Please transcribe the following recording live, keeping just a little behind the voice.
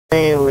My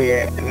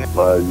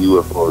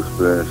UFO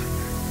experience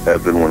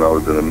happened when I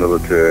was in the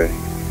military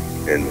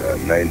in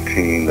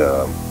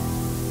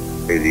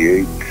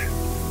 1988.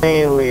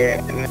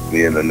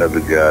 Me and another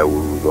guy, we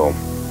was on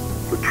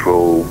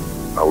patrol.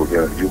 I was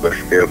in the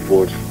U.S. Air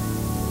Force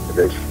at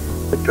that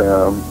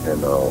time,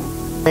 and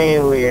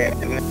we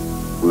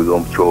was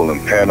on patrol in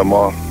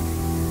Panama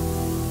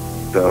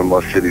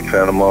City,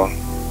 Panama,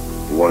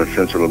 the one in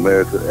Central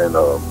America, and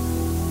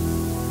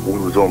we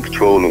was on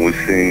patrol and we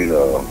seen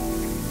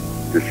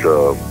this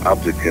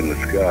object in the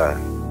sky.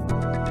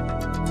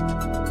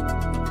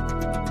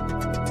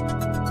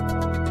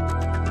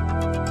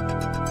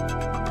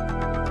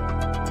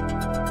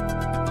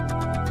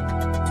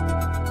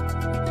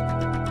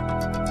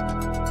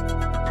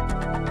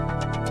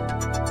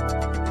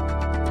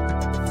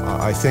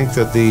 I think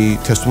that the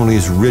testimony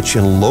is rich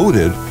and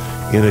loaded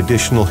in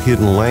additional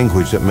hidden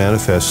language that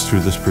manifests through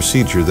this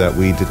procedure, that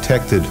we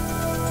detected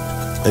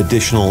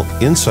additional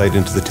insight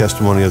into the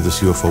testimony of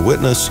this UFO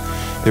witness.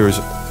 There is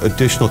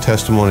additional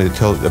testimony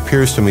that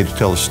appears to me to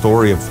tell a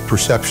story of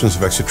perceptions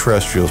of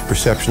extraterrestrials,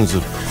 perceptions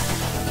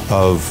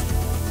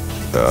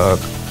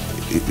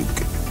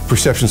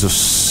of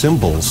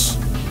symbols.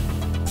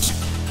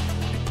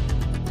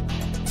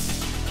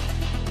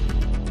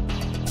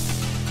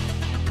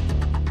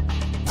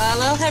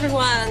 Hello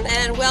everyone,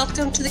 and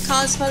welcome to the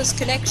Cosmos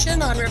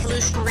Connection on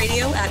Revolution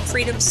Radio at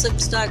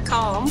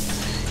freedomslips.com.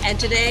 And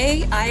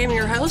today I am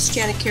your host,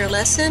 Janet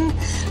Lessin,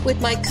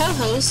 with my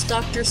co-host,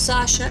 Dr.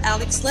 Sasha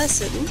Alex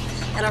Lessin,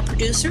 and our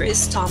producer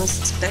is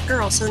Thomas Becker,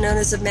 also known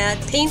as a Mad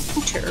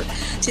Painter.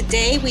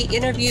 Today we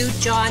interviewed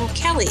John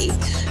Kelly,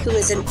 who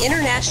is an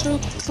international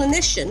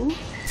clinician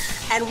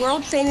and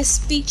world-famous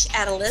speech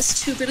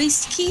analyst who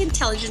released key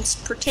intelligence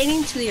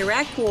pertaining to the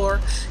Iraq War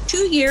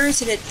 2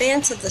 years in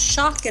advance of the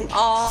shock and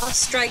awe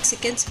strikes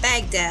against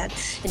Baghdad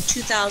in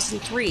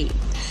 2003.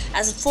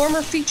 As a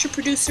former feature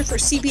producer for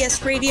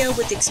CBS Radio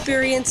with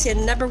experience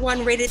in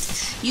 #1 rated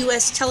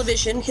U.S.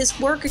 television, his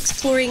work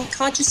exploring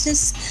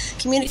consciousness,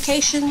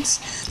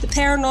 communications, the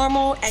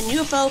paranormal, and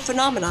UFO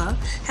phenomena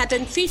have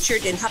been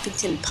featured in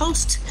Huffington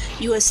Post,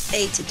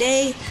 USA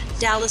Today,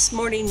 Dallas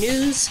Morning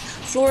News,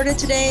 Florida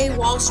Today,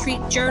 Wall Street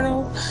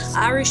Journal,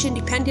 Irish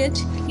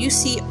Independent,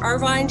 UC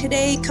Irvine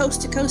Today,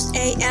 Coast to Coast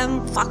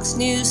AM, Fox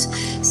News,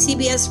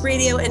 CBS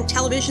Radio and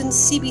Television,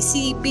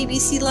 CBC,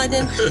 BBC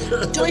London,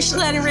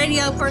 Deutschland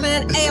Radio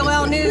Berlin,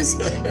 AOL News,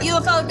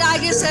 UFO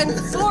Digest, and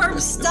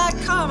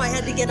Forbes.com. I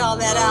had to get all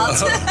that out.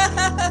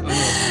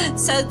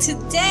 So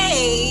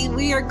today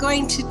we are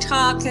going to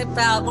talk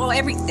about, well,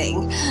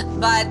 everything,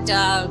 but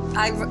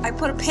I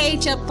put a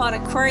page up on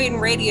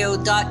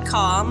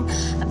aquariumradio.com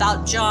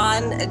about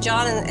John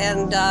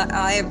and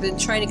I have been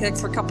trying to connect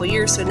for a couple of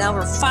years, so now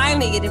we're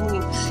finally getting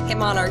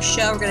him on our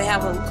show. We're going to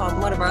have him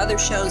on one of our other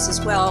shows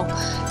as well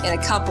in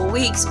a couple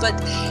weeks. But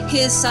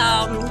his,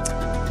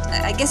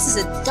 I guess, is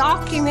a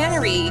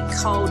documentary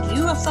called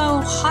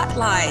UFO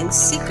Hotline: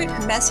 Secret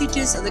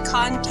Messages of the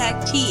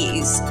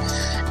Contactees.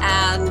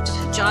 And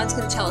John's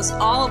going to tell us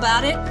all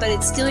about it, but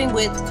it's dealing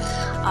with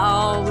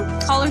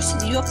callers to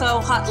the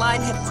UFO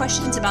hotline have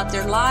questions about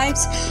their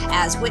lives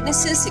as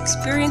witnesses,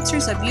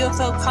 experiencers of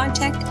UFO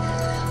contact,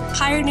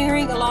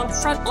 pioneering along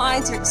front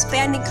lines of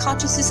expanding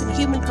consciousness and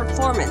human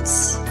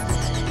performance.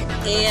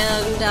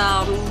 And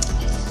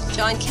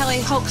John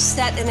Kelly hopes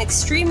that an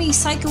extremely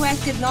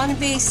psychoactive,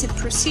 non-invasive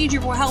procedure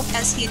will help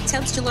as he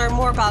attempts to learn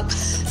more about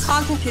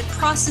cognitive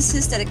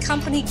processes that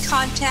accompany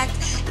contact,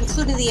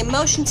 including the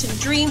emotions and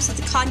dreams of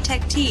the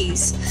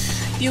contactees.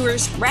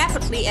 Viewers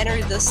rapidly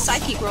enter the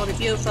psychic world of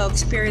UFO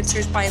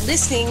experiencers by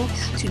listening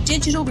to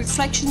digital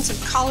reflections of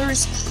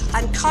callers'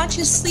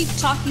 unconscious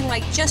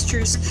sleep-talking-like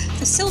gestures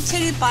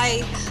facilitated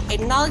by a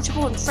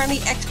knowledgeable and friendly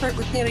expert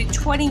with nearly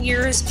 20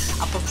 years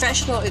of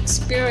professional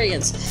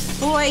experience.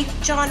 Boy,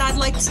 John, I'd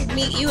like to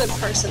meet you in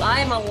person.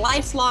 I am a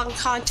lifelong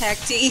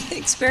contactee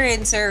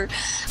experiencer,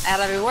 and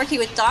I've been working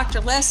with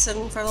Dr.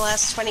 Lessin for the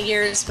last 20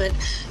 years, but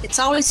it's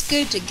always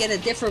good to get a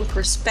different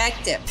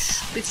perspective.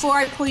 Before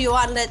I pull you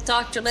on, let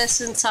Dr.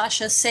 Lessin,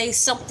 Sasha, say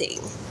something.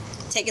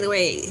 Take it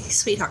away,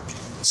 sweetheart.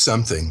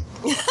 Something.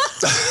 All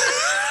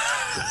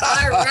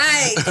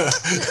right.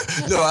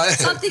 No,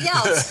 something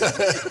else.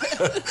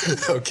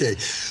 Okay.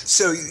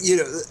 So,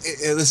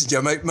 listen,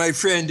 John, my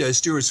friend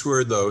Stuart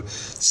Swerdlow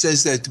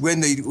says that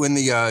when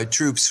the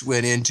troops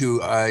went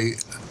into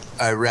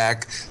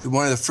Iraq,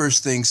 one of the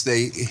first things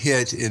they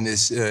hit in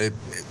this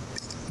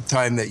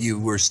time that you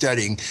were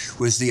studying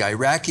was the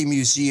Iraqi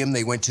museum.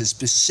 They went to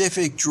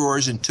specific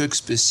drawers and took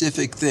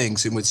specific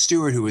things. And with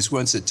Stuart, who was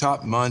once a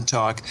top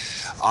Montauk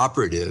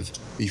operative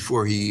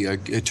before he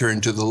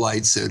turned to the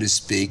light, so to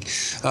speak,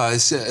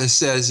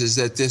 says is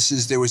that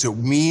there was a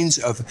means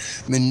of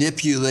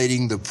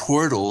manipulating the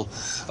portal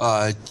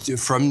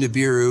from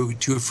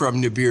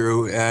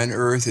Nibiru and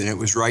Earth, and it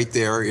was right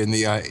there in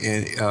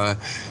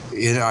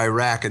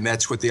Iraq, and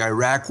that's what the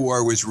Iraq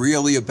War was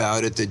really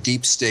about at the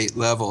deep state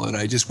level. And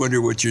I just wonder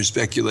what your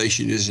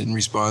speculation is in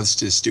response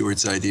to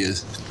Stuart's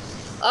ideas.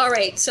 All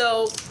right,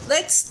 so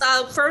let's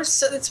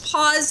let's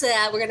pause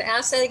that. We're going to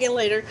ask that again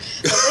later.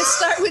 But let's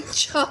start with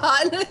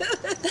John.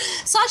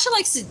 Sasha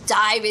likes to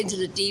dive into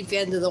the deep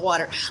end of the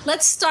water.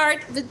 Let's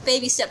start with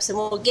baby steps, and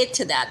we'll get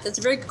to that. That's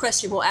a very good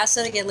question. We'll ask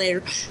that again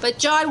later. But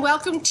John,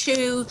 welcome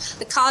to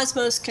the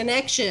Cosmos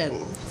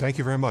Connection. Thank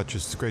you very much.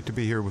 It's great to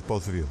be here with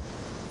both of you.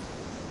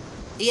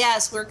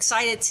 Yes, we're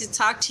excited to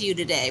talk to you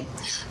today.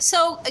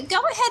 So go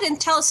ahead and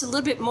tell us a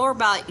little bit more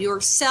about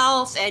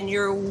yourself and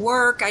your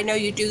work. I know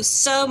you do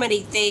so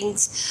many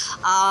things.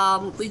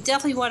 We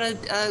definitely want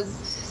to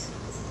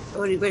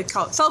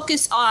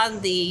focus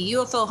on the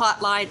UFO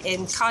hotline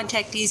and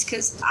contactees,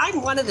 because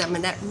I'm one of them,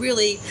 and that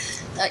really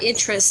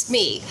interests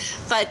me.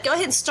 But go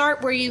ahead and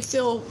start where you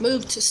feel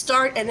moved to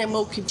start, and then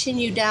we'll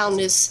continue down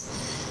this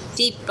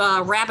deep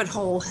rabbit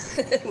hole,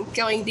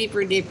 going deeper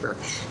and deeper.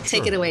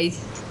 Take it away,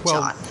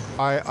 John.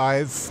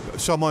 I've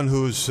someone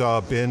who's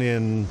been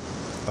in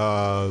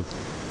the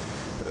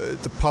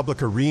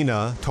public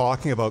arena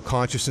talking about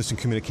consciousness and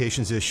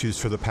communications issues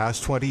for the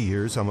past 20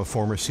 years. I'm a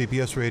former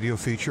CBS radio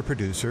feature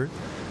producer.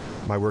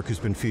 My work has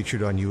been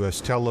featured on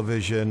U.S.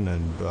 television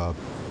and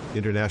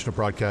international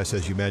broadcasts,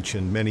 as you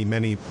mentioned.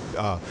 Many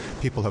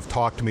people have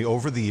talked to me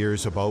over the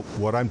years about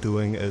what I'm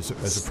doing as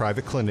a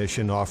private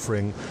clinician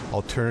offering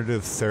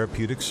alternative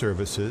therapeutic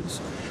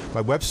services.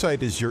 My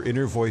website is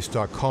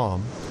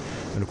yourinnervoice.com.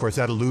 And of course,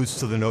 that alludes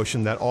to the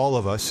notion that all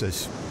of us,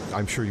 as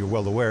I'm sure you're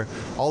well aware,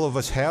 all of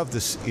us have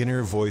this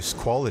inner voice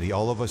quality.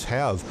 All of us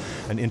have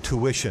an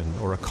intuition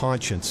or a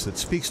conscience that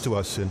speaks to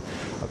us in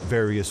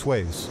various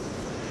ways.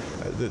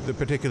 The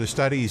particular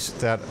studies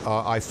that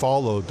I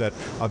followed that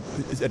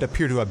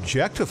appear to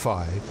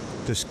objectify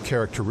this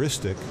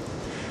characteristic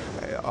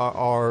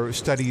are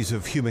studies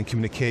of human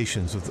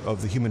communications,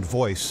 of the human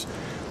voice,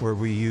 where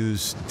we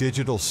use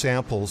digital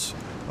samples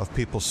of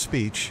people's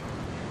speech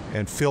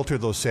and filter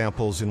those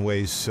samples in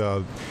ways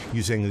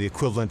using the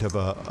equivalent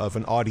of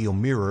an audio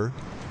mirror.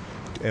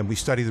 And we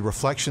study the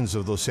reflections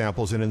of those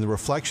samples, and in the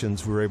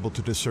reflections we're able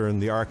to discern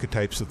the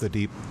archetypes of the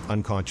deep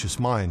unconscious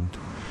mind.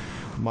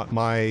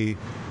 My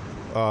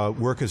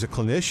work as a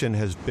clinician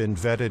has been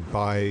vetted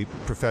by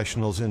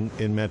professionals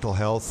in mental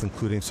health,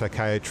 including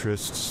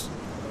psychiatrists,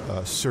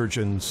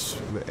 surgeons,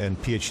 and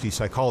PhD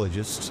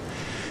psychologists.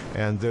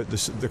 And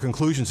the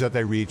conclusions that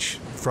they reach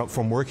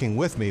from working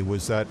with me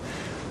was that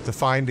the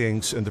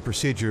findings and the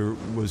procedure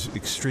was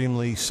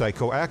extremely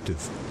psychoactive.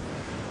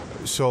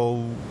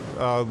 So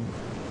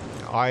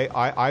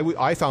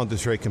I found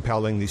this very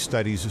compelling, these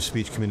studies of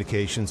speech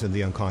communications and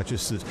the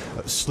unconscious,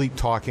 sleep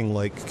talking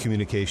like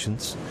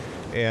communications.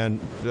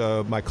 And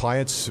my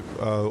clients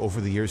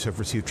over the years have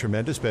received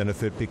tremendous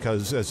benefit,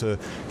 because as a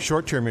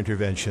short-term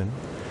intervention,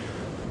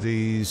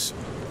 the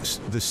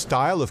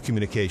style of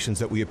communications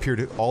that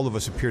all of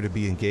us appear to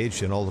be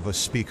engaged in, all of us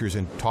speakers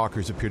and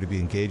talkers appear to be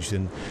engaged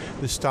in,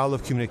 this style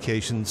of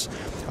communications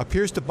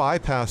appears to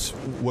bypass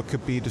what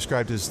could be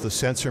described as the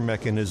sensor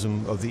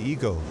mechanism of the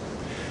ego.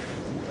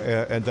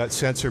 And that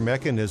sensor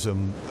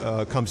mechanism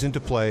comes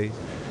into play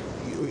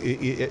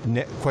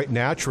quite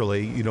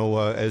naturally,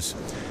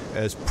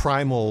 as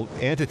primal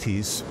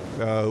entities.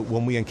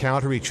 When we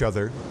encounter each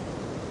other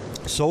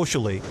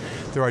socially,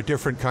 there are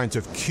different kinds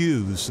of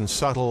cues and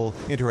subtle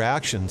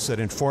interactions that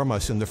inform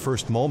us in the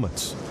first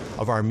moments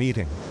of our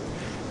meeting.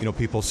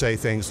 People say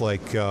things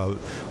like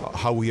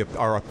how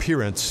our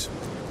appearance,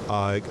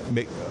 or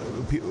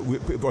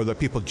that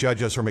people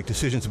judge us or make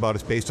decisions about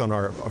us based on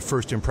our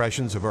first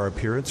impressions of our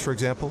appearance, for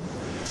example.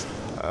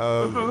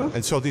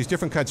 And so these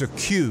different kinds of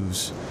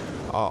cues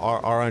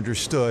are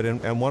understood,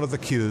 and one of the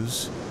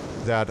cues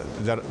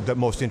that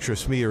most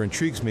interests me or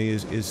intrigues me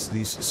is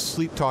these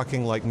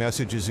sleep-talking like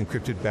messages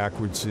encrypted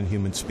backwards in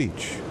human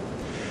speech.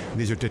 And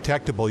these are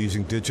detectable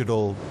using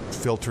digital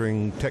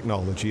filtering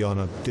technology on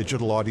a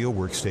digital audio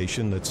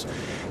workstation that's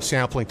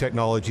sampling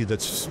technology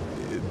that's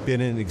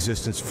been in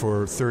existence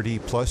for 30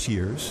 plus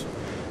years.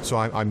 So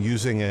I'm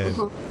using a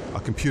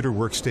computer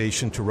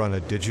workstation to run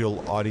a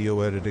digital audio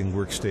editing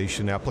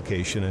workstation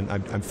application, and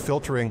I'm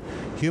filtering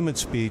human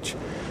speech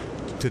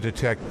to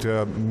detect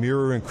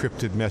mirror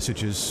encrypted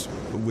messages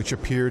which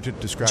appear to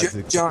describe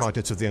the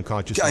contents of the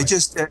unconscious mind. I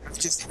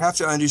just have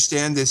to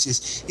understand this.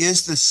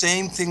 Is the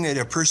same thing that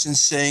a person's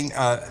saying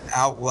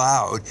out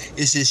loud,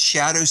 is his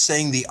shadow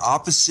saying the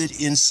opposite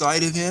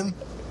inside of him?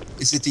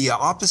 Is it the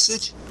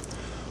opposite?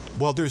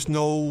 Well, there's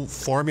no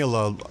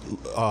formula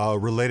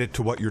related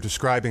to what you're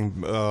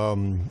describing.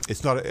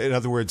 It's not, in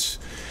other words,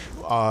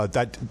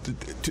 that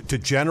to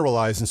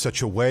generalize in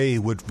such a way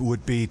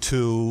would be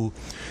to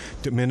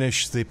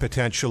diminish the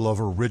potential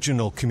of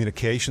original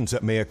communications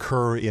that may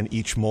occur in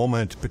each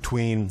moment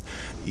between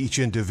each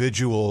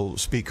individual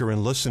speaker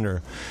and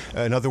listener.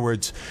 In other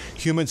words,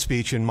 human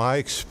speech, in my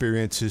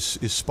experience,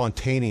 is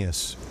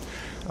spontaneous.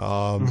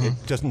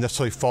 It doesn't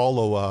necessarily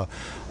follow a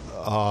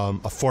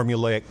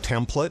formulaic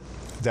template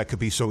that could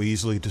be so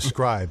easily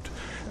described.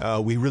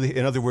 We really,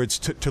 in other words,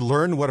 to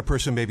learn what a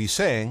person may be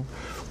saying,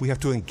 we have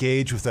to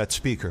engage with that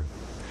speaker.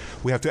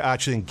 We have to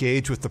actually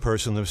engage with the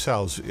person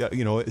themselves.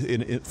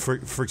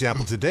 For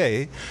example,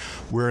 today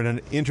we're in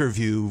an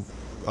interview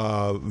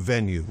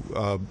venue.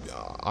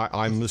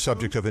 I'm the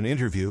subject of an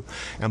interview,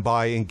 and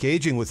by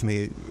engaging with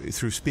me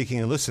through speaking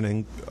and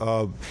listening,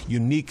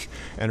 unique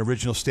and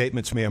original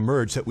statements may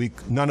emerge that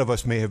none of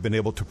us may have been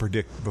able to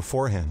predict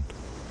beforehand.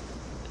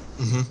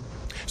 Mm-hmm.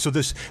 So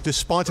this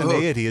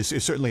spontaneity is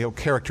certainly a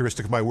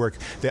characteristic of my work.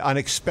 The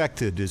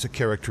unexpected is a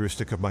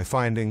characteristic of my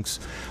findings,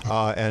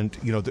 and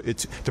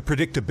the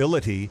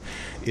predictability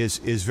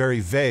is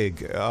very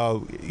vague.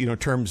 In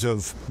terms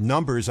of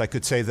numbers, I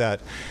could say that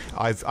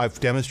I've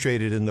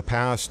demonstrated in the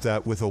past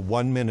that with a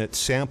 1-minute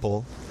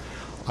sample,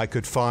 I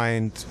could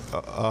find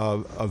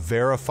a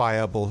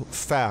verifiable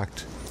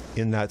fact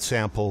in that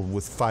sample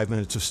with 5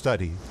 minutes of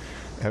study,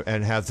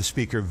 and have the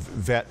speaker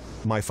vet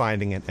my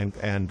finding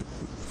and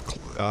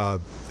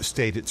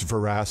state its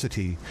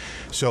veracity.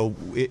 So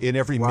in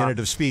every minute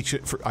of speech,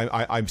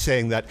 I'm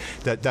saying that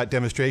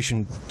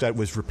demonstration that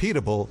was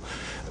repeatable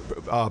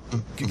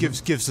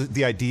gives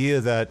the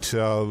idea that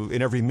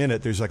in every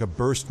minute there's like a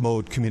burst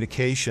mode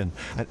communication,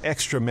 an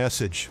extra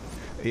message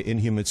in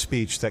human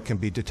speech that can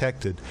be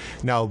detected.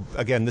 Now,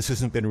 again, this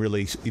hasn't been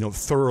really,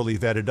 thoroughly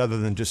vetted, other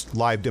than just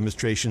live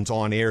demonstrations,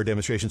 on-air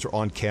demonstrations, or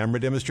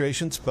on-camera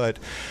demonstrations. But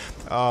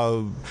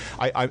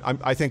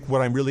I think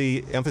what I'm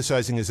really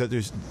emphasizing is that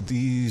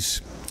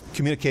these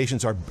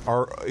communications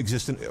are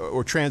existent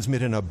or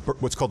transmit in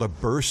what's called a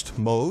burst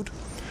mode,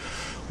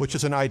 which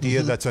is an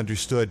idea that's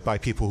understood by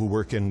people who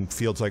work in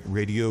fields like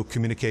radio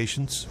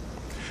communications.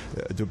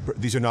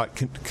 These are not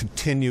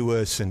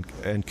continuous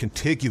and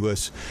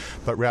contiguous,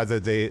 but rather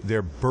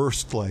they're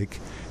burst-like.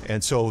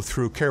 And so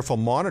through careful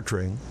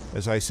monitoring,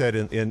 as I said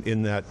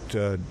in that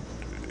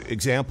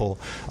example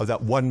of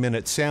that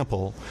 1-minute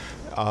sample,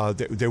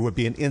 there would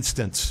be an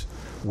instance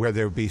where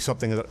there would be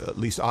something that at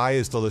least I,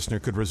 as the listener,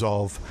 could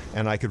resolve,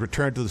 and I could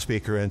return to the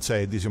speaker and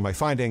say, these are my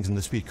findings, and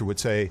the speaker would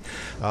say,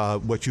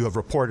 what you have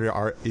reported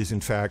is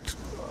in fact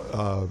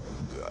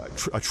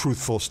a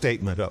truthful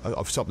statement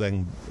of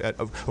something,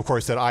 of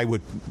course, that I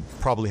would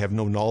probably have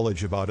no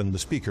knowledge about, and the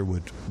speaker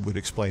would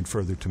explain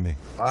further to me.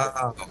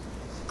 Wow.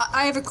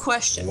 I have a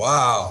question.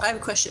 Wow. I have a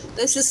question.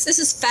 This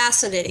is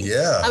fascinating.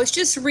 Yeah. I was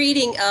just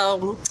reading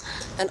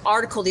an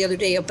article the other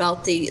day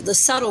about the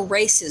subtle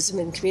racism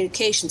in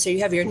communication. So you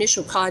have your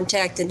initial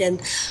contact, and then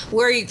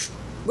where you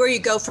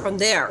go from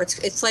there.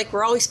 It's like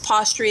we're always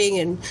posturing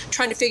and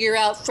trying to figure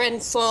out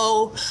friend,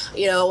 foe,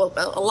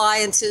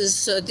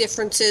 alliances,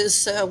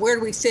 differences, where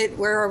do we fit,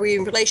 where are we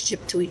in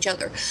relationship to each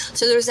other.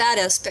 So there's that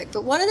aspect.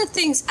 But one of the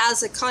things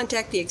as a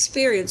contactee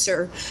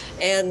experiencer,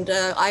 and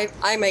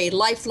I'm a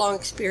lifelong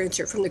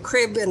experiencer from the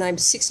crib, and I'm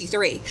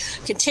 63,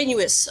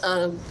 continuous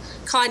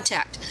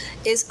contact,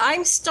 is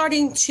I'm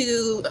starting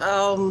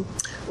to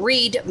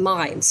read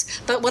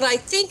minds. But what I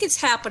think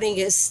is happening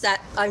is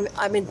that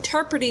I'm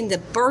interpreting the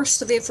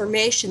burst of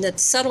information, that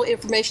subtle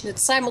information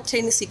that's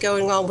simultaneously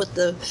going on with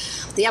the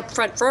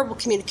upfront verbal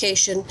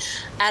communication,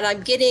 and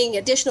I'm getting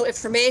additional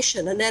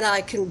information, and then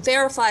I can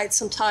verify it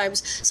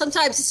sometimes.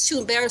 Sometimes it's too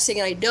embarrassing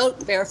and I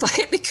don't verify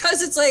it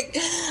because it's like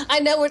I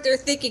know what they're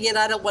thinking and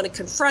I don't want to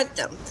confront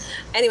them.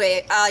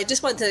 Anyway, I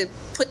just wanted to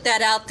put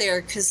that out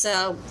there because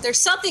there's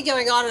something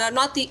going on, and I'm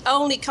not the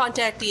only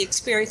contactee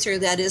experiencer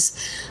that is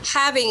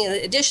having an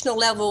additional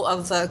level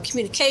of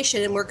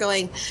communication,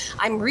 and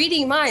I'm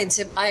reading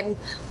minds.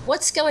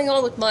 What's going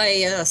on with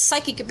my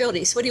psychic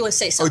abilities? What do you want to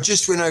say, Sasha? Oh,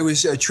 just when I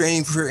was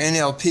training for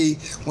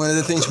NLP, one of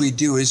the things we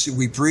do is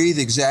we breathe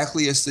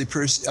exactly as the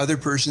other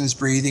person is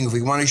breathing. If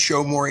we want to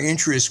show more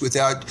interest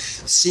without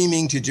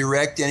seeming to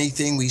direct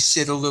anything, we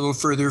sit a little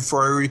further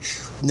forward.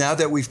 Now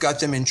that we've got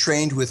them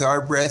entrained with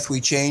our breath, we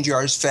change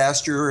ours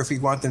faster if we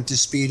want them to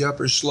speed up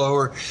or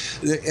slower,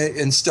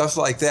 and stuff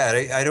like that.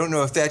 I don't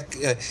know if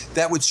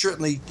that would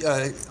certainly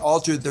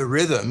alter the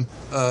rhythm.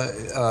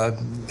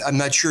 I'm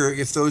not sure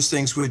if those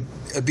things would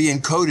be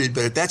encoded,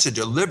 but if that's a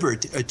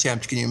deliberate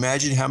attempt, can you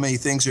imagine how many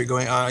things are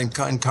going on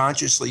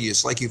unconsciously?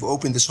 It's like you've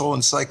opened this whole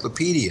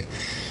encyclopedia.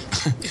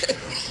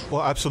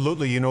 Well,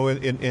 absolutely.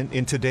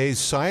 In today's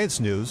science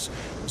news,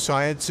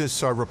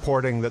 scientists are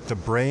reporting that the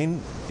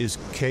brain is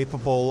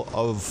capable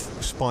of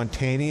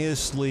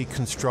spontaneously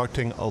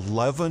constructing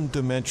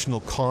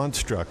 11-dimensional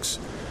constructs.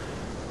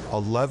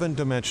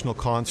 11-dimensional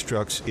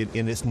constructs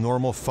in its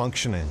normal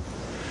functioning.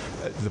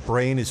 The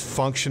brain is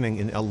functioning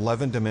in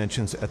 11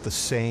 dimensions at the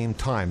same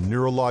time.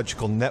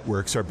 Neurological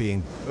networks are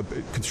being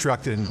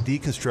constructed and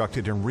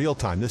deconstructed in real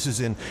time. This is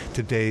in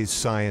today's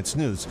science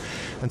news.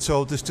 And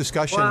so this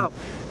discussion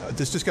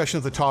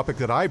of the topic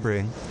that I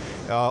bring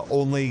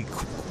only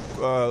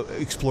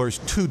explores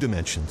 2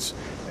 dimensions.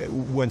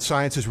 When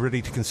science is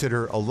ready to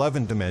consider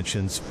 11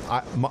 dimensions,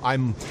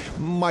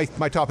 my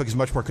topic is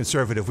much more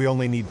conservative. We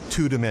only need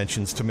 2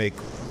 dimensions to make,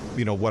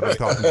 what I'm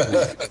talking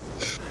about.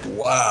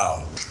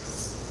 Wow.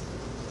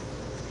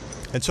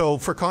 And so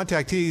for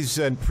contactees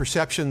and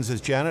perceptions,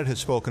 as Janet has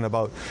spoken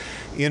about,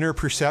 inner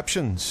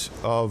perceptions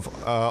of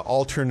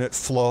alternate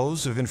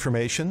flows of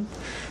information,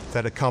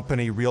 that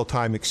accompany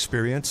real-time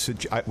experience.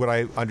 What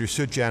I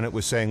understood Janet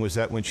was saying was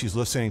that when she's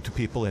listening to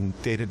people in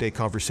day-to-day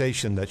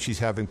conversation, that she's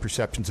having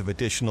perceptions of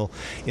additional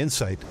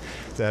insight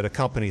that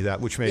accompany that,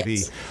 which may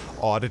be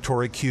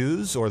auditory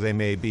cues, or they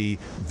may be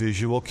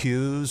visual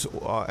cues,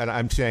 and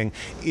I'm saying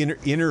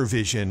inner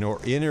vision or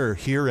inner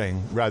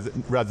hearing rather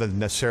than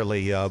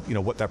necessarily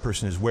what that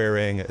person is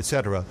wearing,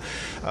 etc.,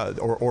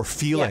 or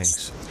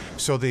feelings. Yes.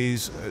 So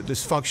this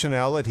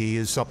functionality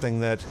is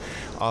something that,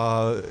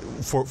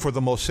 for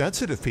the most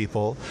sensitive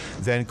people,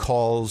 then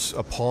calls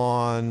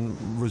upon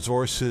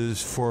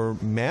resources for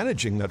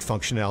managing that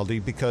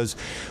functionality, because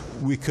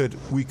we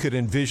could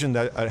envision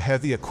that a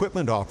heavy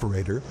equipment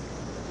operator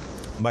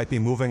might be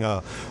moving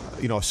a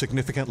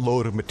significant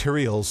load of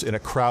materials in a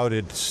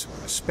crowded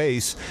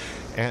space.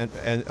 And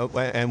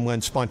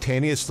when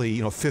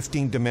spontaneously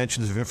 15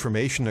 dimensions of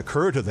information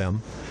occur to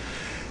them,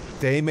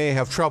 they may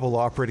have trouble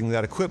operating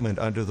that equipment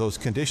under those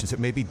conditions. It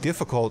may be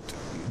difficult,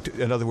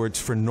 in other words,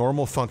 for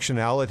normal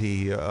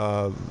functionality,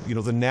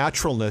 the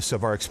naturalness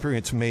of our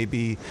experience may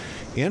be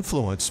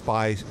influenced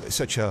by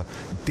such a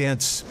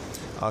dense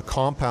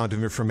compound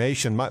of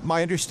information.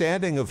 My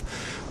understanding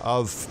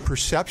of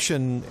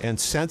perception and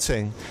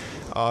sensing,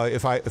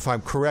 if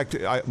I'm correct,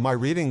 my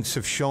readings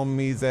have shown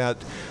me that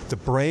the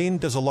brain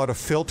does a lot of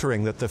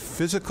filtering, that the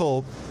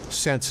physical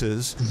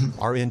senses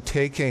are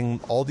intaking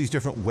all these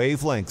different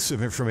wavelengths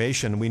of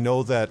information. We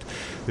know that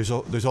there's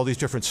all these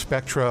different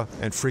spectra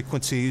and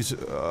frequencies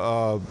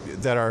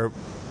that are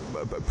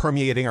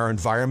permeating our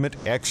environment,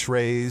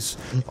 X-rays,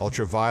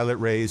 ultraviolet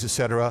rays,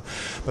 etc.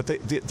 But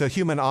the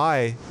human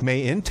eye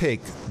may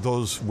intake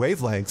those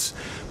wavelengths,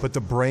 but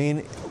the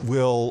brain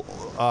will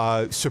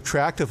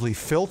subtractively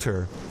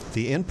filter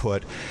the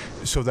input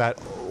so that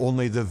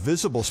only the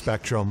visible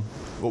spectrum,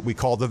 what we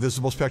call the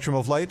visible spectrum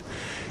of light,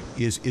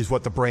 is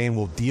what the brain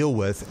will deal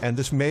with. And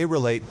this may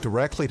relate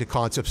directly to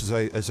concepts,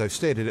 as I've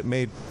stated. It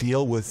may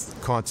deal with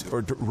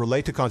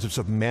relate to concepts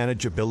of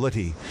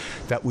manageability,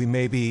 that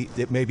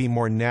it may be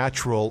more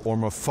natural or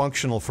more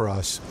functional for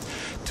us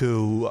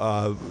to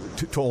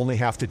only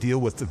have to deal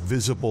with the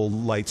visible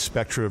light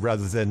spectra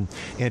rather than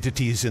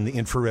entities in the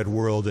infrared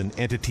world and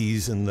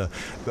entities in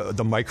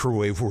the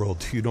microwave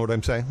world. You know what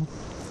I'm saying?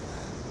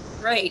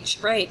 Right.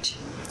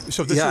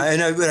 So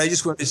I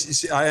just want to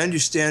say, I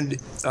understand,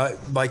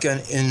 like in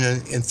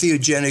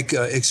entheogenic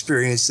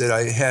experience that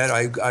I had,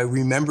 I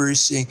remember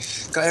seeing,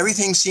 God,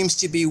 everything seems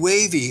to be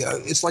wavy.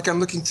 It's like I'm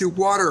looking through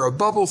water. A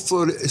bubble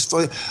float is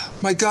floating.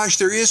 My gosh,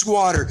 there is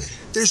water.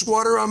 There's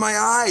water on my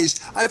eyes.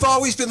 I've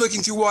always been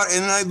looking through water,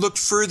 and then I looked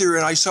further,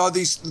 and I saw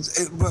these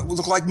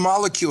look like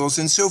molecules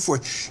and so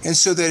forth, and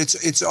so that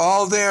it's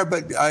all there.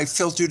 But I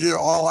filtered it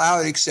all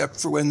out, except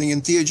for when the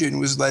entheogen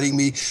was letting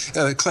me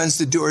cleanse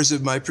the doors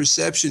of my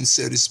perception,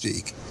 so to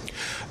speak.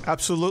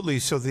 Absolutely.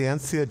 So the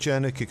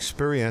entheogenic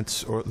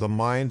experience, or the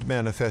mind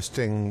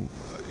manifesting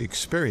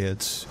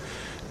experience,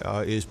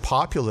 is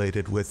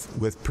populated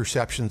with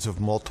perceptions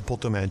of multiple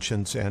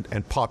dimensions and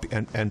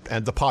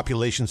the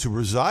populations who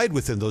reside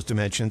within those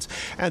dimensions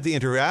and the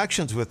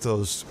interactions with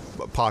those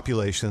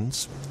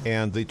populations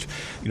and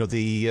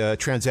the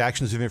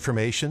transactions of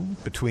information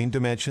between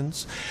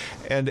dimensions,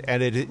 and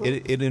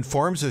it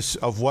informs us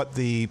of what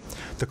the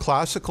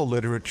classical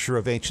literature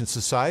of ancient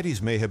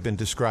societies may have been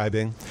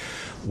describing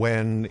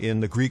when in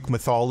the Greek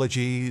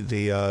mythology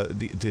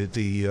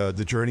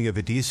the journey of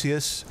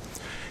Odysseus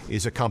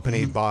is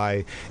accompanied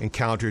by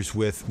encounters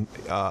with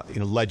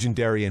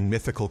legendary and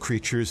mythical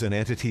creatures and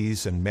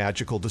entities and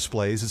magical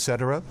displays,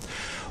 etc.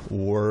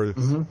 Or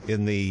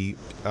in the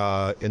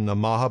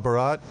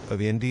Mahabharata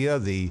of India,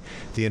 the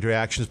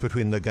interactions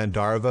between the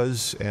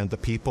Gandharvas and the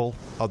people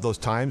of those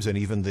times, and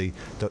even the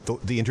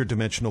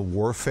interdimensional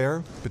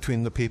warfare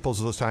between the peoples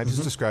of those times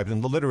is described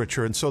in the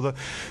literature. And so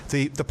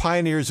the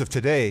pioneers of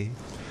today,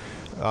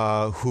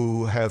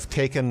 who have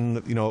taken,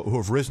 who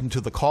have risen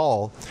to the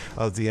call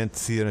of the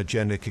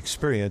entheogenic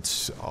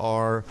experience,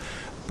 are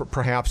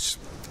perhaps,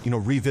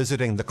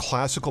 revisiting the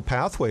classical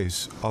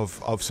pathways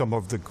of some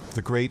of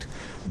the great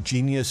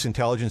genius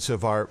intelligence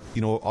of our,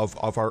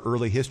 of our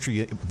early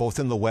history, both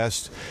in the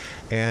West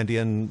and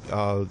in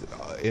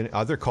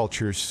other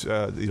cultures,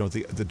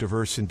 the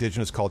diverse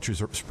indigenous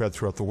cultures spread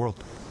throughout the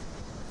world.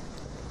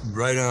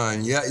 Right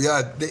on.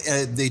 Yeah.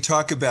 They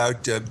talk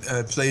about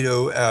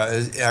Plato,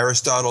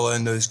 Aristotle,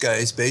 and those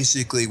guys.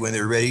 Basically, when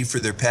they're ready for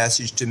their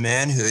passage to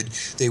manhood,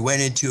 they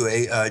went into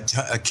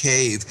a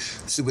cave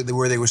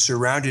where they were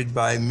surrounded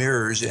by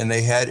mirrors, and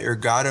they had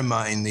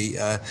ergotamine,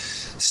 the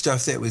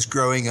stuff that was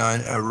growing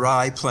on a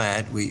rye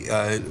plant.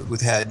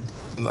 Had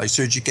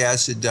lysergic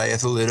acid,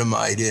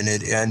 diethylidamide in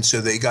it, and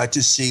so they got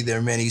to see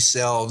their many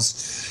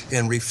selves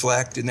and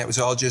reflect, and that was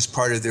all just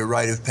part of their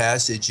rite of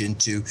passage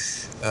into,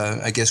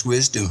 I guess,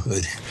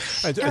 wisdomhood.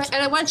 And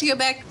I want to go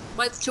back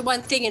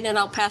one thing, and then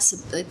I'll pass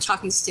the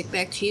talking stick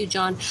back to you,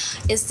 John,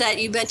 is that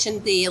you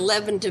mentioned the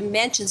 11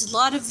 dimensions. A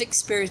lot of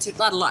experience,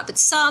 not a lot, but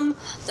some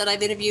that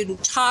I've interviewed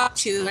and talked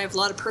to, I have a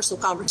lot of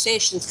personal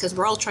conversations because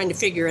we're all trying to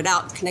figure it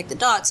out and connect the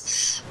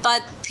dots.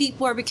 But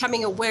people are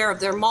becoming aware of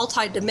their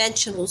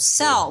multidimensional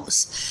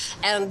selves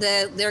and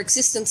their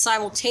existence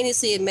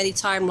simultaneously in many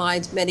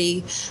timelines,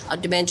 many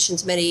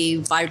dimensions, many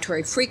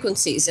vibratory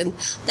frequencies. And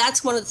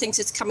that's one of the things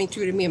that's coming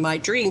through to me in my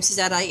dreams, is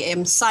that I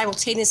am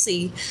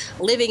simultaneously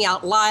living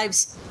out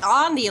lives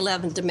on the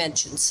 11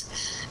 dimensions.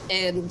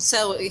 And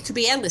so it could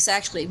be endless,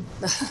 actually.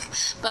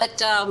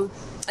 But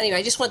anyway,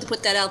 I just wanted to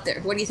put that out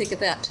there. What do you think of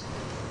that?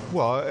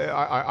 Well,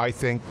 I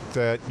think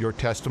that your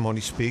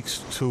testimony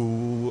speaks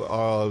to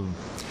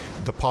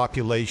the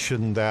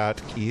population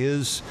that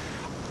is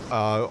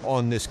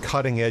on this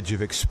cutting edge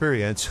of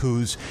experience,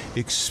 whose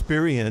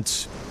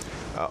experience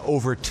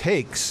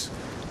overtakes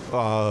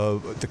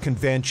the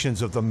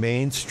conventions of the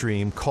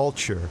mainstream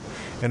culture.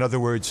 In other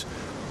words,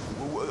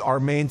 our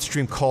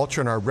mainstream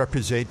culture and our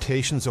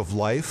representations of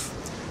life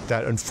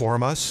that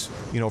inform us,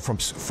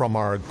 from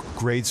our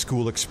grade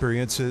school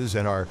experiences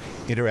and our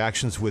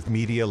interactions with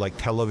media like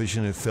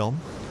television and film.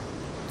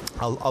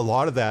 A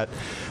lot of that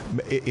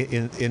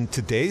in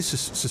today's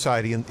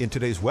society, in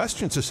today's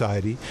Western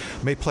society,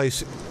 may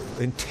place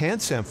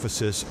intense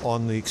emphasis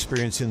on the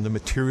experience in the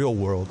material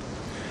world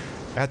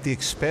at the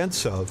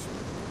expense of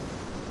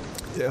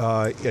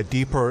a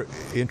deeper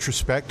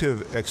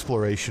introspective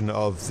exploration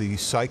of the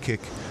psychic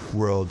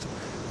world,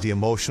 the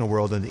emotional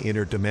world, and the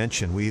inner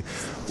dimension.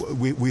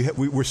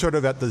 We're sort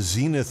of at the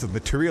zenith of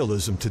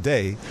materialism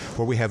today,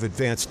 where we have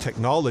advanced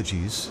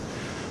technologies,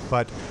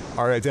 but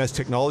our advanced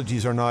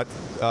technologies are not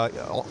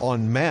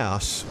en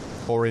masse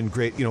or in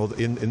great,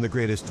 in the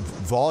greatest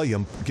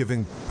volume,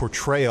 giving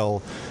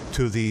portrayal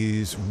to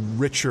these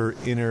richer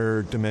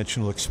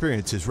interdimensional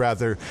experiences.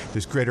 Rather,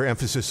 there's greater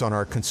emphasis on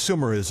our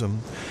consumerism,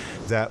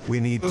 that we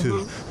need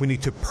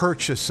to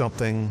purchase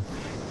something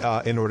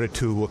in order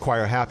to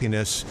acquire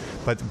happiness.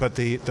 But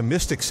the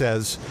mystic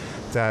says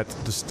that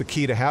the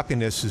key to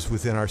happiness is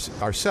within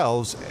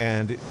ourselves,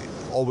 and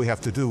all we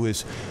have to do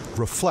is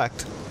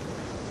reflect,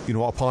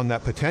 upon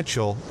that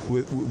potential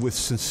with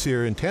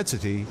sincere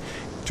intensity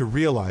to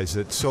realize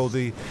it. So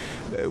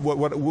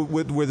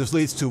where this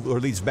leads to, or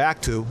leads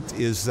back to,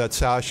 is that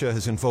Sasha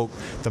has invoked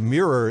the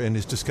mirror in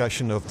his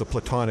discussion of the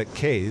Platonic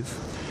cave,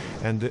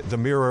 and the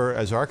mirror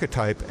as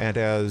archetype and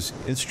as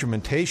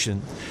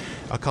instrumentation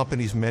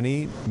accompanies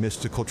many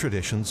mystical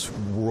traditions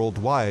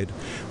worldwide.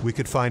 We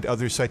could find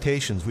other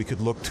citations. We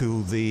could look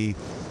to the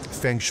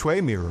Feng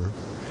Shui mirror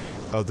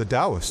of the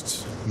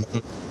Taoists,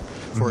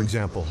 for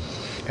example.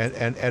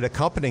 And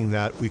accompanying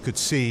that, we could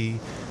see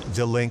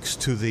the links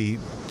to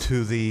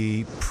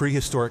the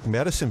prehistoric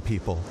medicine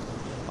people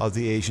of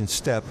the Asian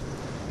steppe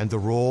and the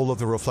role of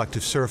the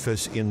reflective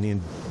surface in the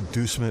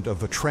inducement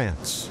of a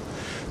trance.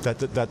 That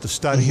the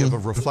study of a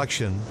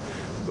reflection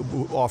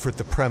offered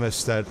the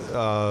premise that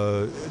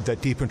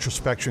deep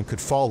introspection could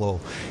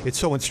follow. It's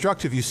so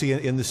instructive, you see,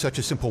 in such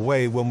a simple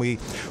way when we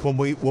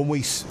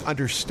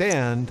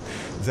understand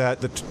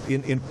that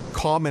in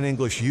common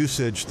English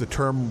usage, the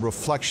term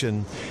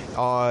reflection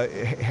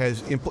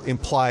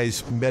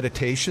implies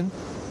meditation.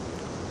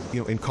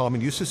 In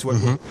common uses,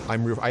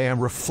 I am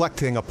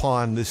reflecting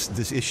upon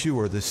this issue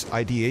or this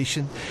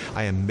ideation.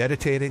 I am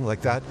meditating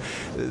like that.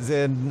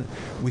 Then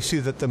we see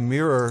that the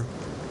mirror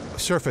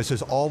surface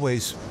has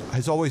always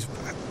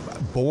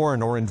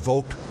borne or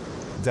invoked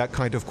that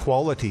kind of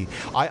quality.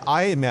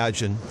 I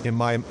imagine in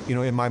my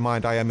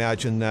mind, I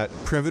imagine that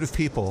primitive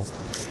people,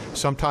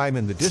 sometime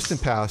in the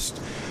distant past,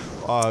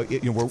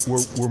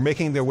 were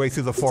making their way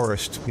through the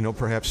forest,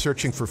 perhaps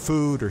searching for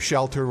food or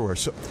shelter or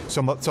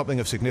something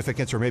of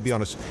significance, or maybe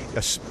on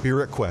a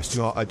spirit quest,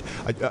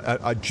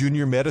 a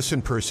junior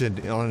medicine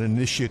person on an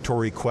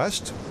initiatory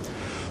quest,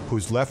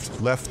 who's left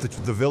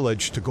the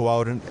village to go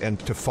out and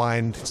to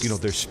find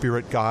their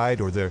spirit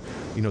guide, or their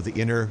the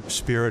inner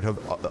spirit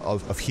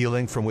of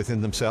healing from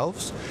within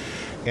themselves.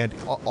 And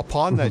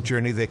upon that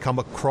journey, they come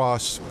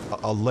across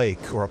a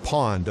lake or a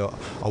pond,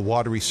 a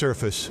watery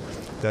surface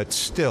that's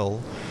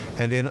still.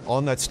 And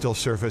on that still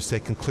surface, they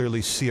can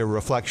clearly see a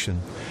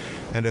reflection.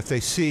 And if they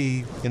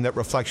see in that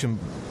reflection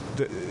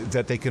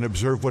that they can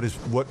observe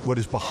what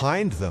is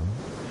behind them,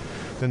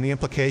 then the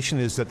implication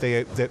is that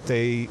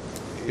they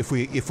if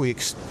we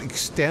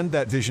extend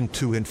that vision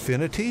to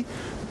infinity,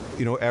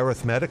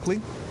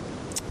 arithmetically,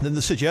 then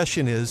the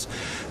suggestion is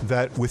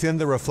that within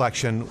the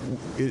reflection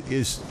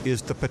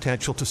is the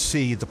potential to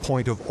see the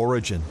point of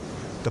origin,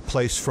 the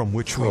place from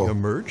which we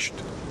emerged.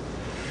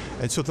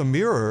 And so the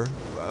mirror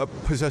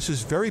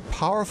possesses very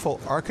powerful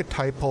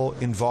archetypal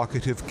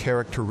invocative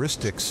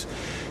characteristics,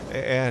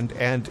 and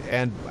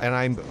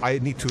I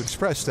need to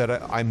express that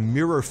I'm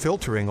mirror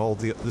filtering all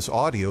this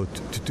audio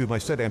to do my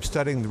study. I'm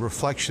studying the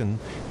reflection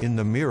in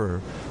the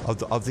mirror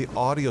of the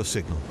audio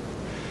signal.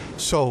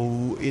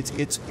 So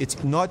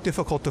it's not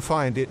difficult to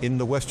find it in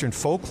the Western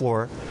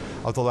folklore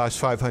of the last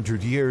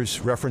 500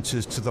 years.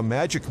 References to the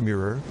magic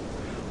mirror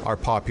are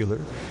popular.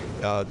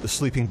 The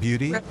Sleeping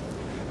Beauty.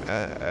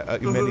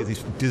 many of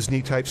these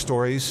Disney type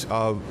stories.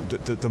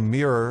 The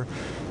mirror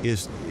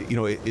is,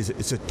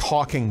 it's a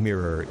talking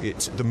mirror.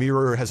 The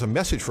mirror has a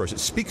message for us. It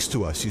speaks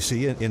to us. You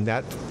see, in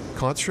that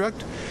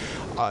construct,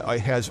 it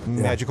has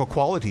magical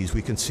qualities.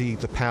 We can see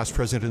the past,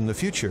 present, and the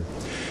future,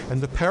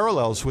 and the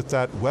parallels with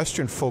that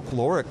Western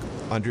folkloric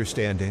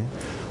understanding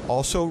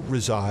also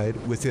reside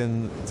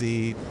within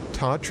the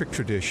tantric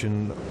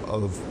tradition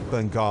of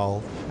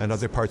Bengal and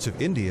other parts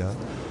of India,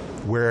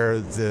 where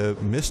the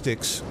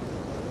mystics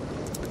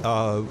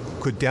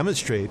could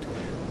demonstrate,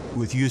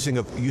 with use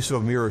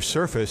of a mirror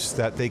surface,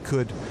 that they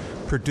could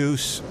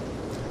produce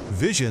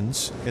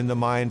visions in the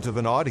mind of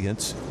an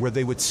audience where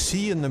they would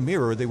see in the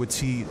mirror, they would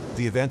see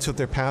the events of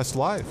their past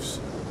lives.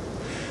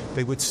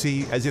 They would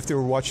see, as if they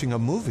were watching a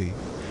movie,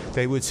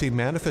 they would see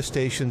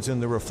manifestations in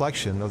the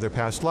reflection of their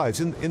past lives.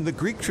 In the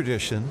Greek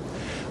tradition,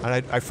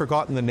 and I've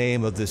forgotten the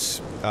name of this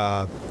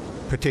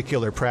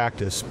particular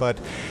practice, but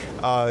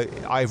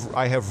I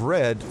have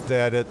read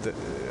that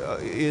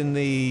in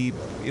the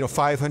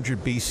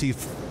 500 BC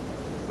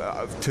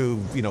to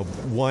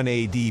 1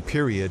 AD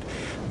period,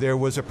 there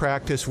was a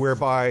practice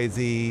whereby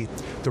the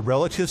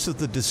relatives of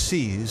the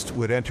deceased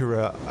would enter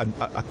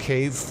a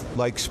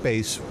cave-like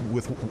space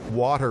with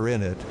water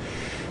in it,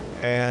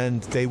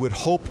 and they would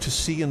hope to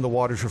see in the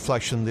water's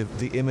reflection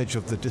the image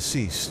of the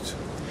deceased,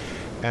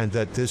 and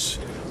that this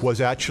was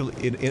actually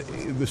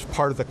it was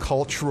part of the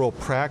cultural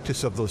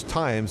practice of those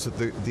times,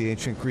 that the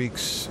ancient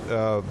Greeks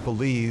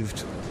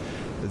believed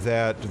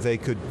that they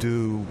could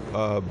do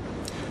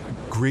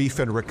grief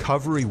and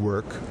recovery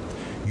work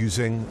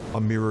using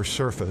a mirror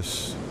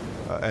surface.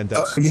 And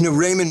that's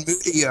Raymond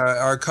Moody,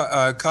 our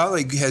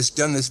colleague, has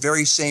done this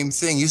very same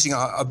thing using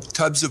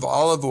tubs of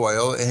olive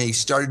oil, and he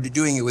started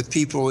doing it with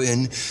people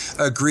in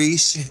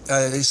Greece.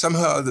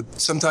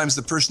 Sometimes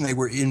the person they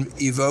were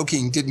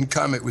evoking didn't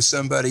come; it was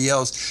somebody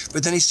else.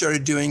 But then he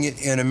started doing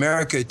it in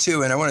America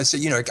too. And I want to say,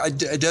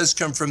 it does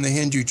come from the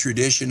Hindu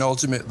tradition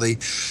ultimately,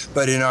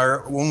 but in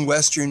our own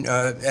Western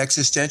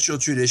existential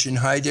tradition,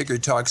 Heidegger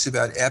talks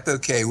about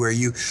epoche, where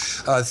you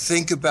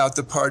think about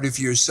the part of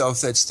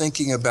yourself that's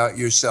thinking about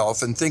yourself,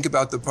 and think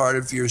about the part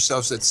of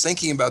yourself that's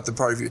thinking about the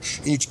part of you,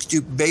 and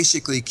you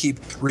basically keep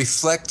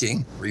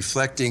reflecting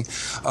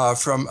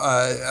from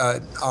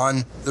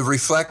on the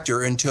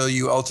reflector until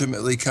you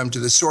ultimately come to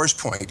the source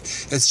point.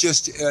 It's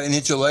just an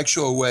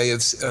intellectual way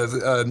of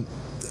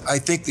I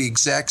think, the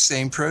exact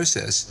same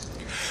process.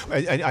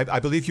 I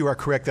believe you are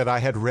correct that I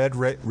had read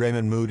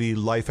Raymond Moody,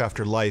 Life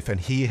After Life, and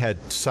he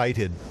had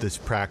cited this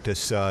practice.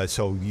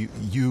 So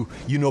you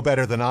know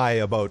better than I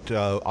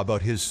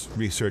about his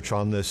research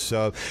on this.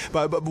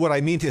 But what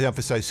I mean to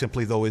emphasize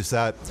simply, though, is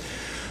that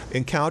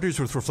encounters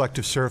with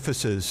reflective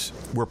surfaces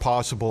were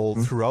possible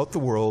throughout the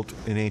world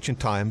in ancient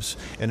times,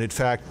 and in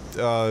fact,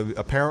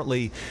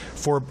 apparently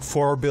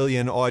 4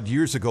 billion odd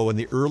years ago, in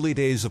the early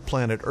days of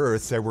planet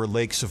Earth, there were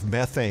lakes of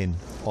methane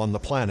on the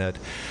planet.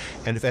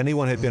 And if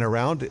anyone had been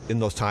around in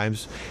those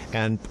times,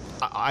 and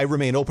I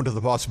remain open to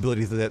the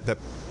possibility that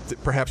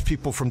perhaps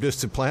people from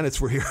distant planets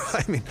were here.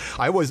 I mean,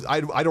 I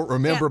don't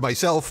remember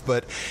myself,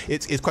 but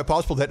it's quite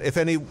possible that if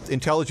any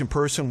intelligent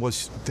person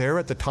was there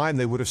at the time,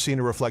 they would have seen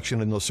a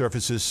reflection in those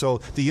surfaces. So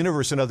the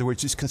universe, in other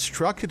words, is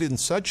constructed in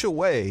such a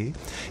way,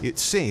 it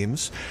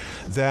seems,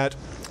 that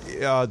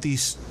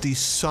these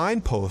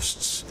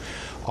signposts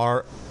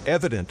are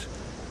evident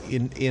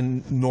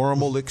in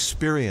normal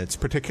experience,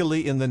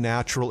 particularly in the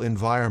natural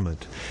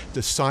environment.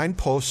 The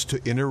signposts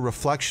to inner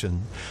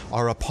reflection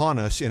are upon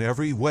us in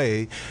every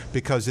way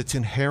because it's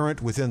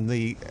inherent within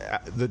the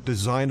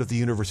design of the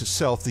universe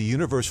itself. The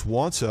universe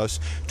wants us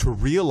to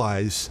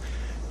realize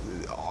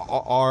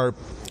our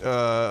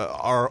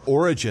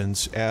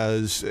origins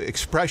as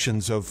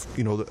expressions of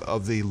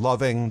the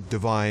loving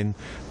divine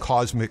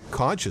cosmic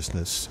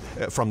consciousness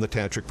from the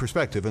tantric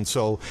perspective, and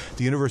so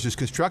the universe is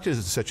constructed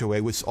in such a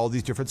way with all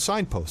these different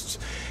signposts.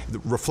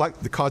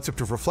 The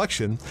concept of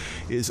reflection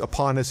is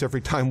upon us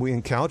every time we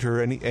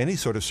encounter any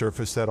sort of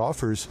surface that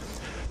offers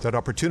that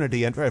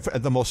opportunity, and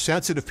the most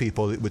sensitive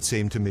people, it would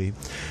seem to me,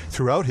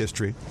 throughout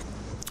history,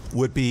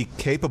 would be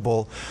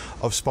capable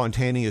of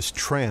spontaneous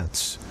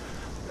trance.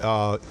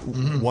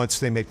 Once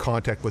they made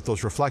contact with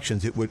those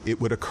reflections, it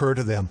would occur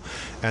to them,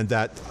 and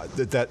that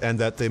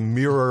the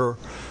mirror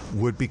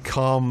would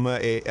become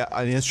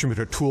an instrument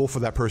or tool for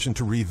that person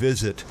to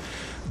revisit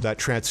that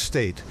trance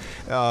state.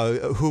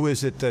 Who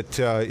is it that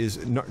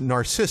is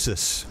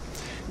Narcissus?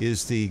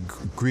 Is the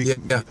Greek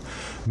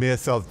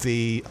myth of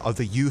the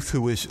youth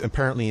who is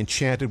apparently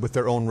enchanted with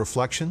their own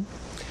reflection.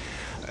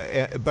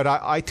 But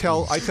I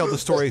tell the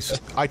stories.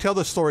 I tell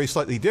the story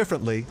slightly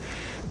differently,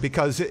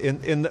 because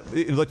in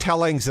the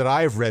tellings that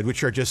I've read,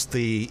 which are just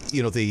the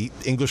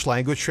English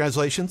language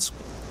translations,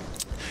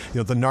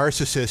 the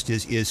narcissist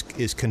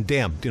is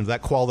condemned.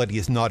 That quality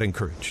is not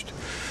encouraged.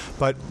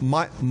 But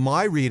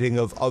my reading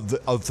of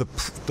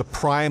the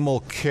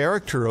primal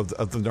character of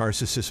the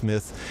narcissist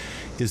myth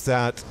is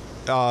that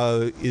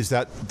is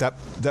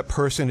that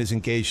person is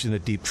engaged in a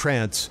deep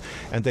trance,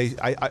 and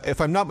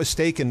if I'm not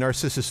mistaken,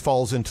 Narcissus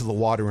falls into the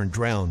water and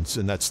drowns,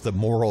 and that's the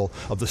moral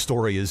of the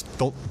story: is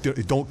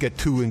don't get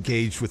too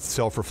engaged with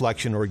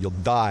self-reflection or you'll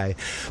die.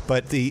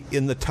 But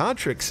in the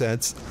tantric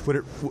sense,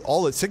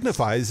 all it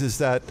signifies is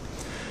that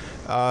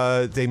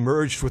they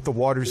merged with the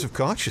waters of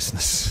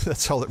consciousness.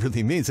 That's all it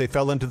really means. They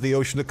fell into the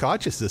ocean of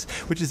consciousness,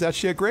 which is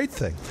actually a great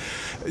thing.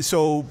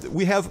 So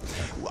we have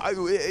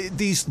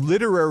these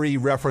literary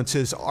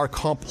references are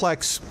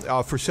complex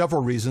for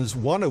several reasons,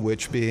 one of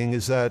which being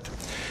is that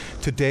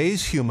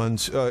today's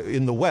humans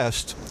in the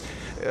West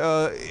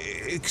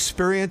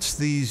experience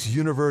these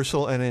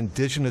universal and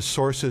indigenous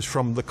sources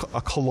from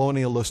a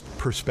colonialist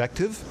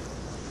perspective.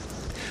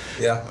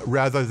 Yeah.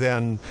 Rather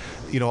than,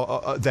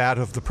 that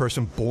of the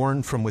person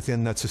born from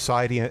within that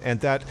society, and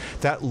that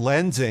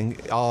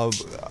lensing of,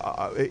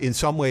 in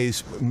some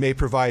ways, may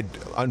provide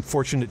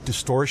unfortunate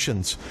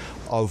distortions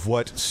of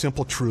what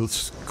simple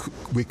truths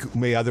we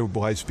may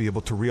otherwise be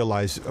able to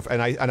realize.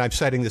 And I'm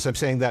citing this. I'm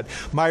saying that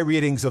my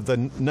readings of the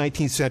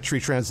 19th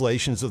century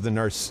translations of the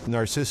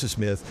Narcissus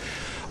myth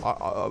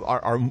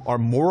are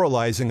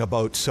moralizing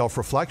about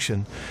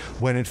self-reflection,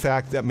 when in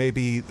fact that may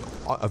be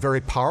a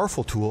very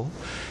powerful tool,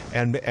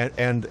 and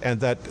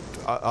that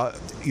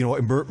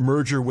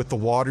merger with the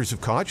waters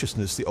of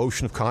consciousness, the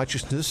ocean of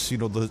consciousness,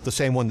 the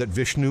same one that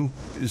Vishnu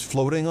is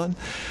floating on,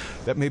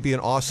 that may be an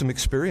awesome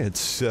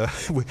experience.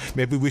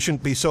 Maybe we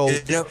shouldn't be so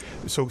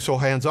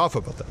hands off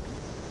about that.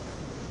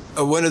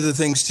 One of the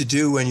things to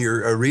do when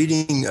you're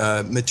reading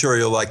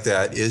material like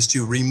that is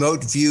to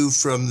remote view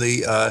from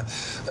the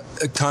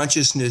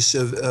consciousness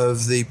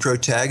of the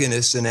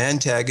protagonists and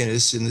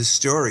antagonists in the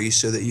story,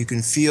 so that you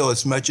can feel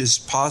as much as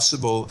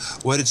possible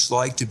what it's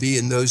like to be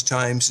in those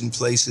times and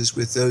places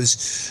with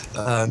those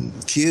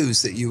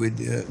cues that you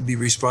would be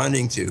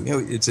responding to.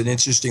 It's an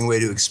interesting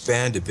way to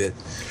expand a bit.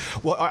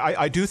 Well,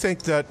 I do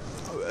think that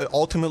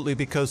ultimately,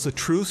 because the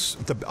truths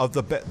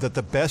that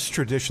the best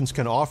traditions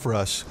can offer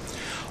us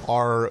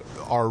are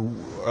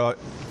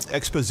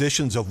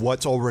expositions of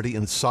what's already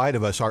inside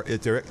of us.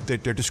 They're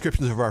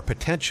descriptions of our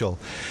potential.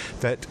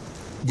 That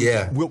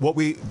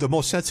the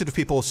most sensitive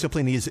people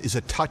simply need is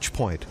a touch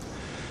point.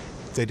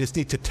 They just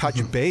need to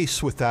touch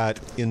base with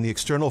that in the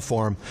external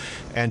form,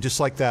 and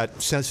just like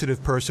that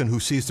sensitive person who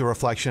sees the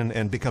reflection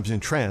and becomes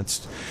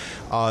entranced,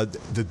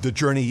 the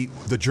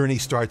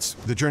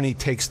journey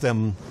takes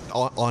them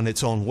on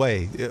its own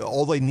way.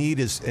 All they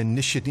need is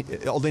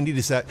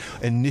that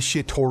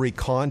initiatory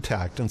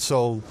contact. And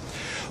so,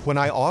 when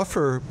I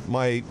offer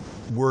my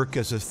work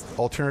as an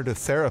alternative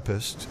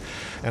therapist,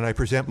 and I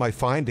present my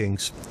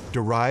findings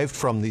derived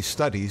from these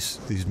studies,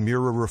 these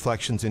mirror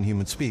reflections in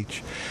human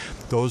speech,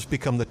 those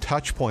become the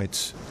touch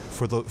points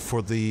for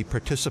the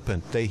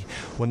participant.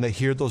 When they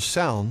hear those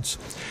sounds,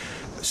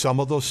 some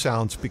of those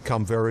sounds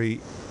become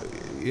very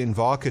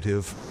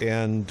invocative,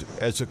 and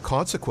as a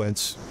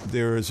consequence,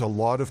 there is a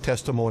lot of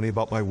testimony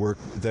about my work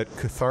that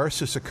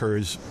catharsis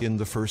occurs in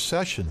the first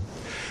session.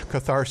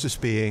 Catharsis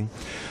being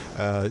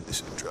a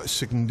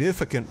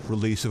significant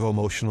release of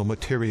emotional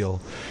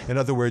material. In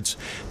other words,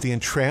 the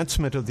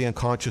entrancement of the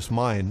unconscious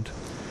mind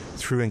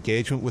through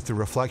engagement with the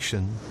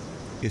reflection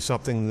is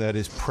something that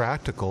is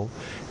practical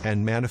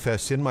and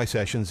manifests in my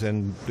sessions,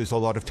 and there's a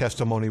lot of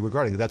testimony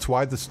regarding it. That's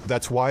why the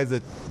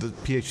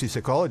PhD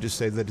psychologists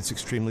say that it's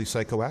extremely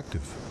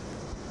psychoactive.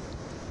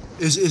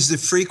 Is the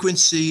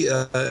frequency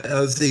of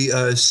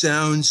the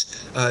sounds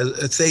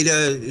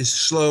theta is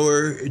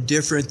slower,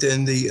 different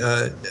than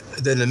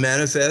the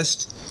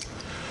manifest?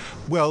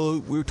 Well,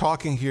 we're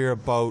talking here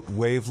about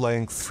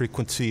wavelength,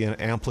 frequency, and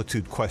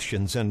amplitude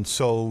questions, and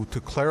so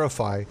to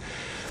clarify,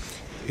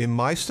 in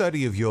my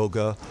study of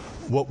yoga,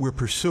 what we're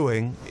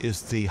pursuing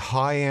is the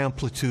high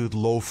amplitude,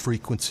 low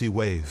frequency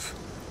wave,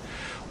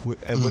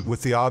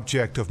 with the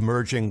object of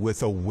merging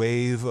with a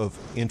wave of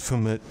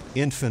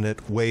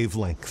infinite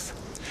wavelength.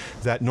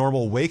 That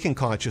normal waking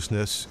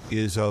consciousness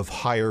is of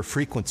higher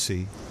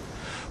frequency,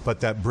 but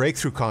that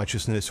breakthrough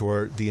consciousness,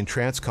 or the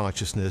entranced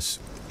consciousness,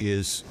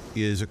 is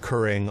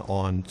occurring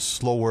on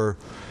slower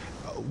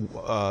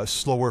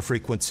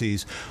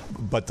frequencies,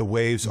 but the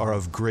waves are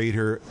of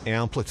greater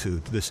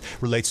amplitude. This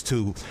relates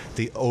to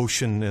the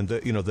ocean and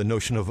the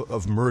notion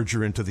of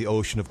merger into the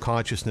ocean of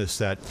consciousness,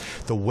 that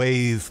the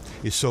wave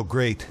is so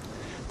great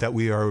that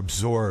we are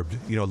absorbed,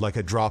 like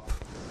a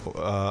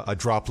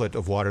droplet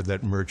of water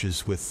that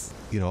merges with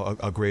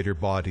a greater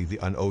body,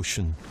 an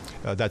ocean.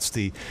 That's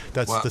the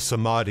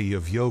samadhi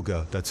of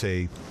yoga. That's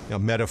a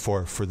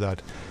metaphor for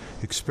that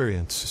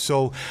experience.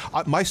 So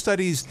my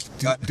studies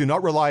do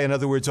not rely, in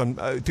other words, on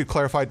to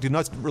clarify, do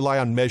not rely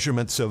on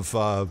measurements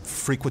of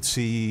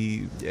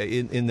frequency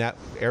in that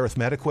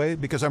arithmetic way,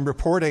 because I'm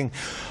reporting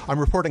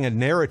a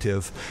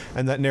narrative,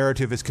 and that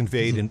narrative is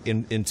conveyed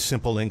in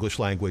simple English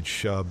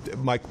language.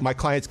 My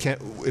clients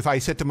can't. If I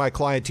said to my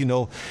client,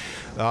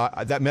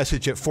 that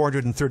message at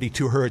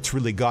 432 hertz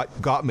really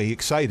got me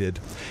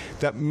excited,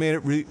 that may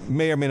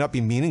or may not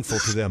be meaningful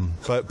to them.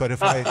 But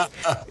if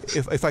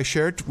I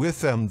shared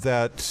with them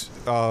that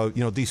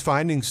these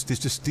findings,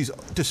 these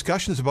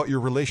discussions about your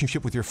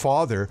relationship with your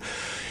father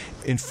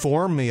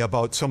inform me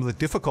about some of the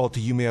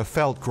difficulty you may have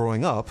felt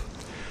growing up.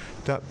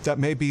 That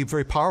may be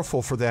very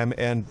powerful for them,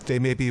 and they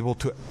may be able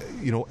to,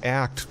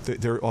 act.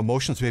 Their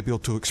emotions may be able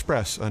to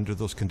express under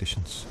those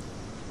conditions.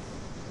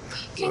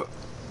 Okay.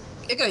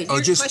 Okay.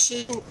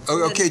 Question.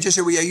 Okay. Just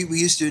so we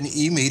used to an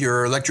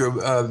e-meter or the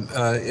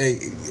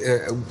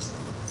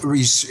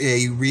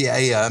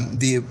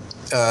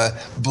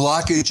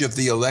blockage of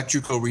the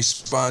electrical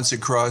response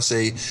across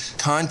a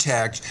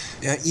contact,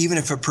 even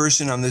if a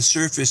person on the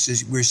surface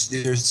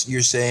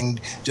you're saying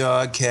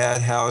dog,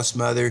 cat, house,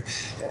 mother,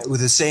 with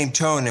the same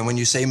tone, and when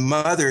you say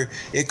mother,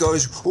 it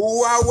goes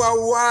wah wah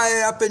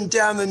wah up and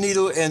down the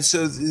needle, and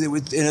so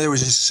in other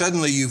words,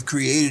 suddenly you've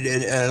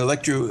created an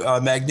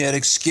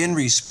electromagnetic skin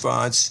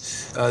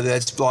response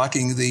that's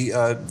blocking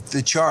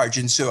the charge,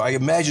 and so I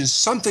imagine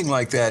something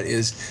like that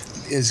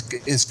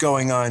is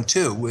going on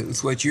too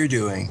with what you're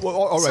doing. Well,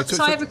 all right.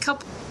 So I have a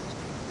couple.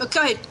 Oh,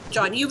 go ahead,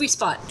 John. You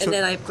respond, and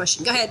then I have a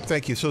question. Go ahead.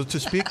 Thank you. So to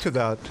speak to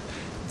that,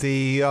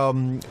 the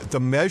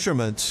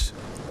measurements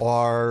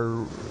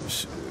are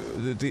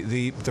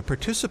the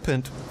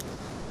participant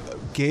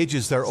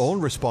gauges their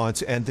own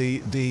response, and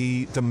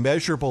the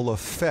measurable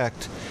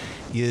effect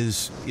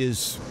is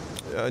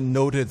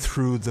noted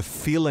through the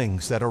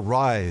feelings that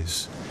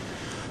arise.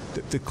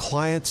 The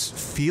client's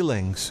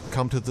feelings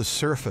come to the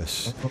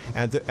surface,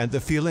 and the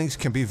feelings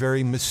can be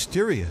very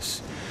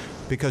mysterious,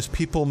 because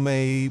people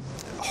may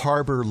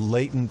harbor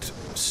latent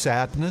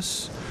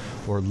sadness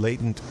or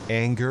latent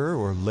anger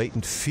or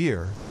latent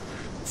fear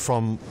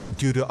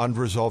due to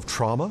unresolved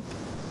trauma,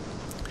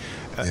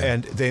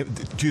 and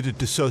due to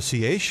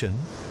dissociation,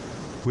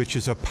 which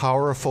is a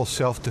powerful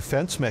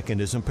self-defense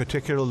mechanism,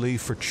 particularly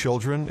for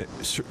children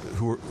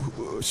who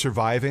are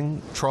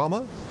surviving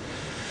trauma.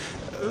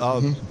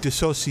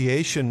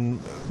 Dissociation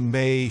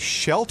may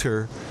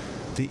shelter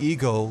the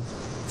ego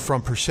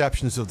from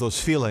perceptions of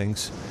those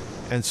feelings,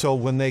 and so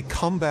when they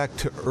come back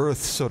to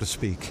earth, so to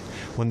speak,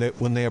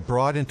 when they are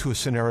brought into a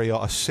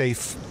scenario, a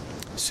safe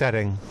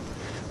setting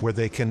where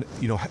they can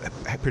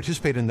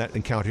participate in that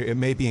encounter, it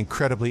may be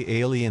incredibly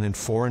alien and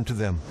foreign to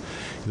them.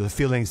 The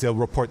feelings they'll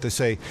report, they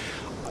say,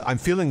 I'm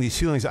feeling these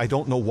feelings. I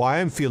don't know why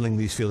I'm feeling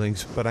these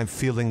feelings, but I'm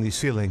feeling these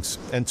feelings.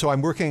 And so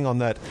I'm working on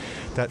that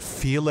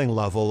feeling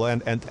level,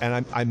 and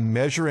I'm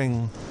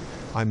measuring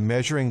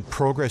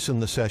progress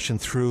in the session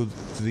through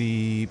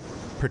the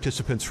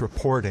participants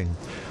reporting.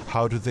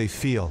 How do they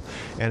feel?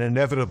 And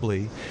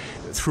inevitably,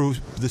 through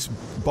this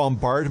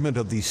bombardment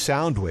of these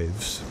sound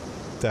waves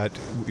that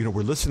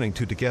we're listening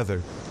to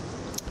together,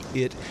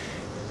 it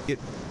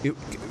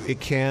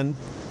can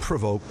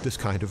provoke this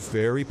kind of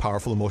very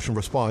powerful emotional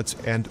response,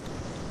 and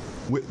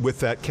with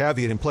that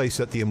caveat in place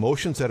that the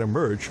emotions that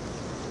emerge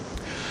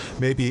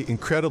may be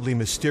incredibly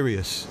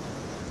mysterious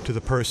to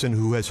the person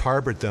who has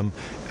harbored them,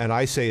 and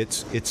I say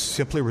it's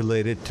simply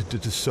related to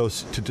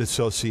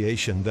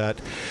dissociation. That,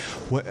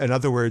 in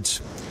other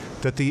words,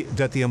 that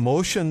the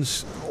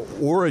emotions'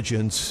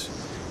 origins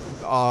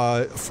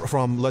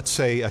from, let's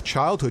say, a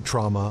childhood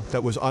trauma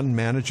that was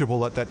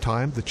unmanageable at that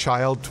time. The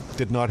child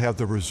did not have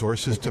the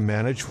resources to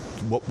manage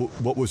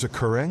what was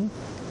occurring.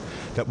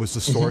 That was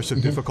the source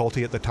of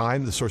difficulty at the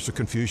time, the source of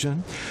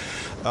confusion.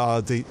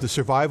 The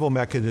survival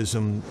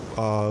mechanism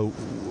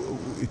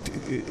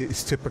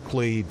is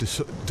typically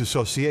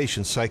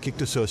dissociation, psychic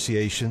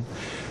dissociation,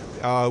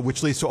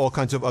 which leads to all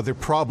kinds of other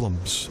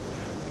problems.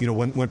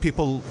 When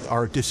people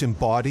are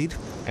disembodied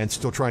and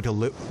still trying to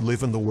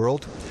live in the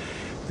world,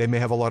 they may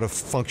have a lot of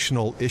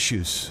functional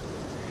issues.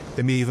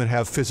 They may even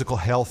have physical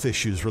health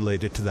issues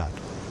related to that.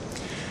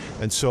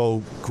 And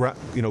so,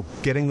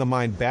 getting the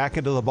mind back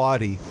into the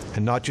body,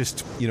 and not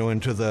just,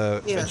 into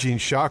the Ajna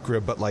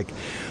chakra, but like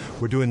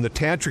we're doing the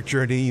tantric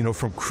journey,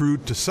 from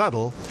crude to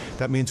subtle.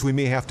 That means we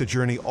may have to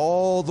journey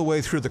all the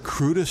way through the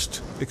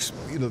crudest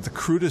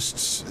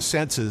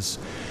senses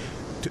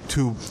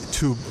to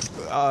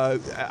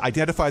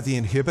identify the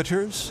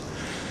inhibitors.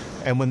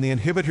 And when the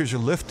inhibitors are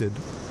lifted,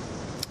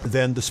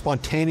 then the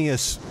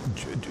spontaneous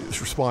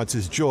response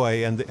is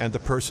joy, and the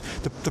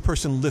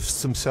person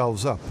lifts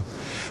themselves up.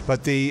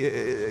 But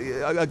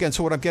again,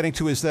 so what I'm getting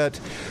to is that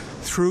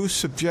through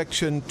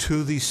subjection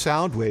to these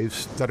sound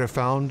waves that are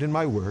found in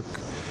my work,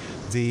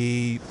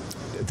 the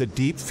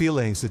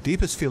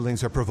deepest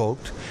feelings are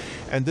provoked,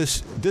 and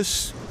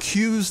this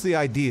cues the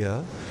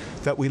idea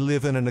that we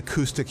live in an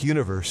acoustic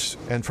universe.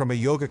 And from a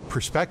yogic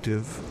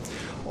perspective,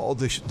 all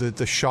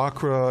the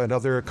chakra and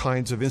other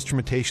kinds of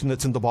instrumentation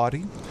that's in the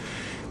body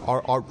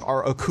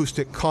are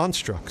acoustic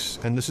constructs,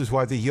 and this is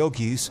why the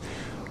yogis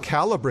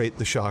calibrate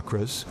the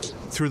chakras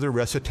through the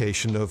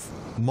recitation of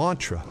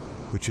mantra,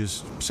 which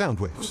is sound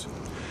waves.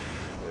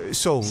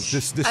 So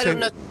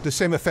the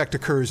same effect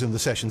occurs in the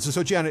sessions. And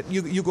so, Janet,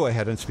 you go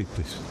ahead and speak,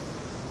 please.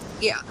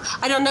 Yeah,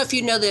 I don't know if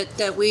you know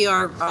that we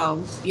are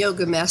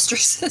yoga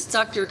masters.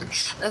 Dr.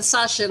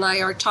 Sasha and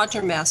I are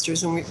Tantra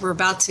masters, and we're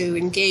about to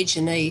engage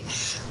in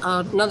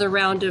another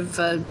round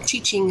of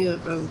teaching a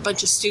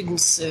bunch of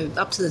students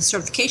up to the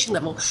certification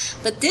level.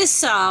 But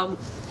this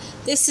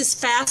This is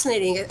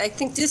fascinating. I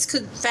think this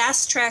could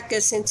fast track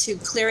us into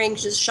clearing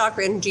just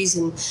chakra energies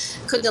and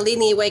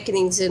Kundalini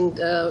awakenings and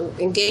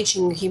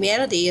engaging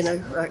humanity in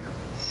a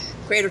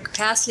greater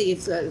capacity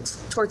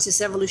towards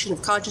this evolution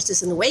of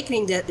consciousness and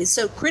awakening that is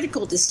so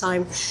critical this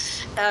time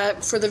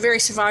for the very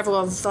survival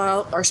of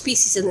our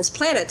species in this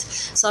planet.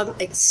 So I'm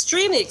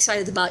extremely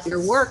excited about your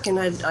work, and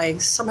I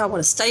somehow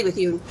want to study with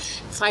you and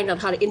find out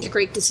how to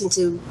integrate this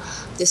into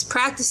this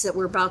practice that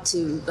we're about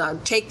to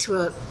take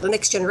to the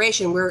next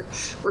generation. We're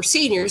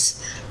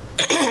seniors,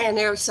 and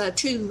there's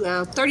two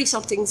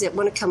 30-somethings that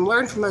want to come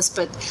learn from us,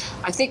 but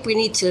I think we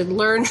need to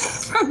learn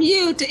from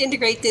you to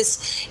integrate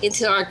this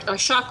into our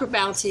chakra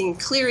balancing and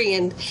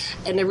clearing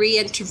and the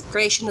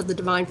reintegration of the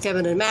divine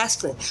feminine and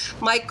masculine.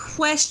 My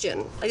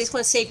question, I just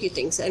want to say a few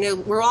things. I know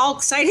we're all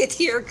excited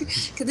here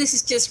because this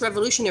is just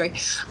revolutionary.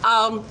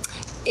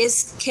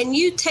 Is can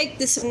you take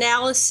this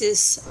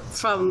analysis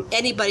from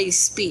anybody's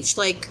speech,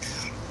 like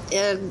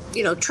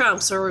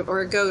Trump's,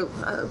 or go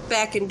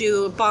back and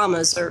do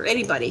Obama's or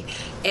anybody,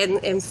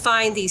 and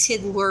find these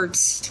hidden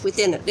words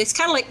within it? It's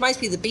kind of like, reminds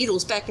me of the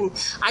Beatles back in,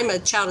 I'm a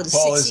child of the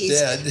Paul 60s. Is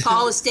dead.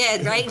 Paul is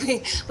dead,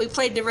 right? We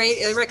played the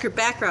record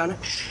background.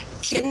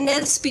 Can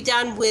this be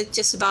done with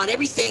just about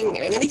everything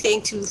and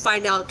anything to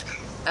find out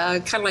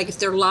kind of like if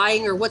they're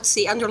lying, or what's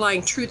the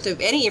underlying truth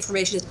of any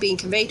information that's being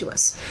conveyed to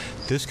us?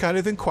 This kind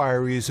of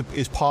inquiry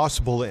is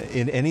possible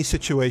in any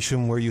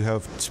situation where you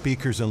have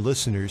speakers and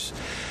listeners,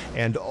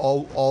 and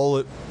all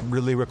it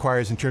really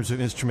requires in terms of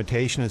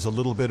instrumentation is a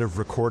little bit of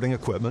recording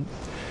equipment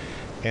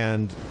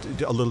and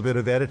a little bit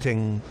of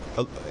editing,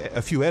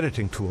 a few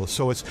editing tools.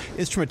 So it's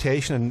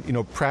instrumentation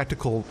and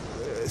practical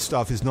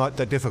stuff is not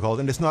that difficult,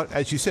 and it's not,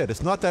 as you said,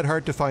 it's not that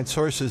hard to find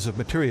sources of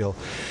material.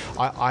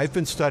 I've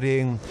been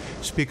studying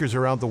speakers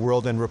around the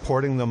world and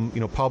reporting them,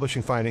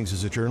 publishing findings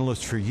as a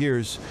journalist for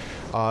years,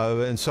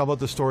 and some of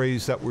the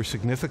stories that were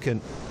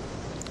significant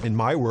in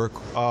my work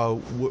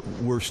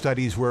were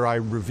studies where I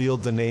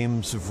revealed the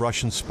names of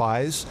Russian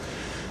spies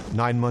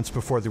 9 months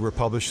before they were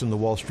published in the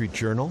Wall Street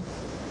Journal.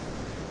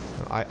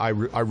 I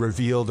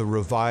revealed a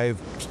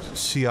revived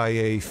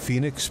CIA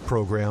Phoenix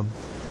program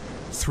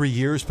 3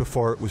 years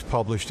before it was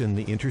published in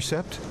The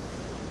Intercept.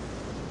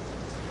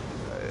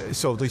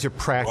 So these are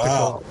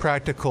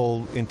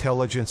practical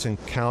intelligence and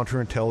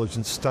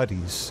counterintelligence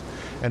studies.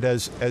 And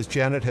as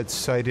Janet had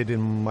cited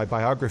in my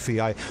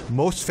biography, I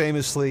most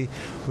famously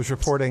was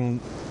reporting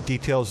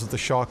details of the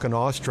shock and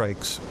awe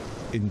strikes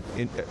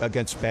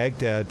against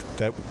Baghdad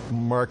that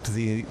marked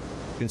the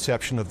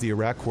inception of the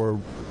Iraq War.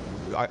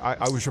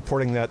 I was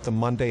reporting that the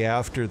Monday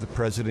after the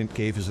president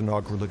gave his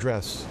inaugural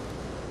address.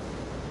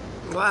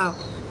 Wow.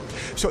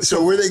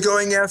 So were they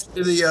going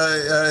after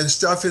the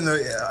stuff in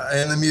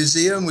the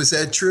museum? Was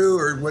that true,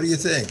 or what do you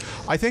think?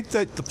 I think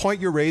that the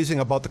point you're raising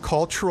about the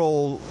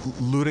cultural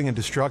looting and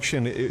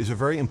destruction is a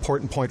very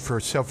important point for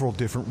several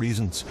different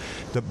reasons.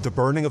 The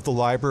burning of the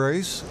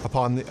libraries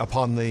in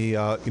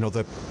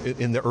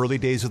the early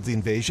days of the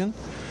invasion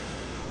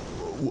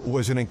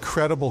was an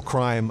incredible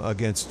crime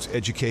against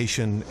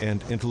education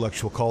and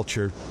intellectual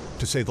culture,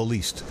 to say the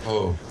least.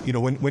 Oh.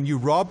 When you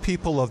rob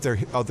people of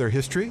their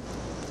history,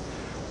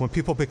 when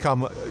people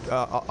become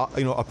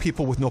a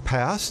people with no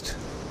past,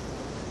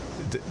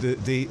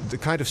 the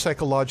kind of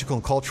psychological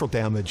and cultural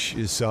damage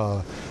is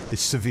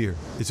severe.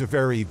 It's a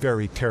very,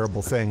 very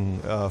terrible thing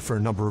for a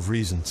number of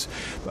reasons.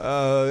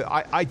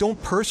 I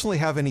don't personally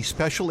have any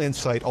special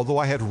insight, although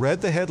I had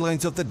read the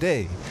headlines of the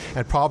day,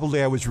 and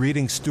probably I was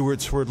reading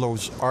Stuart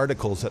Swerdlow's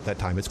articles at that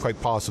time. It's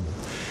quite possible,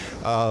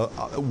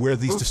 where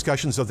these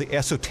discussions of the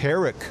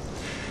esoteric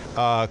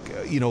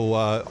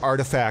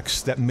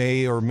artifacts that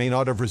may or may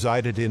not have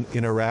resided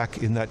in Iraq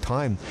in that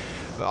time.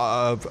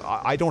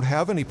 I don't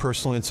have any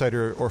personal insight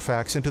or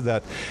facts into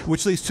that,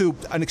 which leads to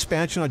an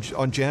expansion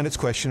on Janet's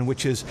question,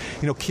 which is,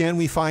 can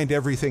we find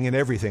everything in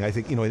everything? I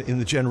think, in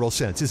the general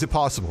sense, is it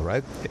possible,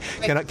 right?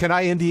 Can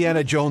I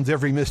Indiana Jones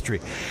every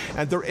mystery?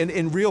 And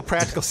in real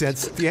practical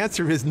sense, the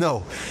answer is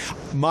no.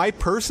 My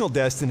personal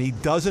destiny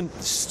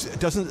doesn't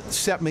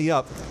set me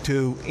up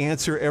to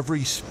answer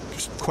every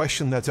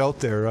question that's out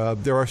there.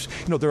 There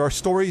are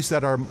stories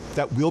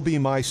that will be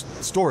my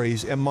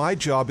stories, and my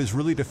job is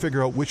really to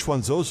figure out which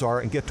ones those are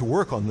and get to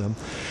work on them,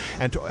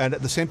 and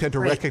at the same time to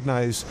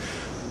recognize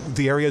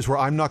the areas where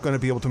I'm not going to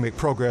be able to make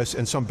progress,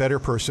 and some better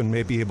person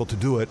may be able to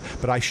do it,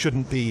 but I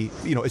shouldn't be.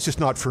 It's just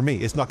not for me.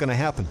 It's not going to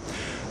happen.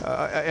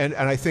 And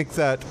I think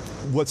that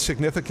what's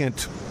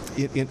significant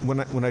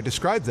when I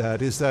describe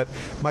that is that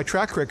my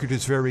track record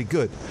is very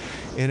good.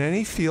 In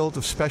any field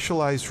of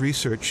specialized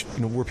research,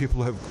 where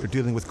people are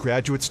dealing with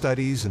graduate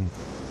studies and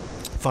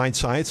fine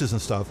sciences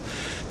and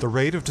stuff, the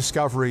rate of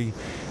discovery,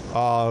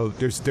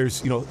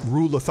 there's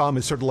rule of thumb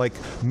is sort of like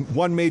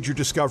one major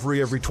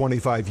discovery every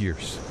 25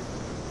 years.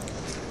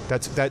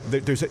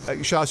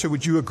 Sasha,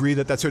 would you agree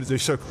that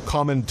there's a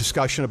common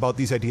discussion about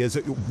these ideas,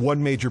 that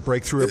one major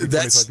breakthrough every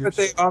 25 years? That's what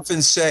they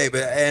often say,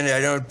 and I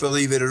don't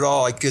believe it at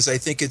all, because I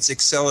think it's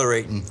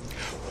accelerating.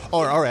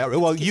 All right.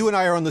 Well, you and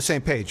I are on the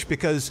same page,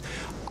 because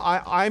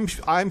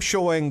I'm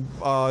showing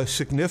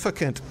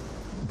significant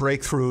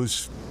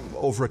breakthroughs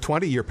over a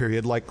 20-year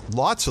period, like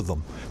lots of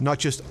them, not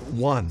just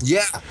one.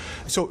 Yeah.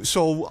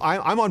 So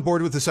I'm on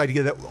board with this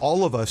idea that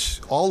all of us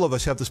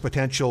have this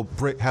potential,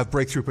 have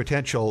breakthrough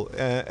potential.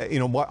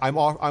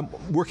 I'm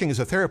working as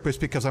a therapist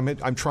because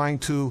I'm trying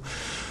to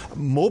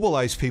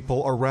mobilize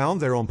people around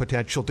their own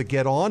potential to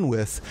get on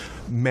with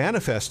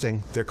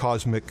manifesting their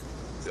cosmic,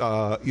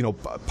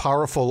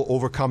 powerful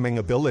overcoming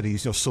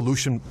abilities,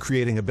 solution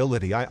creating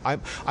ability.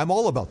 I'm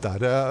all about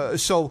that.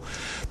 So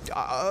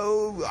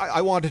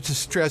I wanted to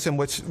stress, and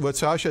what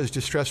Sasha has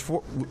just stressed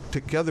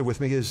together with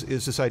me is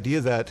this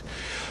idea that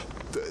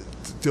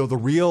the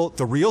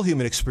real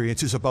human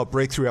experience is about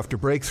breakthrough after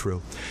breakthrough,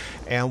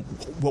 and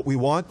what we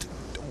want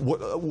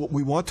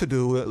to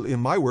do in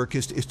my work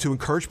is to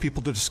encourage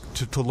people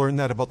to learn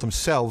that about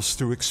themselves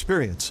through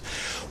experience.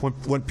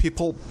 When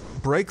people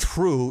break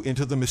through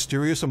into the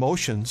mysterious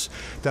emotions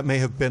that may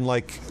have been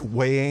like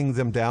weighing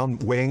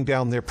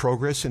down their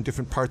progress in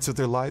different parts of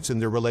their lives, in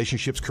their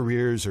relationships,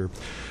 careers, or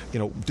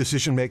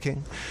decision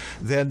making,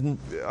 then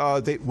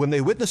when they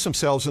witness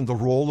themselves in the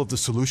role of the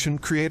solution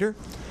creator,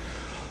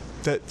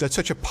 that's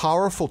such a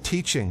powerful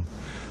teaching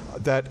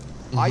that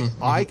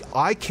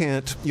I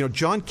can't,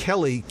 John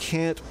Kelly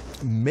can't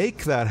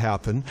make that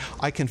happen.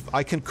 I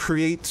can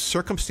create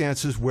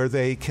circumstances where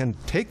they can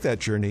take that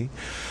journey,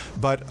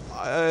 but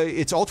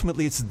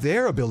it's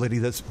their ability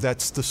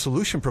that's the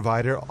solution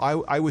provider.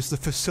 I was the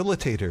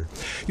facilitator.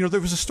 There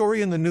was a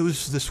story in the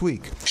news this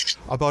week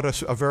about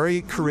a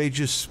very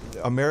courageous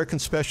American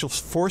Special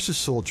Forces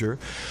soldier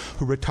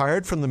who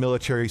retired from the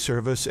military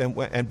service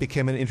and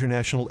became an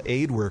international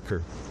aid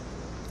worker.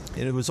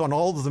 And it was on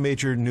all of the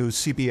major news,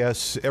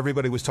 CBS,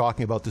 everybody was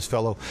talking about this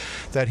fellow,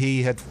 that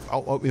he had,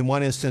 in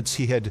one instance,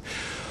 he had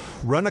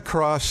run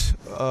across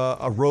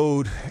a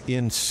road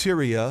in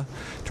Syria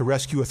to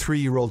rescue a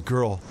 3-year-old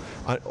girl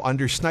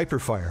under sniper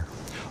fire.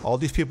 All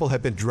these people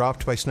had been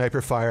dropped by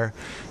sniper fire.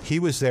 He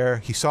was there.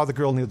 He saw the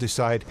girl on the other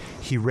side.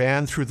 He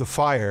ran through the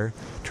fire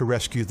to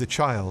rescue the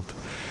child.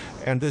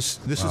 And this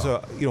is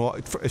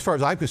as far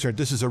as I'm concerned,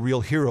 this is a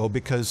real hero,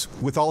 because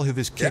with all of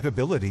his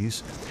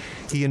capabilities,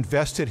 he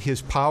invested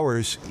his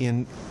powers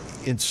in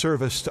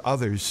service to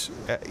others,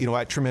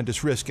 at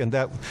tremendous risk, and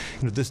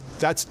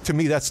that's to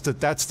me that's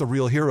the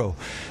real hero.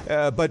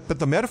 But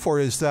the metaphor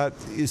is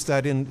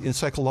that in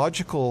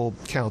psychological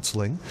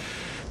counseling,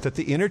 that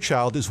the inner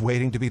child is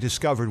waiting to be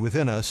discovered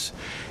within us,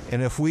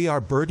 and if we are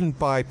burdened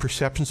by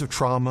perceptions of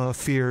trauma,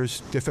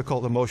 fears,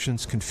 difficult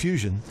emotions,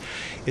 confusion,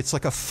 it's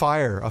like a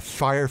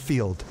fire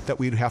field that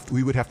we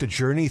would have to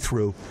journey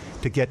through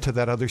to get to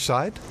that other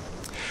side.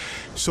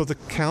 So the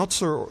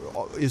counselor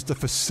is the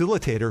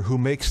facilitator who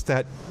makes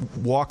that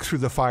walk through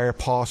the fire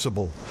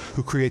possible,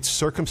 who creates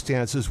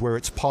circumstances where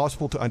it's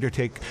possible to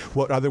undertake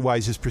what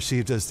otherwise is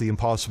perceived as the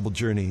impossible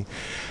journey,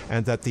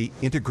 and that the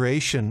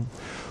integration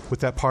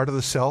with that part of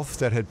the self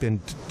that had been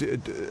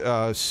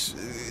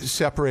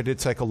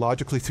separated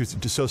psychologically through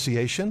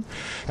dissociation,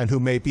 and who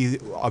may be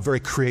a very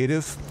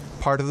creative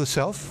part of the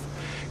self,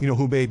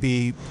 who may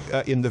be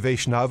in the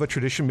Vaishnava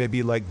tradition,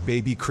 maybe like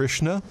baby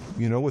Krishna,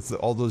 with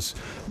all those,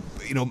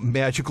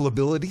 magical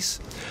abilities.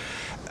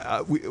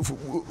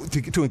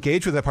 To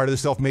engage with that part of the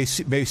self may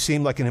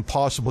seem like an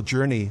impossible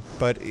journey,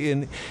 but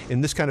in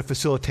this kind of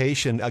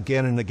facilitation,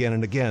 again and again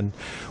and again,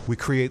 we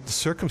create the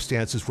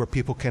circumstances where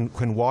people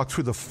can walk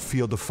through the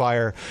field of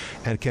fire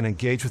and can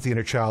engage with the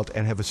inner child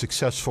and have a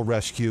successful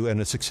rescue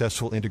and a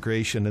successful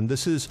integration. And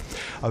this is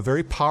a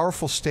very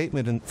powerful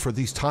statement for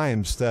these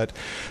times, that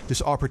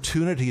this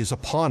opportunity is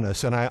upon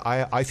us. And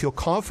I feel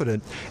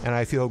confident, and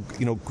I feel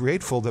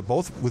grateful that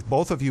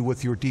both of you,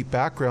 with your deep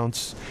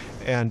backgrounds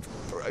and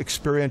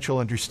experiential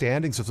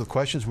understandings of the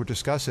questions we're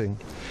discussing,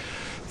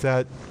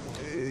 that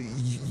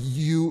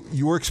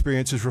your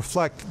experiences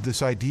reflect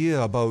this idea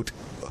about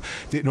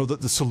that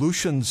the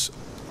solutions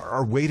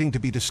are waiting to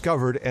be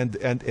discovered, and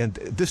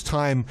this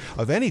time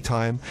of any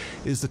time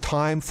is the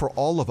time for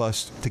all of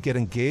us to get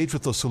engaged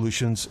with those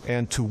solutions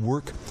and to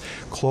work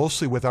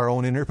closely with our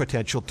own inner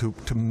potential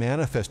to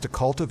manifest, to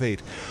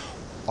cultivate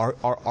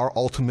our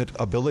ultimate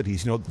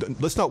abilities.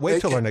 Let's not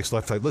wait till our next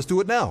lifetime. Let's do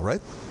it now,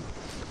 right?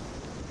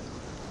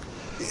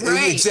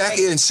 Right.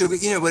 Exactly. And so,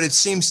 what it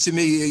seems to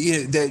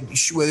me, that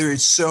whether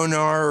it's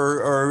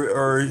sonar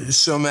or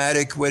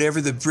somatic,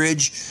 whatever the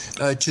bridge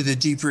to the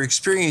deeper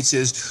experience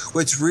is,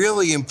 what's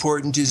really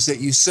important is that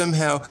you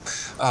somehow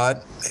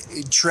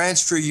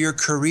transfer your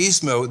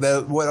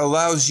charisma, what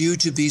allows you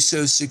to be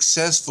so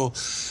successful,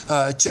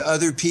 to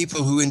other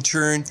people, who in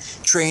turn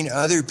train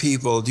other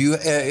people.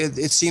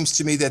 It seems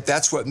to me that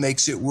that's what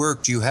makes it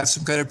work. Do you have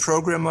some kind of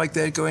program like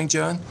that going,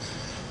 John?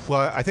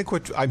 Well, I think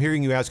what I'm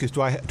hearing you ask is,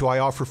 do I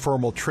offer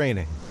formal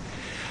training?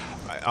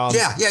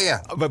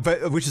 Yeah.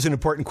 But which is an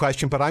important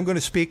question. But I'm going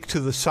to speak to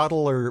the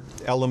subtler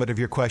element of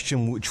your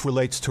question, which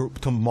relates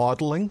to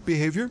modeling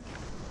behavior.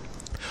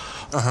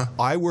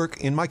 I work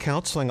in my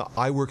counseling.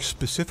 I work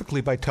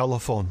specifically by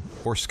telephone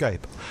or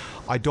Skype.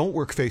 I don't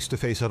work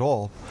face-to-face at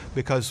all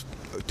because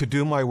to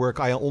do my work,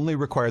 I only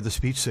require the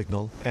speech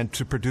signal, and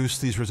to produce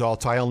these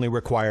results, I only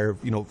require,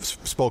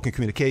 spoken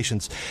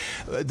communications.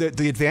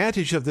 The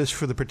advantage of this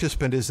for the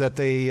participant is that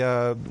they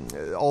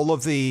all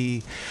of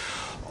the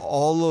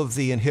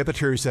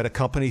inhibitors that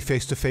accompany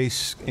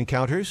face-to-face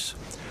encounters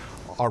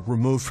are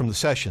removed from the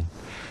session.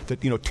 That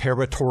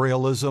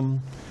territorialism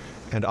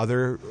and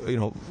other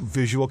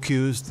visual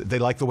cues. They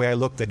like the way I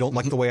look. They don't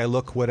like the way I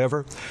look.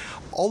 Whatever.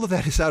 All of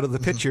that is out of the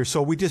picture.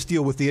 So we just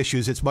deal with the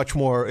issues. It's much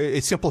more.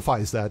 It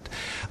simplifies that.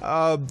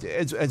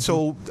 And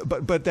so,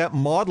 but that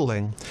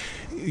modeling,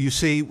 you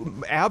see,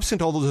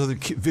 absent all those other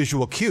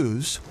visual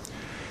cues.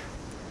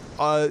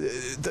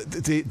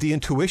 The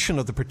intuition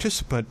of the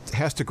participant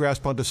has to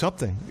grasp onto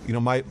something.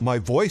 My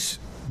voice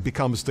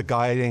becomes the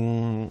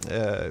guiding,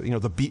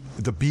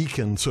 the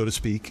beacon, so to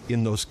speak,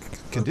 in those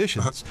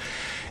conditions.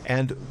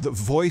 And the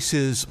voice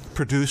is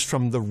produced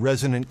from the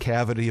resonant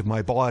cavity of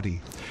my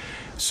body.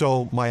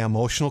 So my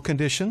emotional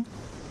condition,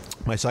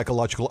 my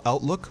psychological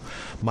outlook,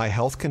 my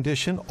health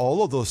condition,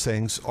 all of those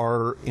things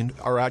are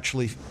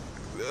actually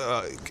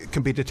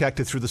can be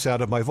detected through the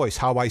sound of my voice.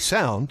 How I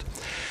sound,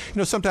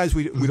 sometimes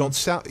we don't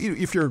sound.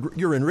 If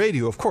you're in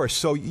radio, of course.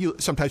 So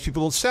sometimes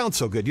people don't sound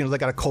so good. They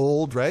got a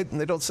cold, right? And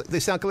they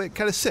sound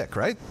kind of sick,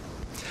 right?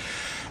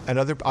 And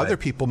other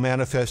people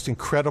manifest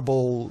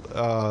incredible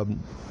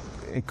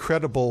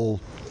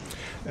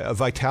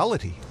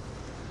vitality.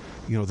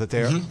 That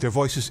their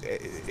voice is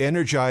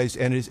energized,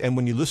 and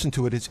when you listen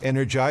to it, it's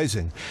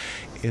energizing.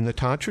 In the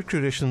tantric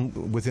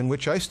tradition within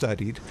which I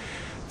studied,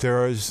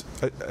 there is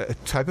a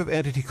type of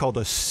entity called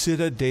a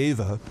siddha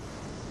deva,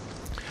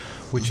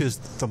 which is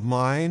the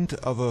mind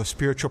of a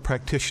spiritual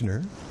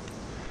practitioner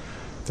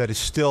that is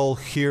still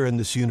here in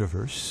this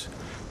universe,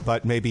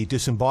 but maybe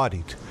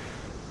disembodied.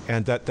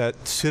 And that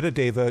siddha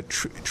deva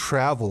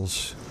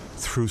travels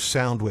through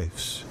sound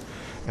waves.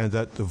 And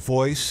that the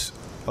voice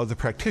of the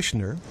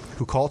practitioner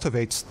who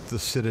cultivates the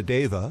siddha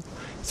deva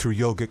through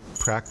yogic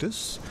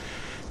practice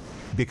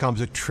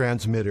becomes a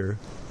transmitter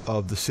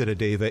of the siddha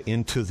deva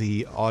into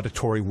the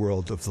auditory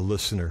world of the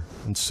listener.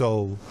 And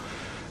so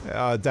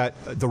that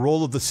the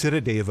role of the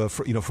siddha deva,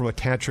 from a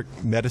tantric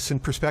medicine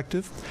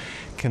perspective,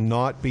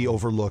 cannot be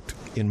overlooked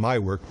in my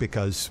work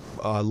because,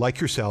 like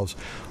yourselves,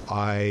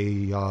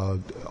 I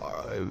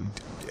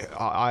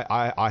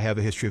have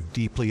a history of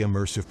deeply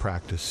immersive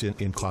practice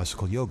in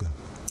classical yoga.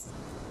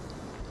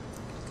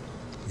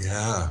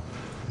 Yeah.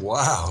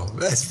 Wow.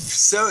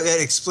 That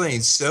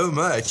explains so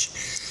much.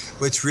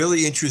 What's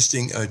really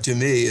interesting to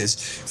me is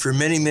for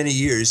many, many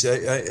years,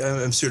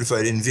 I'm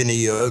certified in Vini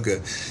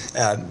Yoga.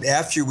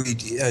 After we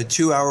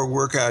 2-hour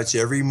workouts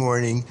every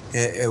morning,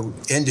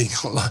 ending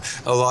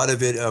a lot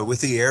of it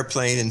with the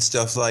airplane and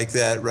stuff like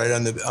that, right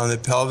on the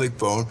pelvic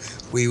bone,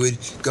 we would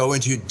go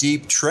into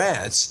deep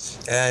trance,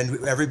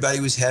 and everybody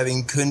was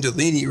having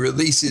Kundalini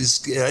releases.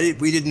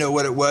 We didn't know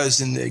what it was,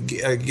 and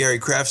Gary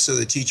Kraftso,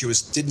 the teacher,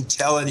 didn't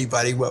tell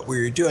anybody what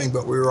we were doing,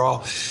 but we were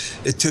all.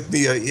 It took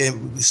me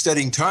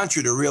studying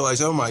Tantra to realize,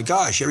 oh my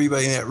gosh,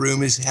 everybody in that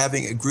room is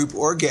having a group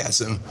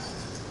orgasm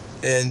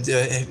and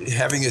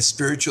having a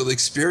spiritual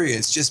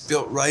experience just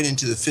built right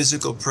into the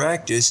physical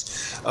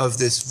practice of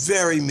this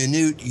very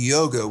minute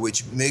yoga,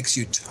 which makes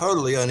you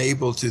totally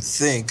unable to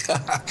think.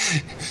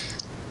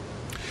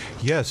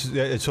 Yes,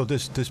 so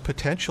this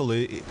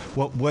potentially,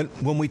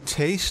 when we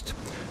taste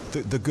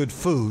the good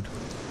food,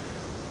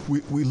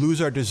 we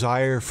lose our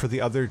desire for the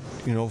other,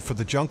 for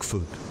the junk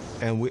food.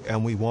 And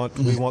we want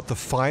the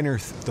finer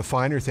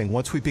thing.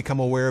 Once we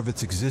become aware of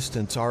its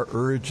existence, our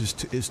urge is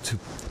to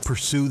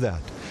pursue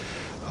that.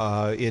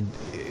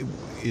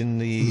 In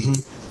the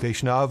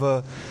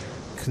Vaishnava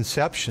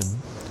conception,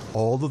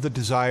 all of the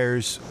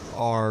desires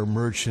are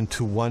merged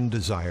into one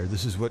desire.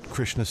 This is what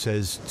Krishna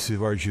says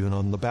to Arjuna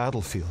on the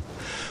battlefield.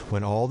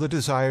 When all the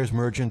desires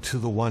merge into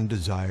the one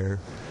desire,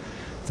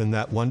 then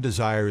that one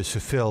desire is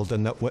fulfilled,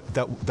 and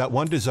that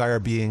one desire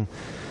being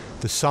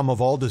the sum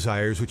of all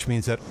desires, which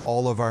means that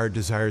all of our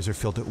desires are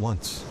filled at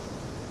once.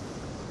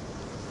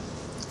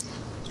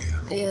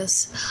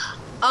 Yes.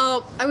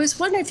 I was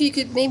wondering if you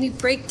could maybe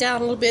break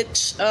down a little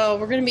bit. We're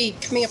going to be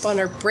coming up on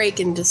our break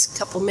in just a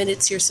couple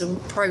minutes here, so we'll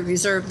probably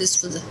reserve this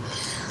for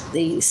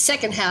the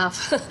second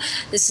half.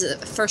 This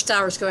first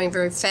hour is going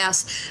very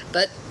fast,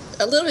 but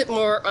a little bit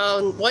more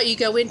on what you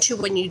go into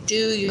when you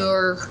do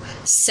your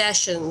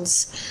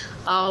sessions.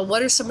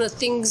 What are some of the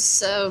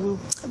things? I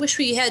wish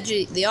we had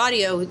the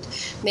audio.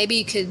 Maybe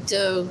you could.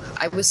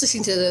 I was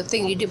listening to the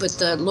thing you did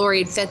with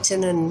Laurie and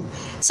Fenton, and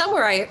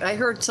somewhere I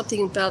heard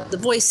something about the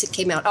voice that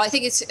came out. Oh, I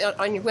think it's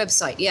on your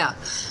website. Yeah.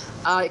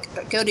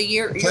 Go to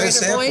your inner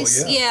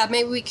voice. Yeah,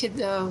 maybe we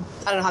could. I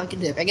don't know how we can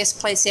do it. I guess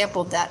play a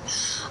sample of that.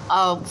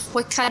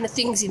 What kind of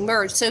things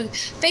emerge? So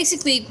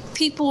basically,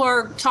 people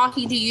are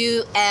talking to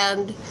you,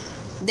 and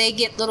they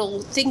get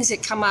little things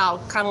that come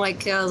out, kind of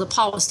like the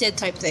Paul Stead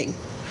type thing.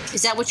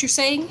 Is that what you're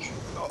saying?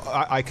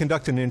 I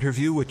conduct an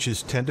interview which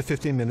is 10 to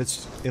 15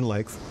 minutes in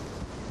length.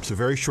 It's a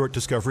very short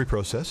discovery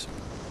process.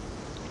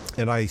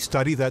 And I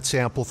study that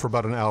sample for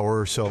about an hour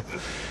or so,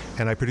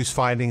 and I produce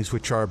findings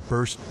which are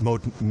burst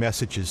mode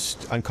messages,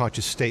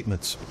 unconscious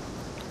statements.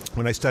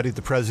 When I studied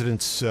the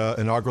president's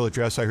inaugural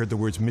address, I heard the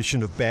words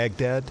mission of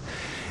Baghdad.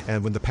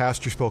 And when the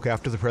pastor spoke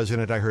after the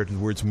president, I heard the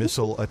words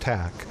missile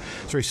attack.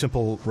 It's very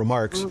simple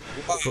remarks.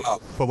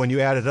 But when you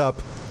add it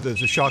up, the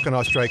shock and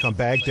awe strike on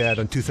Baghdad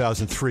in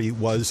 2003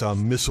 was a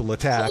missile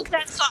attack. Hold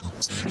that thought.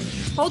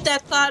 Hold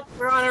that thought.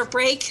 We're on our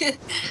break.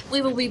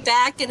 We will be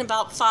back in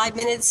about 5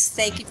 minutes.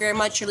 Thank you very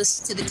much for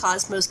listening to the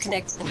Cosmos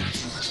Connection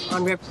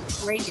on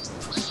Radio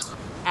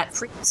at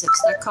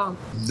frequency6.com.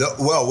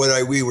 Well,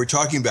 what we were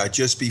talking about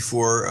just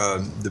before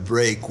the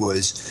break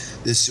was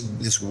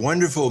this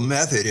wonderful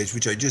method,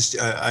 which I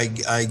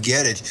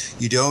get it.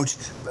 You don't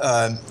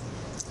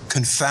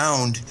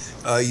confound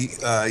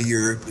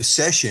your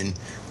session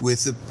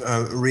with the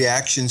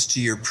reactions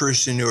to your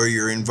person or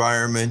your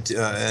environment,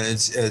 and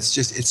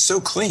it's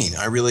so clean.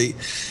 I really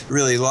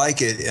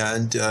like it,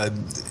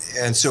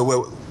 and so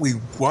what we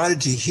wanted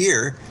to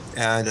hear,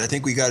 and I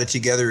think we got it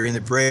together in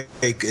the break,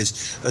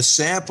 is a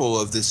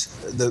sample of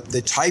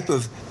the type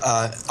of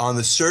on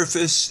the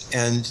surface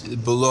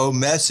and below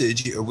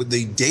message with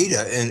the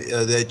data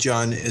that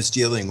John is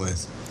dealing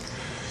with.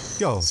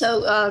 Yo.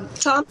 So,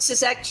 Thomas, is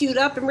that queued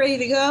up and ready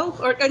to go?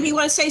 Or do you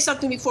want to say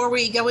something before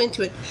we go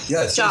into it?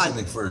 Yeah, say John.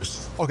 something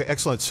first. Okay,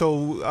 excellent.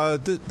 So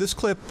this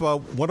clip,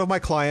 one of my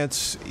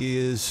clients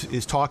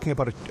is talking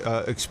about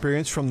an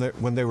experience from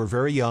when they were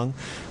very young.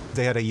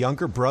 They had a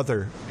younger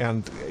brother,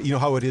 and you know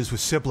how it is with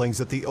siblings,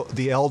 that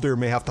the elder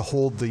may have to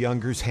hold the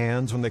younger's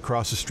hands when they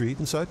cross the street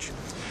and such.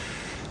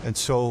 And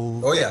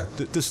so,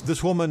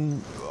 this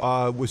woman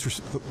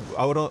was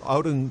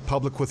out in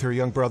public with her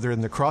young brother,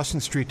 and they're crossing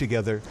the street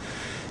together,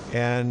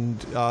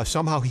 and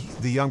somehow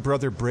the young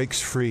brother breaks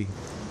free.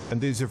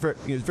 And these are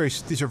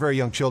very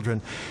young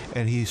children,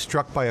 and he's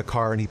struck by a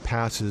car and he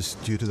passes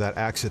due to that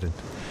accident.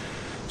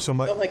 So oh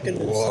my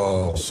goodness!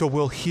 Whoa. So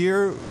we'll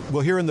hear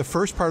in the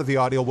first part of the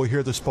audio, we'll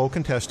hear the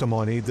spoken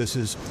testimony. This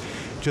is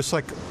just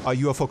like a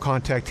UFO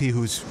contactee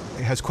who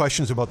has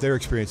questions about their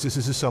experience. This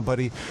is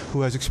somebody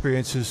who has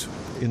experiences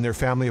in their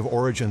family of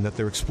origin that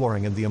they're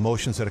exploring and the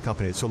emotions that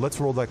accompany it. So let's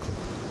roll that clip.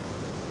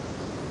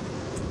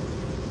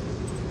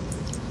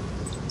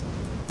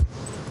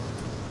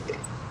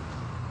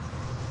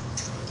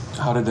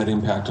 How did that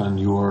impact on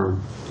your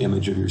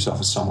image of yourself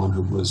as someone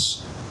who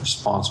was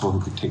responsible, who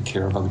could take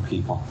care of other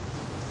people?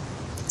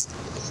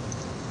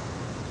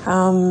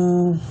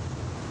 You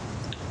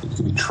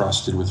could be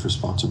trusted with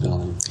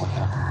responsibility. What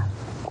happened?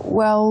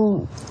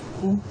 Well,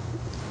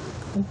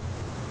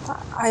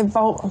 I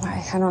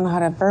don't know how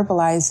to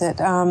verbalize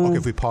it. Okay,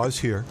 if we pause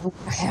here.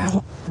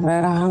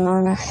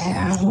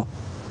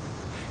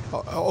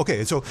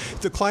 Okay, so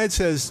the client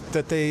says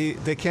that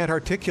they can't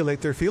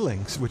articulate their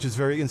feelings, which is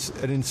an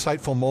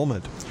insightful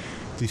moment.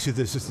 Do you see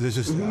there's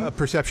this a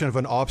perception of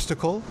an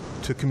obstacle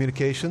to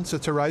communications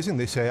that's arising?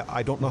 They say,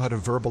 I don't know how to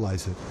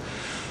verbalize it.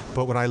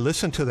 But when I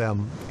listened to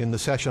them in the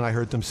session, I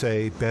heard them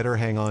say, better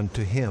hang on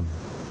to him.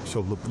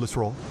 So let's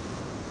roll.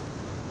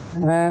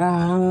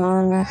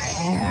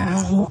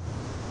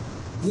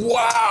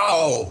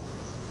 Wow!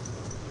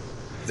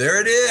 There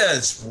it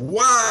is.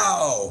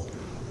 Wow!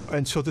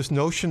 And so this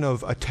notion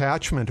of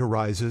attachment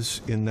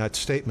arises in that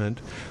statement,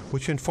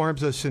 which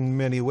informs us in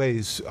many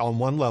ways. On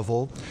one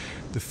level,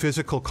 the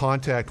physical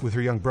contact with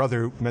her young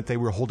brother meant they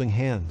were holding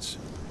hands.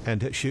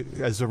 And she,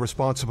 as a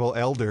responsible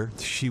elder,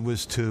 she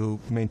was to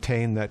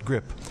maintain that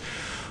grip.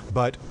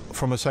 But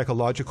from a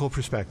psychological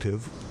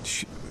perspective,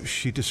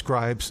 she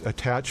describes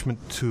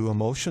attachment to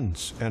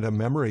emotions and a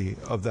memory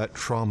of that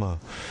trauma.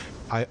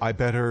 I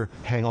better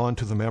hang on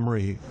to the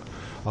memory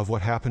of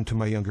what happened to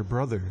my younger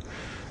brother.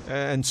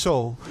 And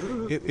so,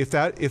 if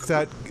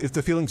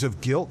the feelings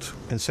of guilt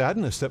and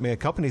sadness that may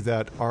accompany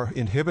that are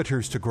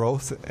inhibitors to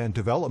growth and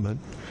development,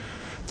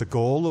 the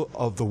goal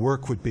of the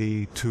work would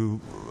be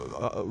to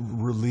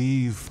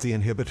relieve the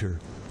inhibitor.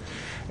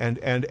 And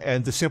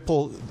the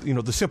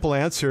simple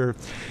answer,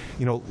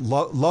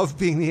 love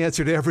being the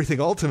answer to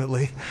everything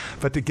ultimately,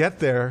 but to get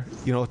there,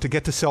 to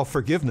get to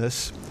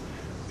self-forgiveness,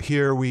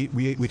 here we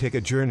take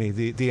a journey.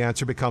 The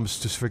answer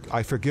becomes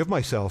I forgive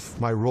myself,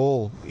 my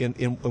role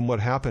in what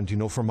happened,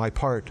 for my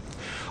part.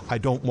 I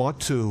don't want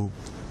to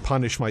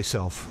punish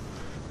myself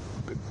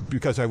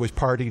because I was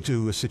party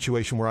to a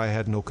situation where I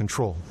had no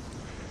control.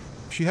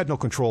 She had no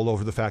control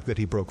over the fact that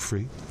he broke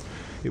free.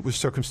 It was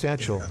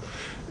circumstantial. Yeah.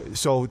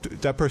 So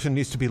that person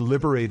needs to be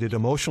liberated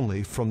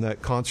emotionally from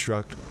that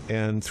construct,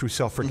 and through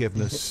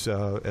self-forgiveness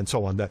and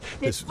so on. Did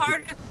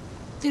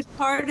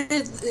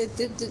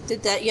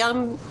that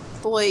young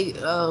boy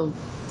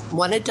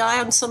want to die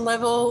on some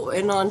level,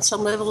 and on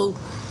some level,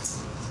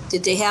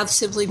 did they have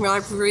sibling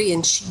rivalry,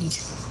 and she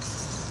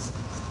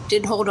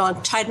didn't hold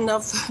on tight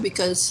enough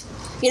because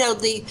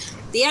the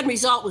end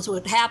result was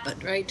what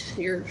happened, right?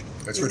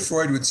 That's what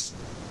Freud would say.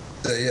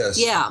 Yes.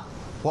 Yeah.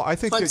 Well, I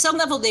think on some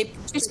level they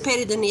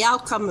participated in the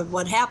outcome of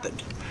what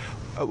happened.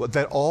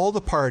 That all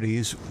the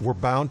parties were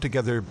bound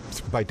together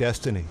by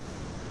destiny.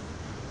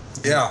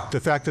 Yeah. The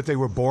fact that they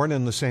were born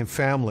in the same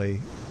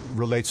family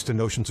relates to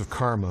notions of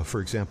karma,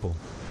 for example,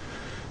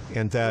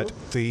 and that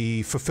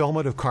the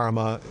fulfillment of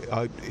karma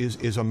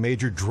is a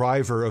major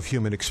driver of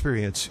human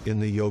experience in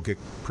the yogic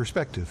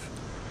perspective,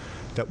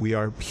 that we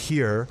are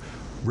here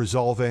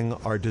resolving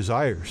our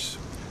desires.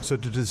 So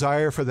the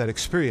desire for that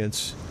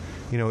experience,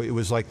 it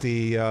was like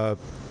the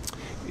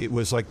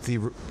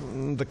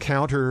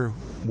counter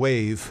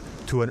wave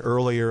to an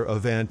earlier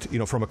event,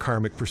 from a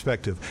karmic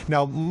perspective.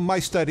 Now, my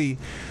study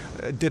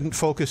didn't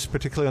focus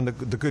particularly on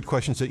the good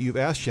questions that you've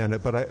asked,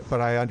 Janet, but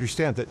I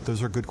understand that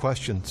those are good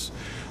questions.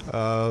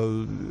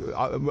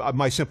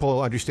 My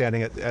simple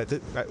understanding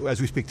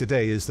as we speak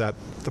today is that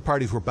the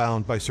parties were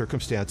bound by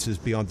circumstances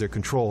beyond their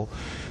control.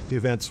 The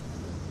events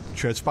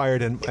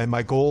transpired, and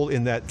my goal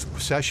in that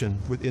session,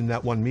 in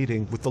that one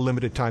meeting, with the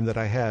limited time that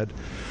I had,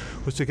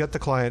 was to get the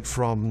client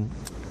from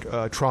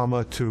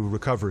trauma to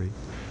recovery.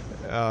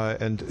 I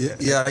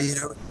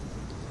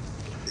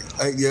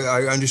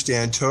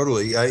understand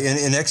totally.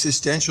 In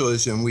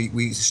existentialism,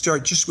 we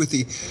start just with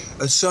the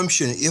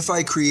assumption: if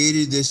I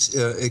created this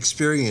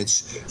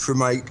experience for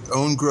my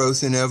own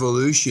growth and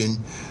evolution,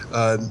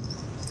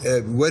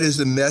 what is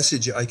the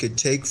message I could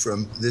take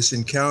from this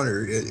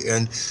encounter?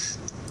 And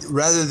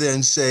rather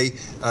than say,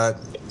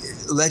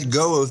 let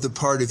go of the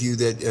part of you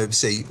that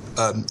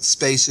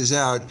spaces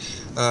out,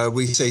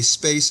 we say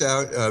space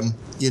out.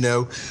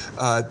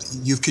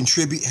 You've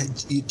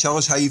contributed. You tell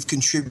us how you've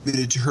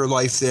contributed to her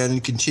life then,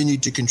 and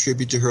continued to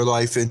contribute to her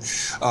life, and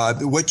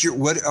what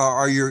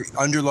are your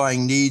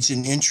underlying needs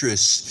and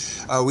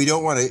interests. We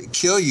don't want to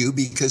kill you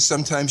because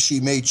sometimes she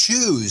may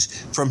choose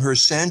from her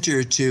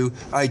center to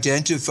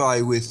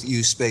identify with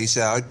you, space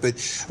out. But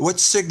what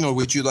signal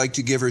would you like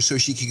to give her so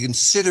she can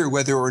consider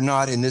whether or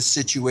not in this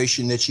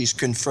situation that she's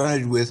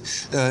confronted with,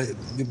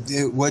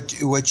 what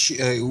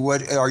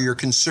are your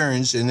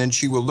concerns, and then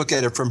she will look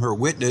at it from her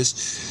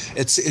witness.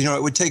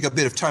 It would take a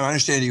bit of time. I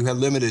understand you have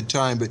limited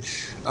time, but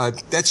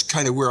that's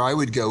kind of where I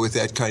would go with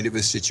that kind of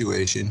a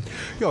situation.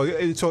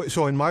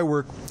 So in my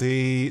work,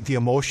 the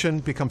emotion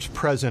becomes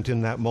present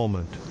in that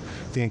moment.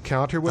 The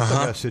encounter with the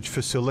message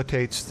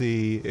facilitates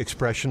the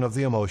expression of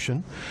the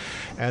emotion,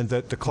 and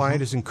that the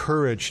client is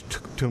encouraged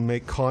to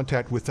make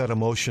contact with that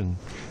emotion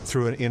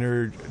through an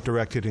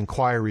inner-directed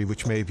inquiry,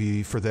 which may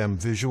be for them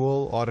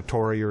visual,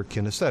 auditory, or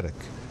kinesthetic,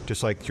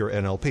 just like your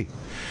NLP.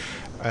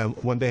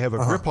 When they have a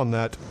grip on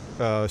that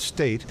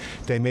state,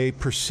 they may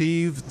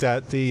perceive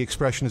that the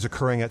expression is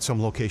occurring at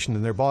some location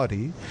in their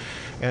body.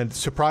 And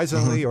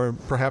surprisingly, or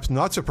perhaps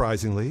not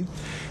surprisingly,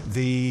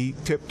 the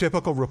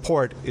typical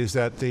report is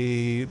that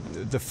the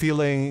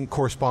feeling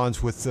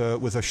corresponds with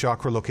a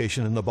chakra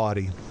location in the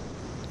body.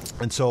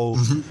 And so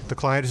the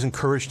client is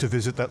encouraged to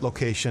visit that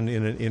location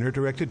in an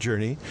inner-directed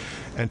journey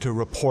and to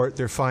report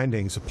their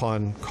findings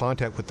upon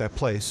contact with that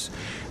place.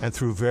 And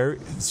through very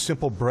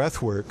simple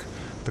breath work,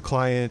 the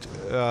client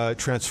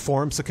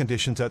transforms the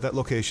conditions at that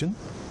location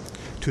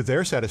to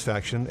their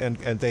satisfaction,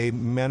 and they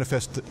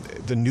manifest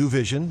the new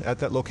vision at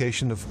that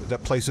location of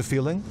that place of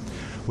feeling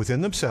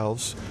within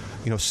themselves,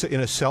 in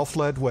a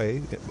self-led way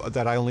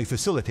that I only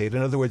facilitate.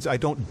 In other words, I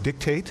don't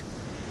dictate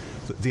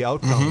the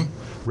outcome.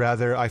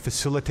 Rather, I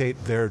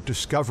facilitate their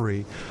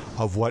discovery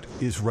of what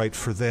is right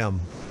for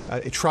them,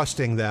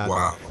 trusting that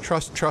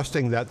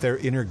trusting that their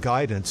inner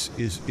guidance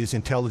is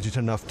intelligent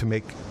enough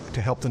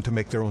to help them to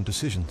make their own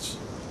decisions.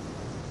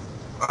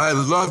 I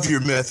love your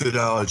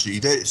methodology.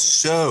 That is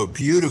so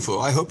beautiful.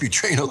 I hope you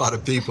train a lot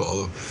of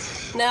people.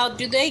 Now,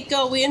 do they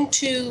go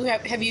into,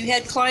 have you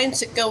had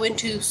clients that go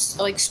into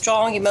like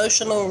strong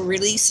emotional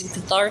release and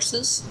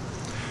catharsis?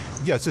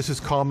 Yes, this is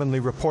commonly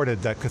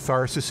reported that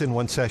catharsis in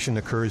one session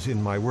occurs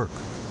in my work.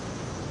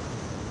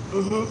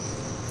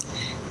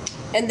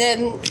 And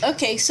then,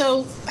 okay,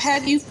 so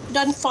have you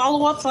done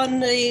follow-up on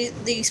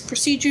these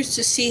procedures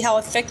to see how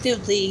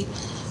effective the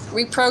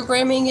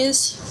reprogramming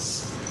is?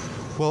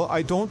 Well,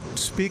 I don't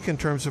speak in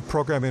terms of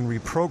programming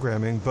and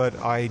reprogramming, but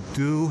I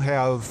do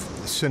have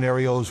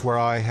scenarios where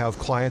I have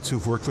clients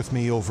who've worked with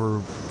me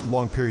over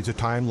long periods of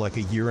time, like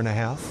a year and a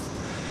half.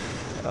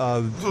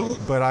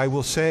 But I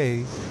will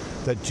say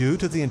that due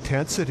to the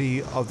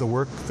intensity of the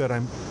work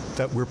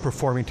that we're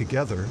performing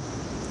together,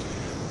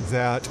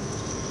 that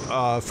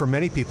for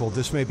many people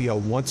this may be a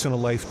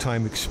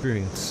once-in-a-lifetime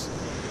experience,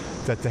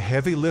 that the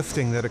heavy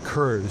lifting that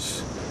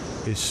occurs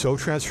is so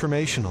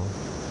transformational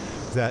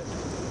that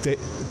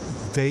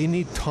they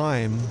need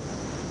time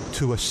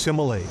to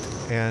assimilate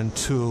and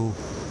to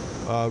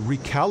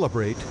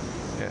recalibrate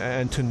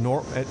and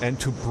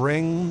to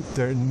bring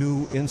their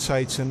new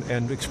insights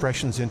and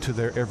expressions into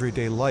their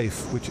everyday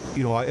life. Which,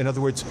 in other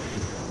words,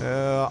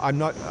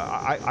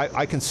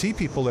 I can see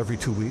people every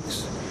 2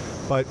 weeks,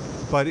 but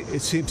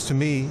it seems to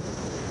me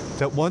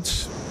that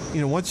once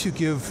you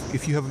give,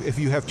 if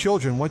you have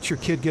children, once your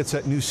kid gets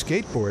that new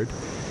skateboard,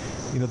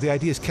 the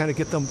idea is kind of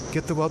get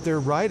them out there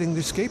riding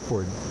their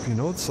skateboard.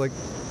 It's like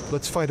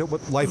let's find out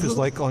what life is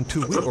like on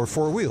 2 wheels or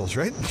 4 wheels,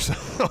 right?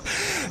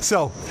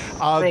 So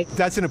Right.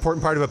 that's an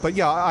important part of it. But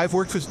yeah, I've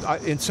worked with,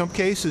 in some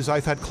cases,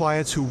 I've had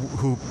clients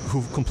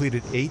who've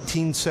completed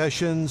 18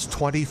 sessions,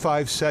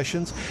 25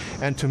 sessions,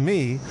 and to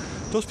me,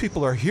 those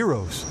people are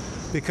heroes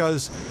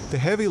because the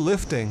heavy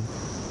lifting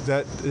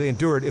that they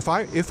endured. If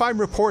I'm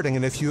reporting,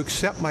 and if you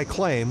accept my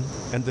claim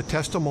and the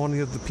testimony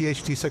of the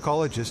PhD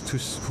psychologist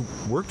who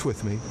worked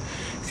with me,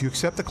 if you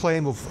accept the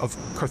claim of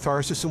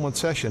catharsis in one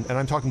session, and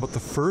I'm talking about the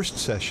first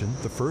session,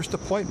 the first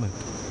appointment,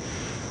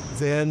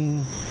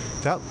 then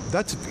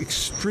that's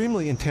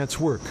extremely intense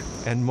work.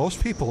 And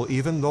most people,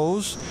 even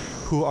those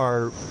who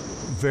are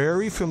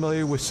very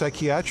familiar with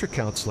psychiatric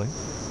counseling,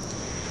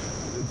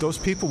 those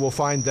people will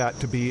find that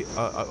to be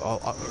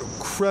a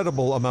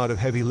incredible amount of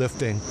heavy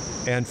lifting,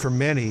 and for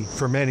many,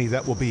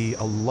 that will be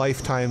a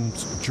lifetime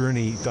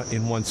journey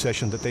in one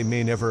session that they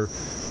may never,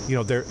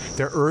 their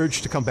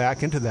urge to come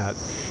back into that,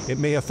 it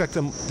may affect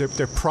them.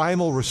 Their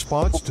primal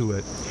response to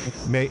it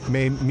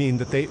may mean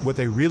that what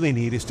they really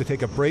need is to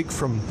take a break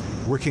from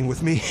working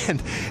with me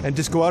and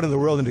just go out in the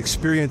world and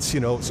experience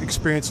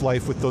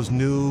life with those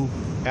new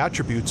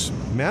attributes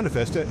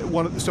manifest.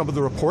 Some of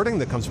the reporting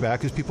that comes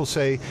back is people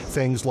say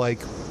things like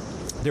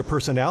their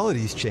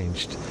personalities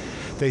changed.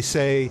 They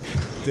say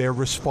their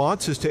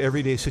responses to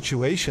everyday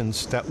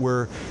situations that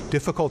were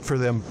difficult for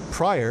them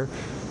prior,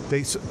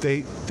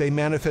 they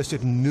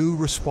manifested new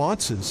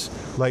responses,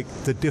 like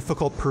the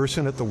difficult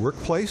person at the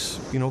workplace,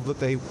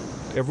 that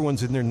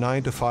everyone's in their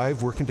 9 to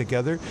 5 working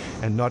together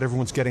and not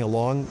everyone's getting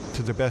along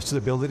to their best of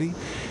their ability,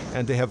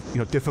 and they have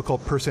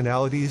difficult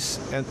personalities,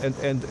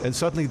 and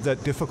suddenly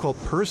that difficult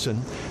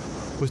person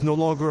was no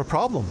longer a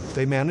problem.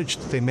 They managed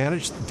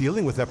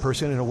dealing with that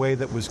person in a way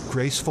that was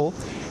graceful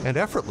and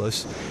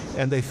effortless,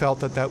 and they felt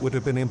that would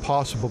have been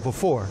impossible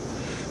before.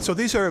 So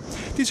these are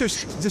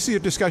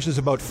discussions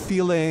about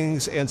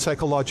feelings and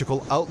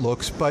psychological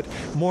outlooks, but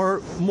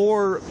more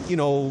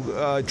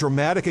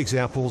dramatic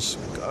examples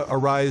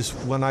arise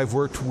when I've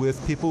worked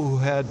with people who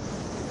had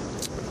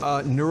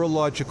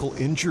neurological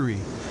injury,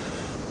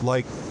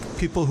 like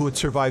people who had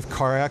survived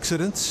car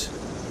accidents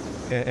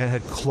and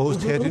had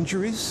closed head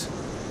injuries.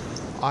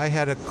 I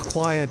had a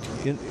client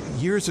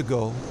years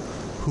ago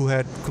who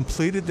had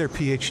completed their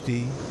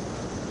PhD,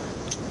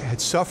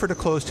 had suffered a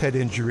closed head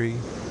injury,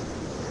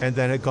 and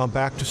then had gone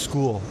back to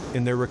school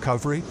in their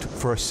recovery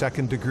for a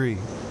second degree.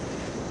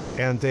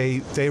 And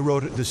they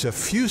wrote this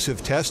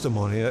effusive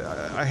testimony.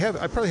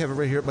 I probably have it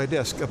right here at my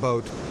desk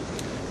about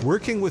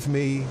working with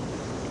me.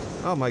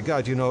 Oh my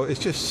God, it's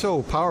just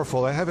so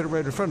powerful. I have it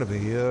right in front of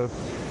me.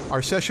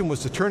 Our session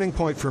was the turning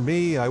point for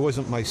me. I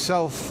wasn't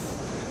myself.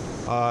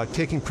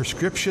 Taking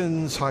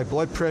prescriptions, high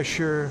blood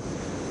pressure.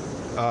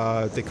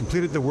 They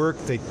completed the work.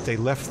 They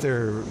left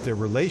their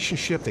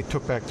relationship. They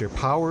took back their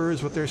power,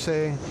 is what they're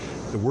saying.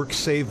 The work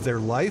saved their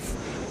life.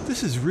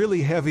 This is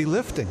really heavy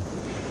lifting.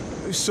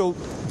 So,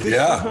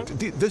 that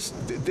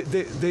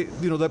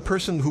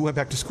person who went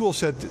back to school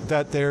said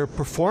that their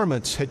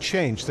performance had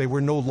changed. They were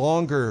no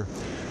longer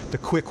the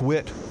quick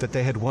wit that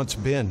they had once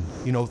been.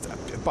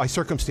 By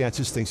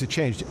circumstances, things had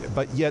changed.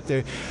 But yet,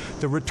 the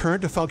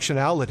return to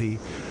functionality,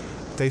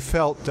 they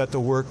felt that the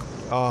work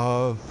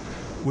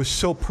was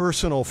so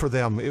personal for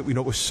them. It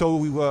was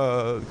so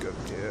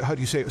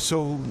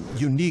so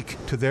unique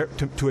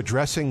to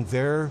addressing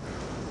their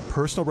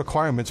personal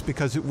requirements,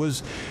 because it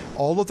was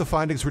all of the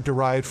findings were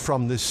derived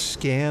from this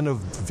scan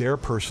of their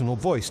personal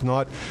voice,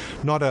 not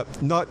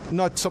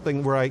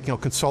something where I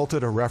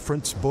consulted a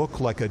reference book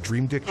like a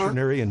dream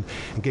dictionary and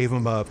gave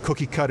them a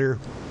cookie cutter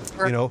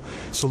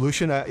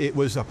solution. It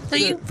was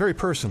very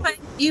personal.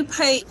 You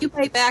pay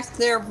back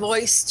their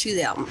voice to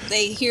them.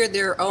 They hear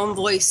their own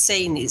voice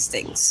saying these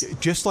things.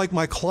 Just like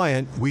my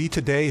client, we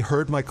today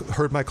heard my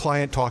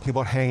client talking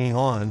about hanging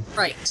on.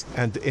 Right.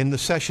 And in the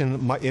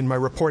session, in my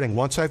reporting,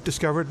 once I've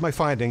discovered my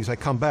findings, I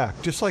come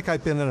back. Just like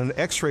I've been in an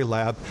X-ray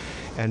lab,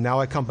 and now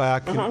I come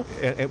back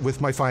and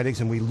with my findings,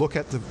 and we look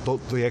at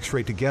the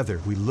X-ray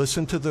together. We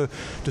listen to the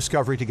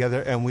discovery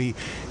together, and we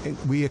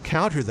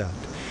encounter that.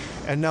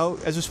 And now,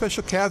 as a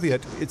special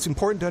caveat, it's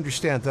important to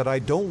understand that I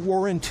don't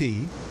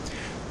warranty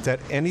that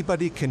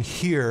anybody can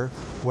hear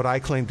what I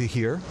claim to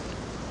hear.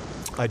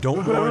 I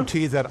don't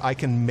warranty that I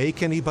can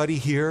make anybody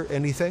hear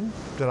anything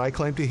that I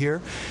claim to hear.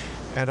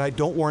 And I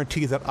don't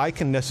warranty that I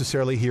can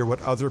necessarily hear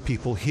what other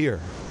people hear.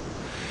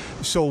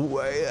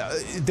 So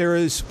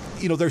there's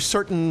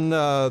certain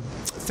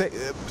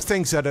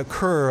things that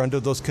occur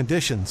under those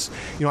conditions.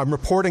 I'm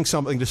reporting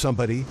something to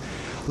somebody.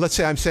 Let's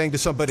say I'm saying to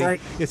somebody,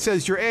 right. It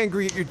says you're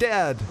angry at your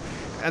dad,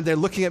 and they're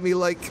looking at me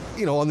like,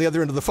 on the other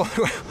end of the phone.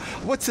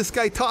 What's this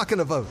guy talking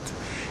about?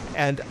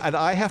 And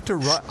I have to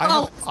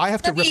I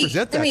have to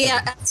represent that. Let me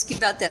ask you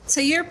about that.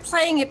 So you're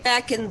playing it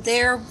back in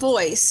their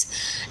voice.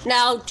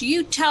 Now, do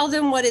you tell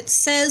them what it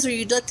says, or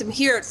you let them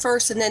hear it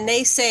first, and then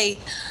they say,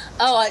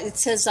 "Oh, it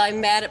says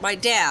I'm mad at my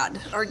dad,"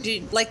 or do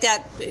you, like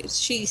that?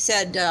 She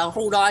said,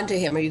 "Hold on to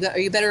him," or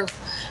you better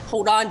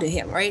hold on to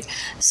him, right?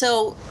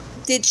 So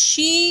did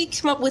she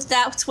come up with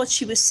that's what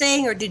she was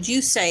saying, or did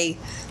you say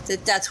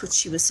that that's what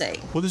she was saying?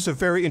 Well, this is a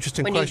very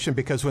interesting question,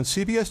 because when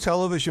CBS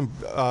Television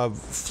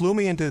flew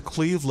me into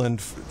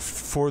Cleveland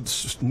for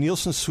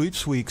Nielsen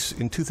Sweeps Weeks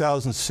in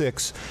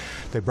 2006,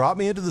 they brought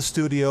me into the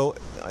studio,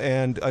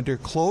 and under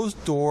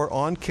closed-door,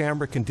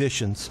 on-camera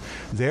conditions,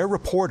 their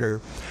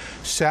reporter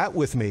sat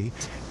with me,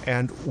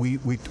 and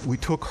we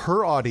took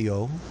her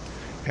audio,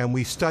 and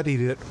we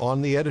studied it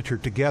on the editor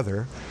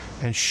together,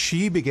 and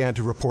she began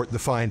to report the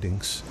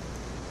findings.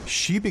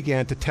 She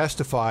began to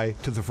testify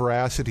to the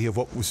veracity of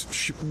what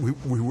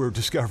we were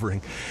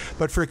discovering.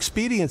 But for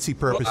expediency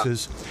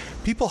purposes,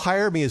 people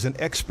hire me as an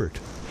expert.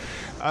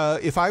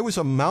 If I was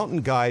a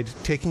mountain guide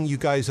taking you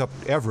guys up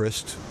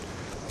Everest,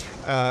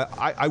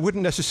 I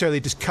wouldn't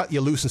necessarily just cut you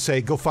loose and say,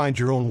 go find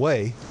your own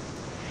way.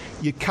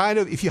 You kind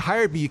of, if you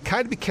hired me, you'd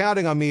kind of be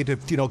counting on me to,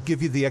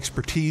 give you the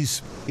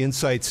expertise,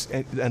 insights,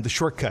 and the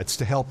shortcuts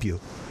to help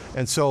you.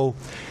 And so,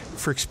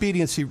 for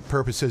expediency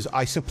purposes,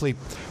 I simply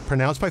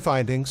pronounce my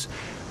findings.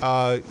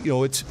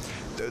 It's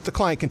the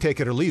client can take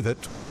it or leave it,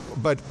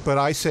 but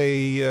I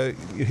say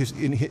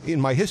in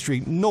my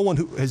history, no one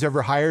who has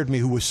ever hired me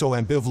who was so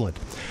ambivalent.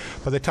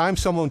 By the time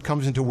someone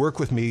comes into work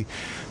with me,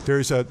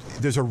 there's a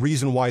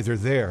reason why they're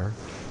there,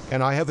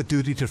 and I have a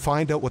duty to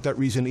find out what that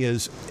reason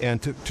is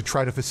and to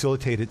try to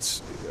facilitate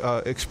its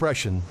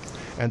expression.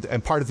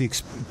 And part of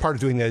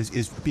doing that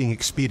is being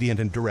expedient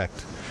and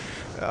direct.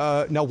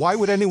 Now, why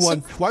would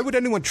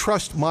anyone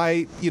trust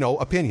my,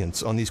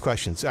 opinions on these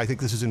questions? I think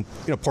this is an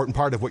important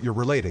part of what you're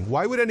relating.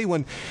 Why would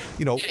anyone,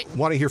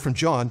 want to hear from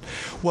John?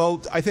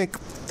 Well, I think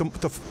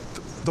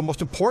the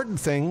most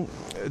important thing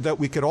that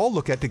we could all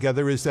look at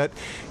together is that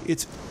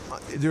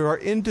there are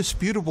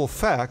indisputable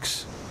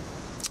facts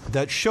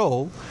that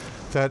show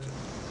that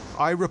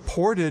I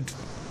reported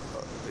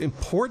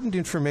important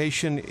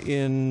information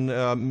in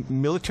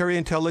military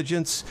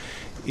intelligence,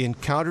 in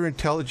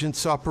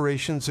counterintelligence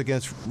operations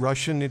against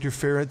Russian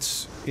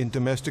interference in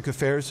domestic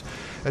affairs,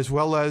 as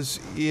well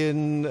as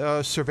in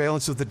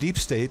surveillance of the deep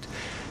state.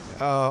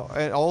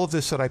 And all of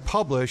this that I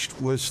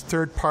published was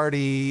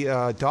third-party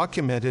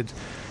documented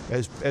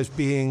as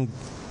being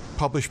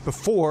published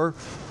before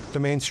the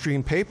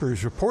mainstream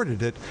papers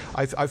reported it.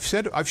 I've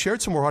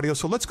shared some more audio,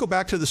 so let's go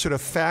back to the sort of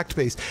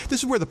fact-based.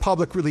 This is where the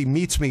public really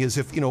meets me, as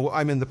if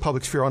I'm in the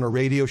public sphere on a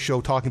radio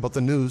show talking about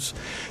the news.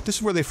 This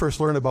is where they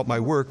first learn about my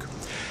work,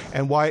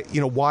 and why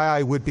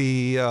I would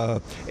be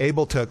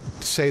able to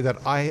say that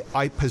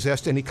I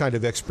possessed any kind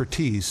of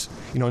expertise.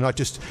 Not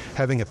just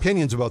having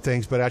opinions about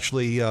things, but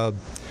actually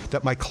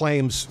that my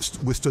claims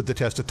withstood the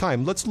test of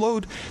time. Let's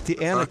load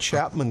the Anna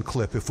Chapman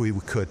clip, if we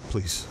could,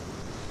 please.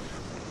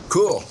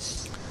 Cool.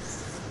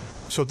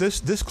 So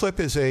this clip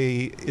is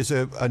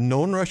a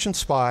known Russian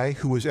spy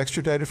who was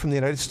extradited from the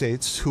United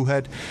States, who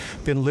had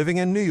been living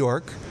in New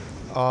York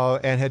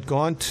and had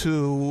gone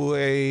to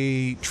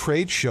a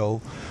trade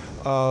show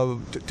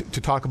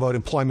to talk about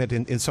employment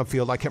in some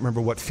field. I can't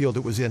remember what field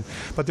it was in,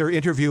 but they're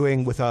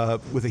interviewing with a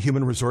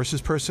human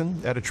resources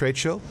person at a trade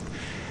show.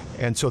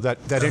 And so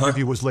that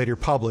interview was later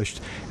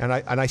published. And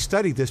I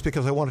studied this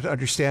because I wanted to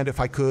understand if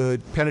I could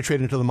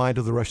penetrate into the mind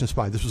of the Russian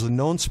spy. This was a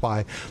known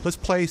spy. Let's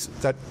play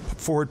that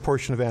forward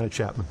portion of Anna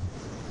Chapman.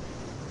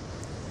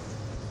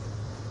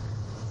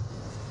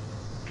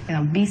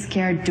 Be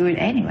scared, do it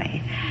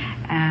anyway.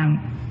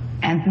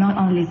 And not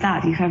only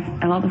that, you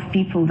have a lot of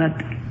people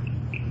that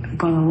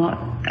got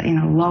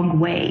a long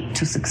way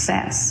to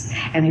success,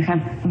 and you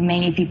have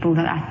many people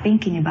that are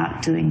thinking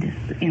about doing this,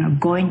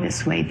 going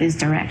this way, this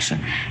direction.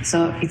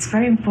 So it's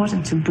very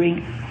important to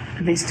bring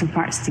these two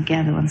parts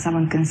together when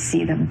someone can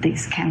see that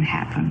this can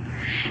happen,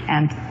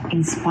 and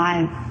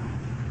inspire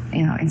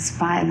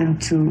them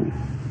to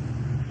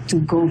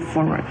go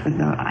forward with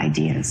their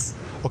ideas.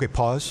 Okay,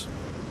 pause.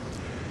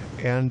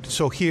 And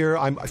so here,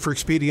 for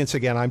expedience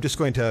again, I'm just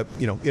going to,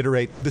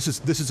 iterate. This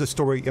is a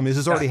story. This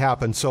has already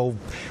happened. So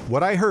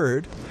what I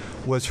heard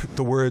was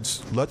the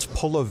words, "Let's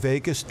pull a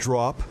Vegas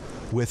drop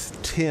with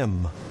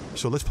Tim."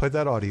 So let's play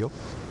that audio.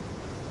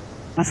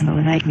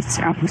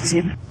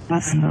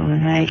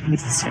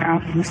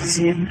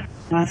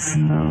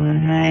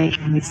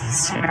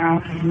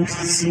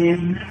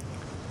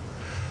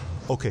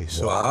 Okay,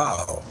 so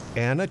wow.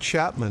 Anna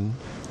Chapman,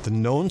 the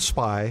known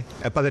spy,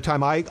 by the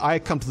time I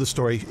come to the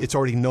story, it's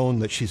already known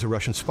that she's a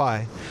Russian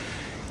spy,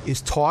 is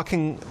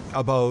talking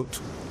about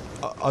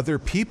other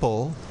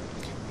people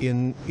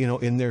in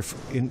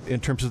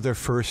terms of their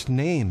first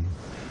name.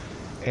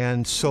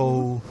 And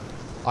so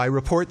I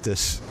report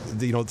this.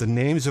 The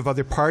names of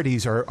other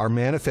parties are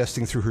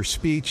manifesting through her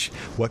speech.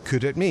 What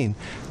could it mean?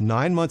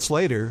 9 months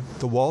later,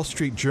 the Wall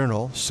Street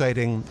Journal,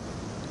 citing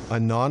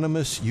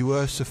anonymous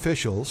U.S.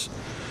 officials,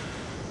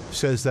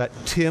 says that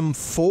Tim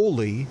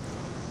Foley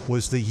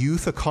was the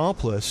youth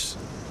accomplice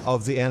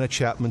of the Anna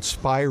Chapman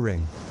spy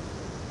ring.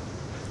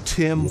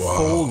 Tim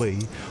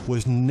Foley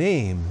was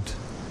named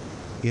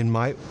in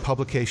my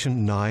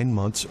publication 9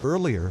 months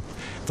earlier.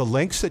 The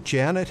links that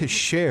Janet has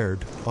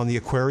shared on the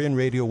Aquarian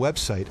Radio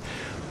website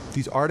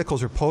these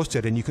articles are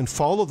posted, and you can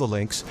follow the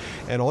links,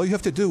 and all you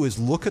have to do is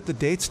look at the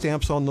date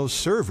stamps on those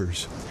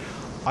servers.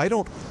 I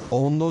don't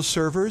own those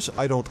servers.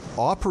 I don't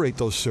operate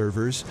those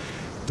servers.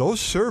 Those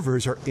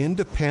servers are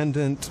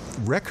independent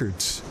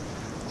records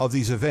of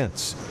these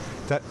events.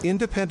 That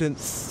independent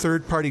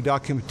third-party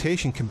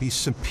documentation can be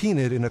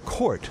subpoenaed in a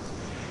court.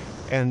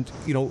 And,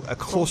 you know, a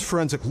close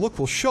forensic look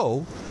will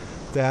show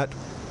that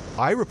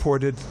I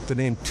reported the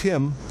name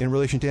Tim in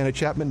relation to Anna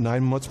Chapman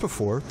 9 months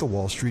before the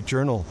Wall Street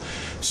Journal.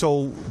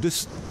 So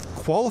this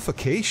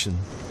qualification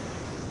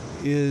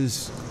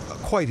is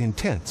quite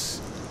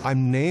intense.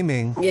 I'm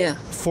naming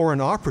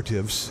foreign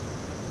operatives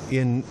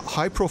in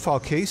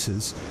high-profile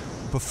cases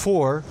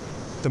before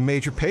the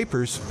major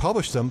papers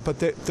publish them, but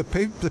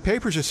the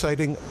papers are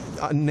citing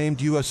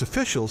unnamed U.S.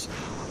 officials.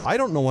 I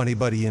don't know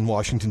anybody in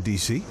Washington,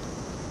 D.C.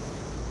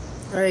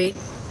 Right.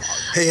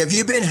 Hey, have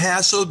you been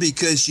hassled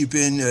because you've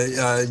been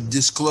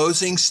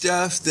disclosing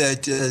stuff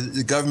that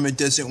the government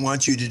doesn't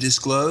want you to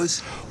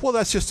disclose? Well,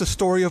 that's just the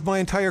story of my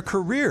entire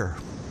career.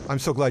 I'm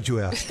so glad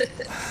you asked.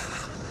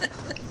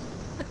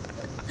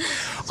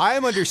 I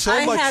am under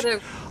so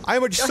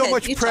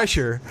much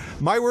pressure.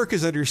 My work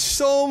is under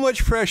so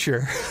much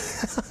pressure.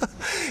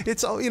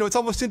 It's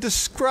almost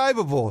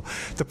indescribable.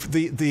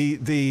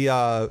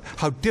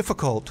 How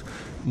difficult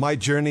my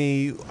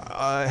journey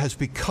has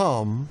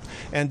become,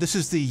 and this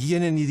is the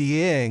yin and the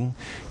yang.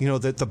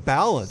 The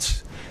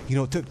balance.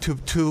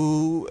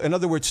 To in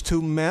other words,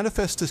 to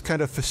manifest this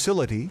kind of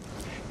facility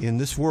in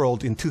this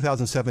world in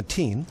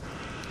 2017.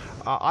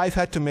 I've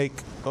had to make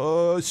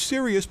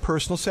serious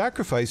personal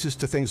sacrifices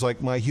to things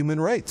like my human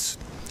rights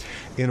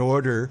in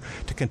order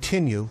to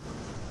continue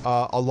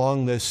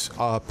along this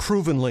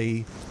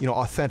provenly,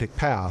 authentic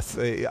path.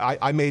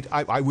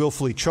 I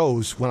willfully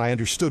chose when I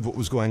understood what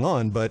was going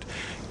on, but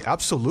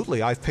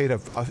absolutely, I've paid a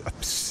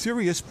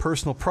serious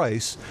personal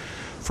price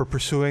for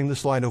pursuing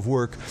this line of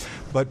work.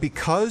 But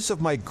because of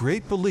my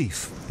great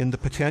belief in the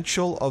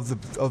potential of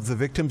the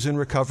victims in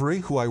recovery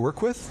who I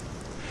work with,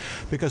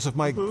 because of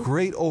my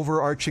great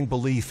overarching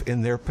belief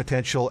in their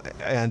potential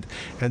and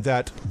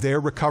that their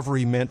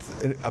recovery meant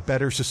a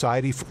better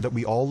society that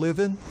we all live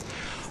in,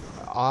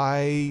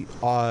 I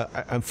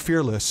am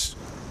fearless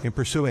in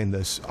pursuing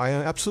this. I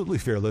am absolutely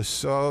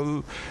fearless.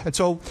 And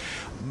so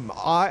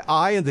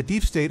I and the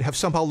deep state have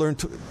somehow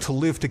learned to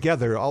live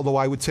together, although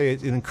I would say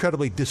it's an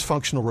incredibly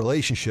dysfunctional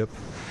relationship.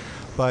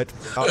 But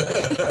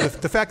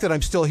the fact that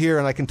I'm still here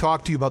and I can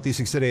talk to you about these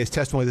things today is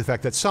testimony to the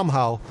fact that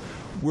somehow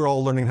we're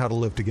all learning how to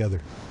live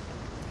together.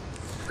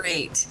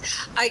 Great.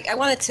 I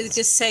wanted to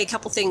just say a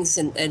couple things,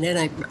 and then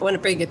I want to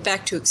bring it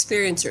back to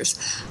experiencers.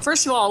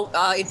 First of all,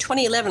 in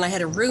 2011, I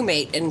had a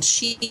roommate, and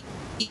she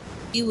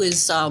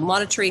was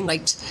monitoring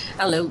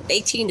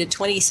 18 to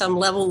 20 some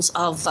levels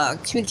of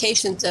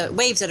communications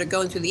waves that are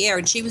going through the air,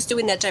 and she was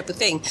doing that type of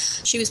thing.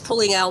 She was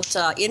pulling out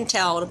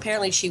intel, and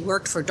apparently she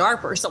worked for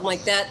DARPA or something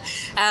like that,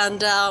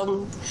 and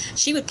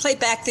she would play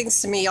back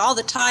things to me all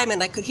the time,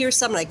 and I could hear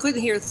some and I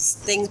couldn't hear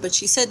things, but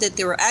she said that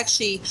there were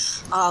actually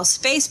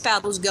space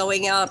battles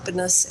going up in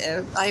this,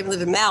 I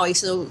live in Maui,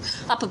 so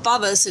up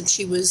above us, and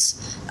she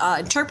was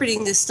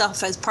interpreting this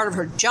stuff as part of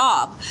her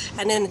job.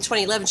 And then in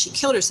 2011 she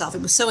killed herself.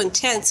 It was so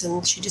intense,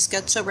 and she just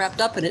got so wrapped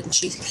up in it, and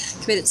she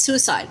committed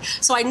suicide.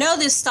 So I know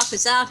this stuff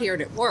is out here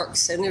and it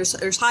works, and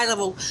there's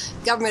high-level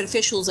government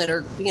officials that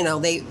are,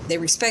 they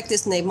respect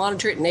this and they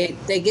monitor it, and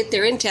they get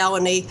their intel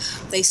and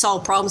they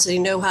solve problems, and they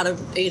know how to,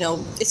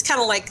 it's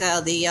kind of like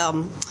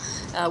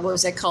what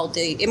was that called?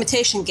 The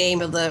imitation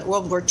game of the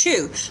World War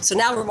II. So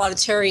now we're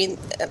monitoring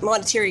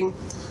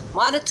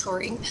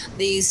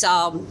these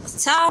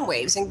sound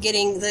waves and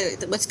getting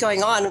what's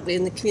going on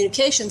in the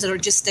communications that are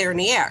just there in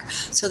the air.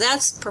 So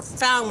that's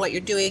profound what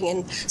you're doing.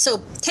 And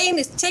so taking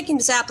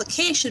this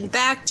application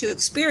back to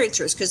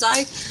experiencers, because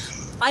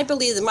I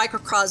believe the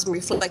microcosm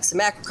reflects the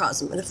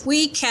macrocosm. And if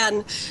we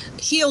can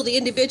heal the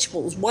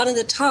individuals one at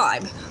a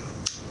time,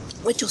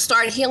 which will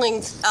start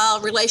healing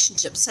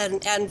relationships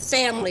and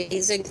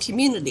families and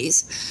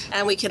communities.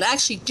 And we can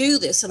actually do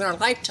this in our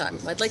lifetime.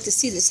 I'd like to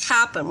see this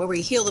happen where we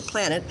heal the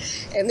planet.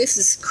 And this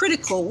is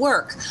critical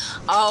work.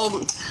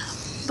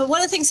 But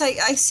one of the things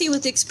I see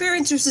with the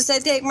experiencers is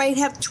that they might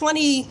have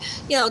 20,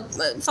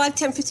 5,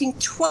 10, 15,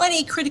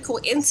 20 critical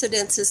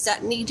incidences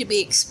that need to be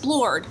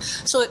explored.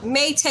 So it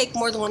may take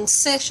more than one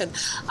session.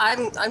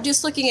 I'm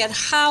just looking at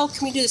how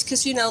can we do this,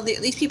 because,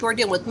 these people are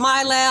dealing with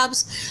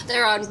MyLabs.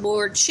 They're on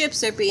board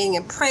ships. They're being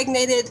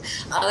impregnated.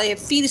 They have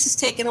fetuses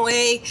taken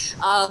away.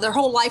 Their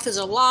whole life is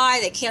a lie.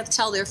 They can't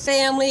tell their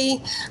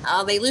family.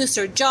 They lose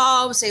their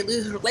jobs. They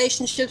lose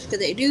relationships because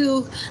they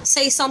do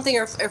say something,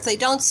 or if they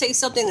don't say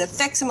something, it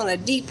affects them on a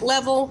deep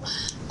level.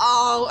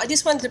 I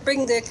just wanted to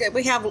bring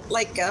we have a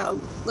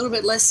little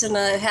bit less than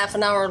a half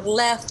an hour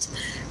left.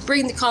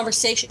 Bring the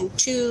conversation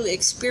to the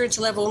experience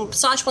level.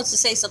 Sasha wants to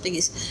say something.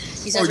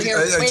 He's over here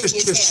waving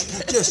his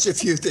hand. Just a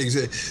few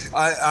things.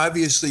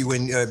 Obviously,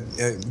 when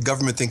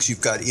government thinks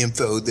you've got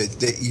info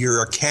that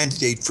you're a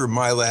candidate for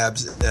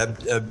MyLab's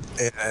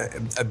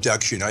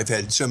abduction, I've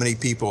had so many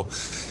people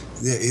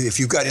if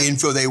you've got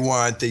info they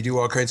want, they do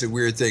all kinds of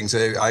weird things.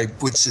 I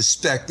would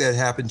suspect that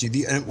happened to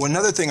you. And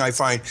another thing I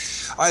find,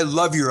 I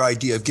love your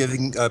idea of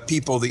giving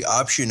people the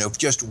option of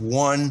just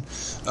one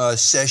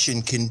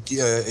session can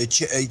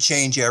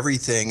change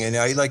everything. And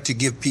I like to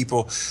give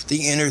people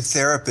the inner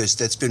therapist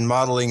that's been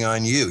modeling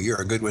on you.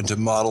 You're a good one to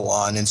model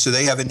on. And so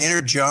they have an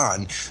inner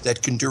John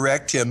that can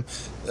direct them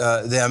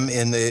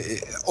in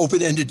the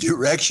open-ended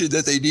direction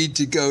that they need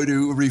to go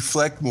to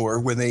reflect more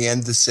when they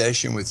end the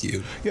session with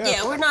you.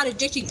 Yeah, we're not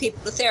addicting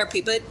people to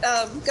therapy, but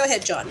go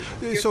ahead, John.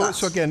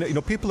 So again,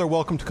 people are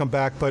welcome to come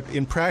back, but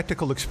in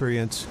practical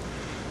experience,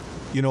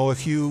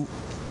 if you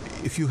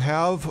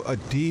have a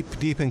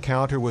deep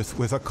encounter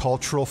with a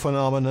cultural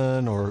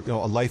phenomenon or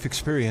a life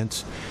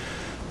experience,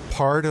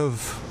 part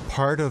of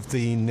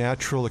the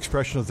natural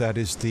expression of that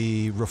is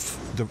the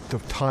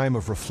time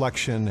of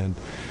reflection and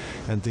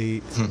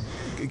the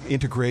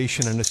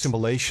integration and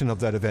assimilation of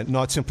that event,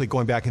 not simply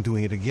going back and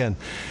doing it again.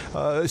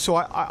 So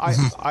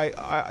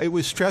it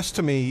was stressed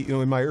to me,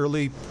 in my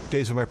early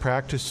days of my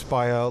practice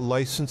by a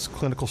licensed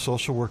clinical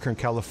social worker in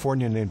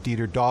California named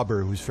Dieter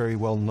Dauber, who's very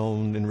well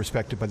known and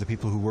respected by the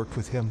people who worked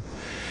with him.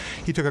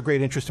 He took a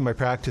great interest in my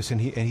practice, and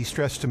he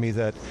stressed to me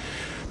that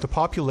the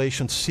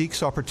population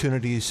seeks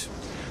opportunities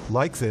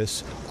like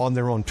this on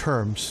their own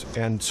terms,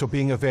 and so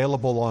being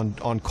available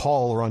on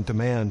call or on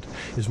demand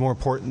is more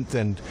important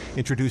than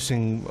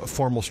introducing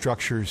formal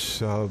structures.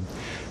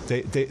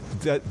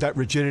 That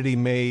rigidity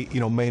may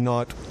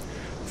not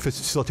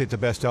facilitate the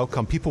best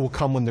outcome. People will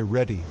come when they're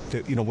ready,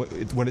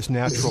 when it's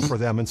natural for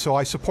them. And so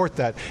I support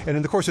that. And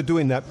in the course of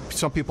doing that,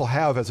 some people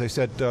have, as I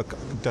said,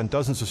 done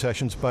dozens of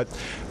sessions, but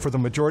for the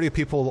majority of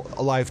people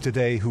alive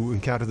today who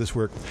encounter this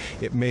work,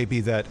 it may be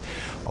that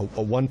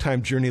a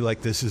one-time journey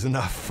like this is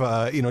enough,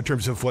 in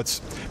terms of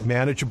what's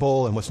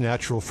manageable and what's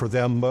natural for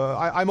them.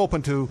 I'm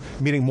open to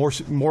meeting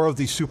more of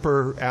these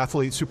super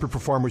athletes, super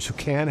performers who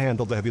can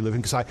handle the heavy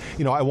lifting, because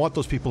I want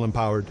those people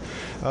empowered.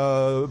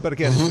 But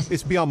again,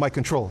 it's beyond my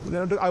control.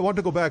 I want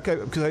to go back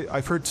because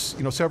I've heard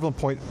several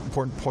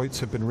important points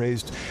have been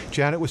raised.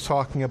 Janet was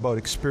talking about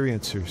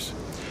experiencers.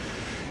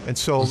 And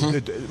so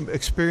the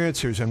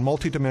experiencers and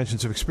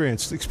multi-dimensions of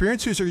experience. The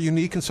experiencers are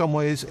unique in some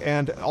ways,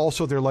 and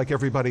also they're like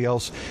everybody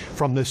else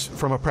from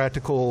a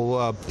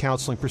practical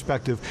counseling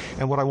perspective.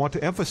 And what I want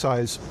to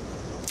emphasize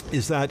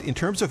is that in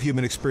terms of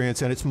human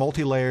experience and its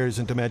multi-layers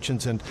and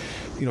dimensions and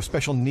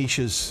special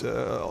niches,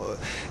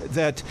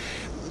 that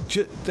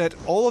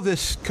all of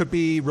this could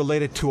be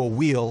related to a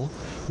wheel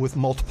with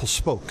multiple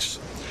spokes,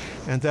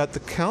 and that the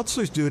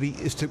counselor's duty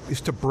is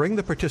to bring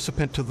the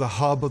participant to the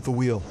hub of the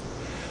wheel,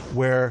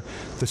 where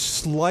the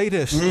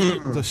slightest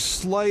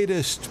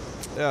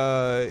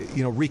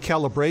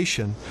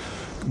recalibration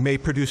may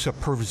produce a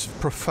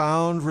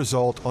profound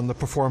result on the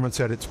performance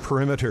at its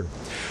perimeter.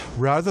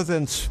 Rather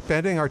than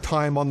spending our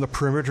time on the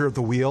perimeter of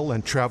the wheel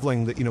and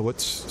traveling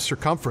its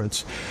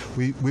circumference,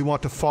 we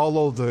want to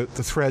follow the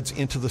threads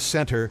into the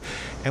center.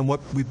 And what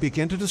we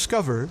begin to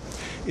discover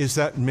is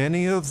that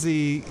many of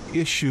the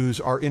issues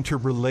are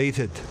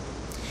interrelated.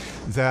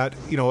 That,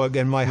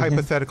 again, my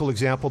hypothetical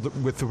example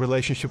with the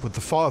relationship with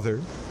the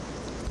father,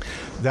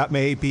 that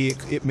may be,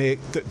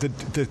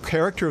 the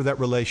character of that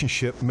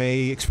relationship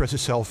may express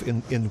itself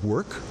in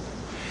work.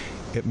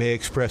 It may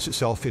express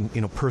itself in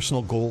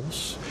personal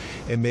goals.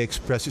 It may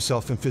express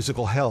itself in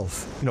physical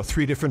health.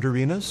 3 different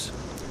arenas,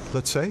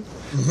 let's say.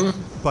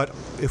 But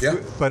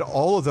but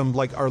all of them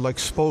are like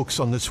spokes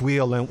on this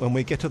wheel. And when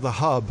we get to the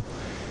hub,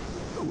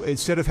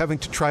 instead of having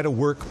to try to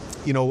work,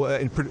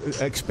 and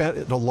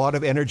expend a lot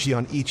of energy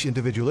on each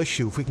individual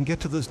issue, if we can get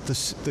to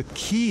the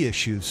key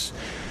issues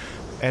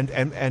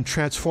and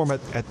transform it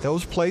at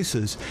those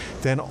places,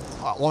 then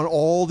on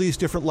all these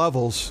different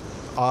levels,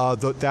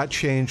 that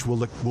change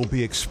will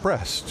be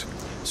expressed.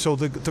 So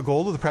the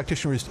goal of the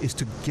practitioner is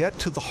to get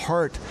to the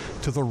heart,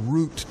 to the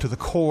root, to the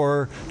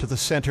core, to the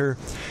center,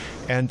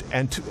 and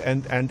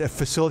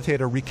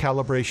facilitate a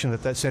recalibration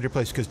at that center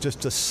place, because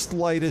just the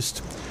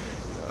slightest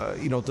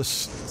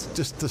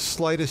the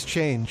slightest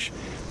change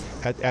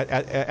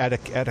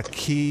at a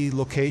key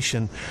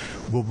location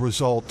will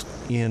result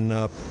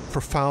in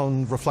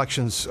profound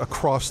reflections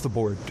across the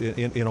board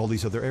in all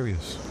these other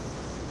areas.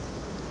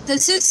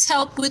 Does this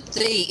help with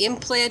the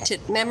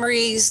implanted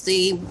memories,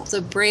 the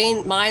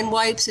brain mind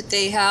wipes that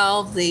they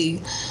have,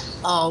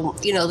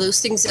 those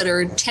things that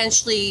are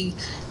intentionally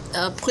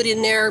put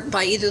in there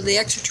by either the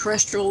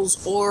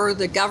extraterrestrials or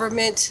the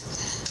government?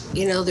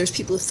 There's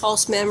people with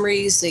false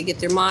memories. They get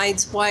their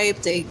minds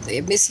wiped.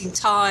 They're missing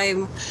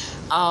time.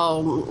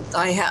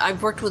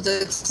 I've worked with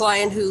a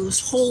client whose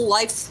whole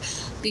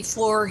life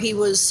before he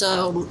was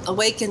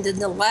awakened in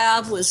the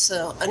lab was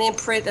an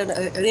imprint and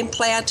an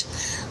implant.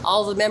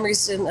 All the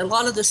memories, and a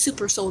lot of the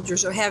super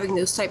soldiers are having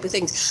those type of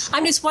things.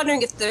 I'm just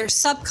wondering if there's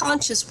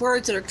subconscious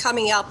words that are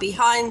coming out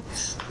behind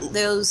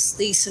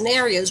these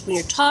scenarios when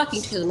you're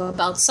talking to them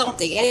about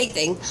something,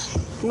 anything,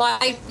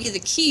 might be the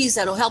keys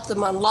that'll help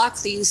them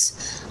unlock these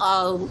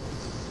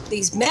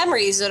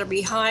memories that are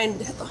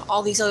behind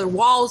all these other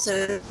walls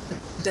that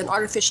been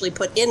artificially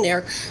put in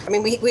there. I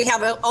mean, we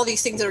have all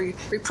these things that are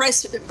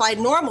repressed by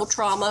normal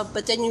trauma,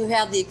 but then you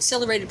have the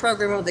accelerated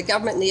program of the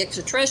government and the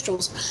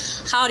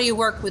extraterrestrials. How do you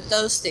work with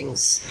those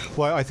things?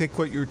 Well, I think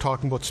what you're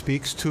talking about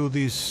speaks to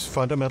these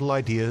fundamental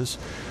ideas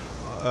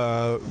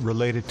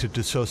related to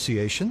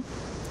dissociation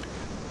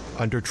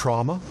under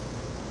trauma.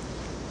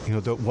 You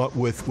know,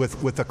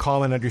 with the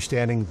common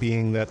understanding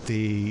being that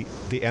the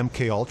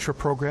MK Ultra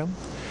program,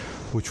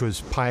 which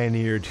was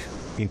pioneered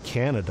in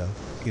Canada,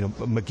 you know,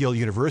 McGill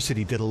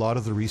University did a lot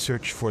of the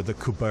research for the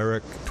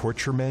Kubarek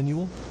torture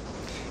manual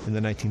in the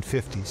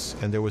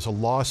 1950s, and there was a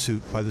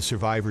lawsuit by the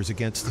survivors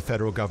against the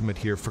federal government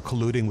here for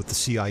colluding with the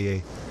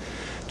CIA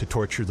to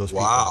torture those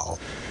people. Wow.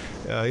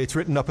 It's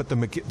written up at the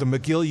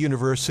McGill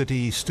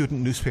University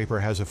student newspaper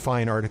has a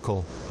fine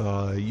article.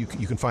 You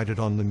can find it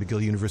on the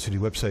McGill University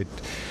website.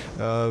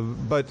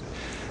 But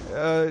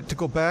to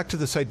go back to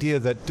this idea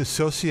that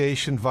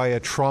dissociation via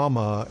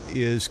trauma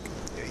is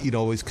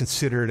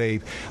considered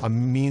a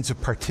means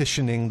of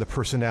partitioning the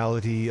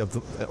personality of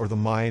the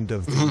mind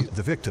of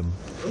the victim.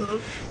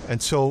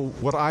 And so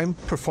what I'm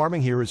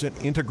performing here is an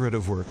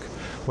integrative work.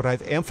 What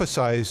I've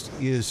emphasized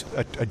is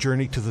a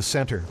journey to the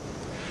center,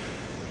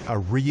 a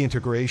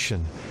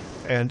reintegration.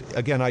 And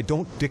again, I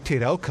don't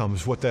dictate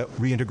outcomes, what that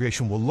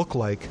reintegration will look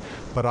like,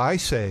 but I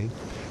say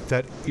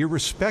that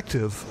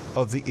irrespective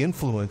of the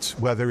influence,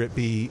 whether it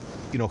be,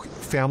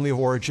 family of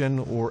origin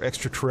or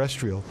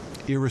extraterrestrial,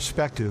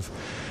 irrespective,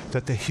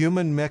 that the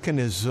human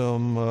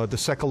mechanism, the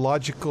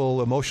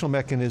psychological, emotional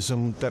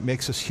mechanism that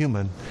makes us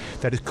human,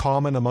 that is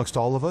common amongst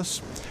all of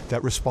us,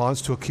 that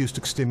responds to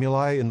acoustic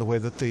stimuli in the way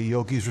that the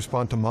yogis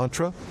respond to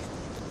mantra,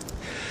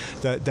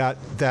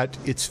 that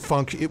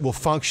it will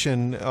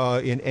function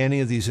in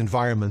any of these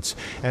environments,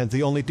 and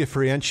the only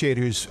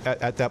differentiators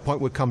at that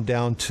point would come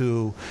down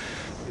to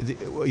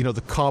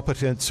the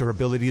competence or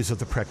abilities of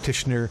the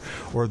practitioner,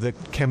 or the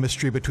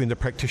chemistry between the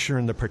practitioner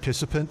and the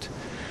participant.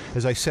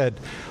 As I said,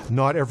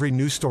 not every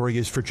news story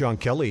is for John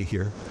Kelly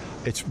here.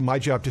 It's my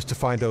job just to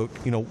find out,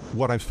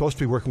 what I'm supposed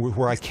to be working with,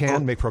 where I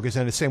can make progress,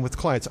 and the same with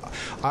clients.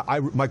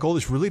 My goal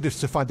is really just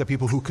to find the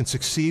people who can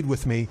succeed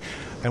with me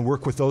and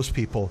work with those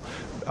people.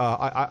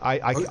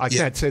 I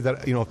can't say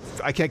that,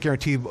 I can't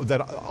guarantee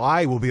that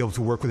I will be able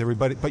to work with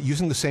everybody, but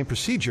using the same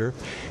procedure,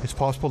 it's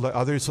possible that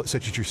others,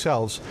 such as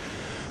yourselves,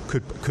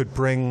 could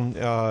bring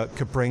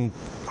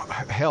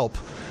help,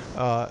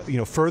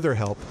 further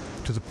help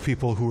to the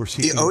people who are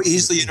seeking.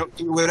 Easily.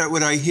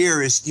 What I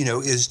hear is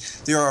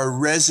there are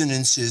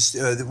resonances.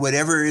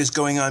 Whatever is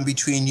going on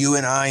between you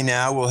and I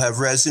now will have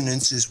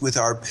resonances with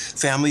our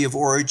family of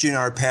origin,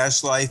 our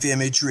past life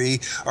imagery,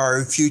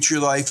 our future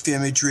life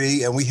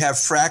imagery, and we have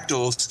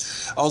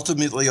fractals.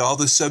 Ultimately, all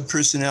the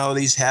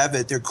subpersonalities have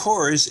at their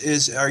core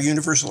is our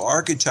universal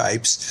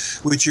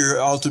archetypes, which are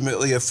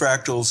ultimately a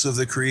fractals of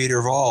the creator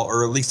of all,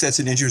 or at least that's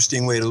an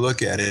interesting way to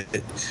look at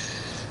it.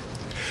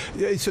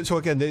 So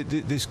again,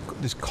 this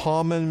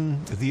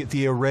common,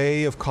 the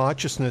array of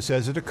consciousness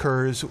as it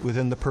occurs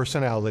within the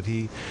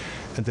personality,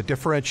 and the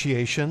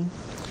differentiation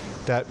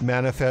that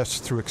manifests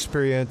through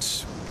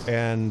experience,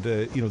 and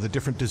the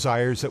different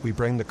desires that we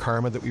bring, the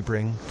karma that we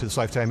bring to this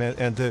lifetime,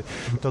 and the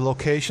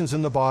locations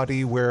in the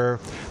body where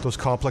those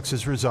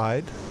complexes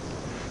reside,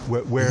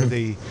 where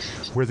the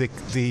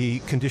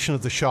condition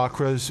of the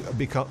chakras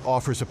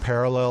offers a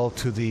parallel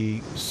to the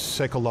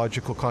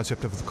psychological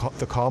concept of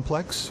the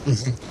complex.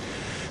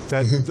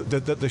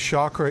 That the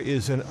chakra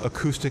is an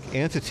acoustic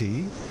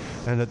entity,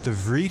 and that the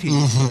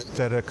vrittis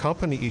that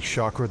accompany each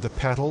chakra, the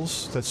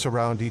petals that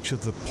surround each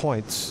of the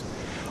points,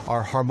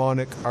 are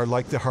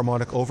like the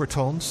harmonic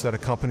overtones that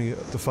accompany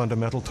the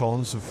fundamental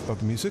tones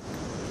of music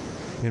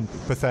in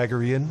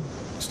Pythagorean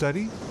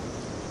study.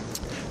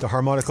 The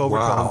harmonic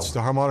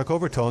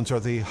overtones are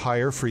the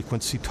higher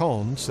frequency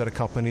tones that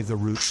accompany the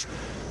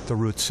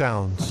root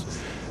sounds.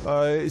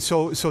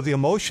 So the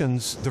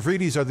emotions, the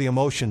vrittis are the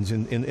emotions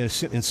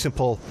in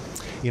simple,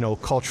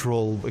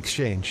 cultural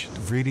exchange. The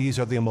vrittis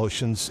are the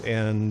emotions,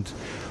 and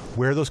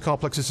where those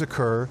complexes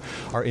occur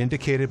are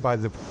indicated by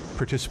the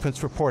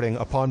participants reporting.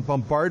 Upon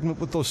bombardment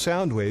with those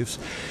sound waves,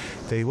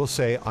 they will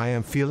say, "I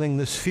am feeling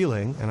this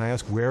feeling," and I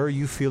ask, "Where are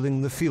you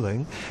feeling the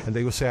feeling?" And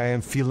they will say, "I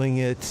am feeling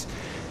it."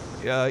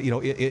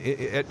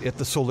 At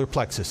the solar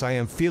plexus. I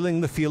am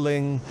feeling the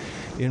feeling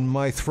in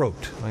my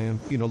throat. I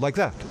am, like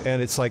that.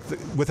 And it's like,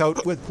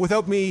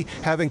 without me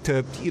having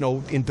to,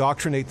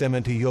 indoctrinate them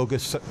into yoga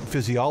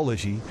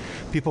physiology,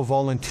 people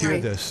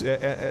volunteer this.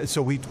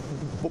 So we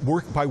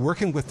by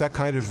working with that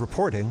kind of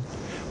reporting,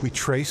 we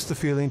trace the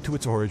feeling to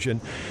its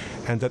origin,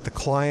 and that the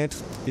client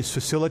is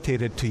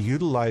facilitated to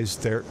utilize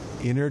their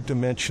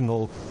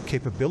interdimensional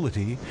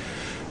capability.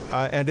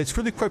 And it's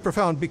really quite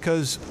profound,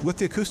 because with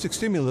the acoustic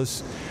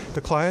stimulus,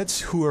 the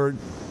clients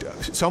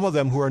some of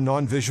them who are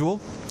non-visual,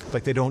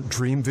 like they don't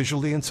dream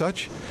visually and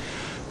such,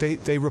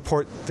 they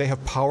report they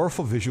have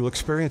powerful visual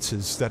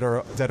experiences that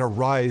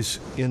arise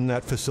in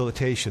that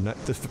facilitation.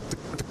 The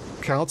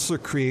counselor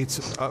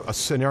creates a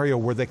scenario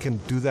where they can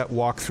do that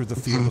walk through the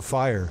field of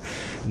fire,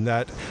 and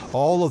that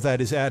all of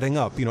that is adding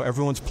up.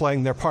 Everyone's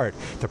playing their part.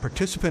 The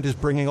participant is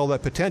bringing all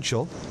that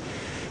potential,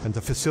 and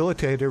the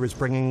facilitator is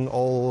bringing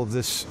all of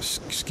this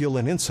skill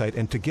and insight,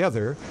 and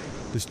together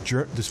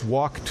this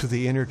walk to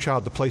the inner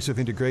child, the place of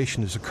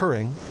integration, is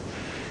occurring,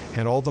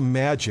 and all the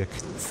magic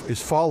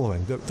is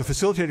following. The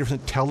facilitator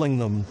isn't telling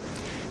them,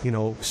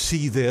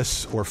 see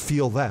this or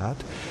feel that.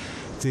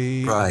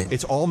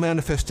 It's all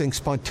manifesting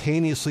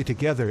spontaneously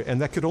together, and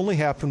that could only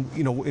happen,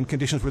 in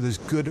conditions where there's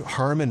good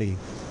harmony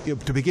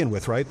to begin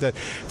with, right? That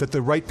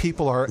the right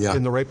people are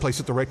in the right place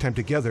at the right time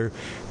together,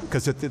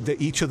 because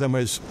each of them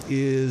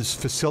is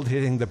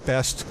facilitating the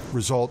best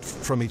result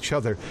from each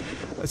other.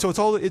 So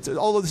all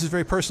of this is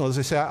very personal. As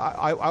I say,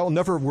 I'll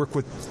never work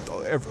with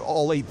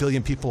all 8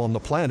 billion people on the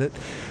planet,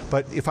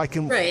 but if I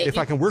can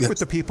work with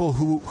the people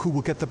who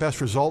will get the best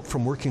result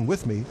from working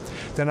with me,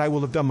 then I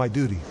will have done my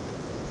duty.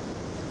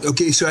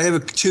 Okay, so I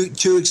have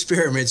two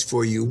experiments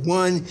for you.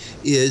 One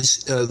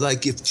is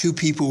like if two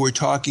people were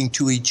talking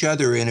to each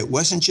other and it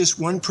wasn't just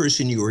one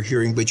person you were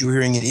hearing, but you were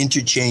hearing an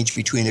interchange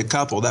between a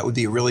couple. That would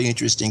be a really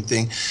interesting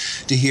thing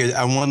to hear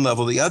on one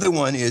level. The other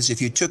one is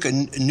if you took a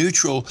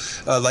neutral,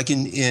 like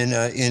in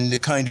the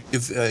kind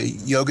of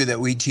yoga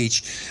that we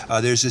teach,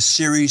 there's a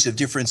series of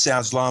different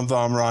sounds, lam,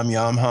 vam, ram,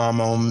 yam,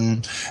 ham,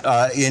 om,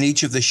 in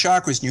each of the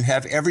chakras, and you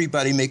have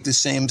everybody make the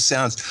same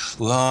sounds,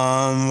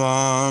 lam,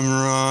 vam,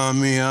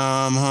 ram,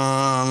 yam,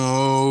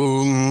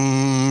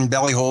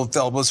 belly hold,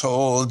 pelvis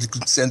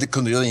hold, send the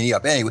kundalini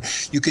up. Anyway,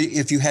 you could,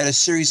 if you had a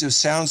series of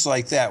sounds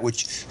like that,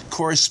 which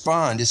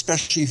correspond,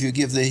 especially if you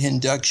give the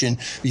induction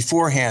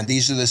beforehand,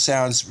 these are the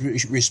sounds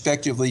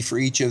respectively for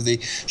each of the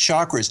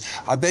chakras.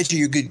 I bet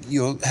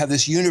you'll have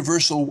this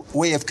universal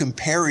way of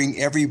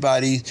comparing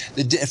everybody,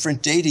 the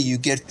different data you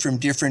get from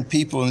different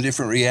people and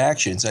different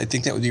reactions. I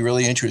think that would be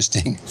really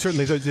interesting.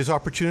 Certainly, there's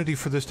opportunity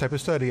for this type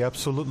of study.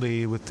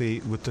 Absolutely, with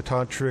the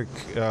tantric,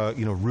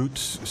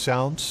 roots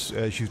sounds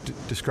as you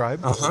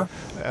described,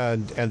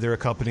 and their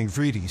accompanying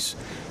vridis.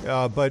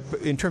 But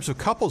in terms of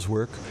couples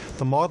work,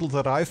 the model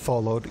that I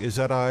followed is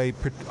that I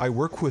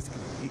work with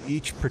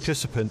each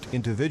participant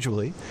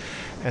individually,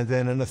 and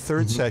then in a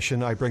third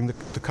session I bring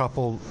the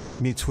couple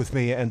meets with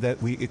me, and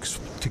that we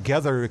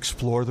together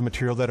explore the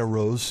material that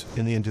arose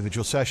in the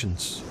individual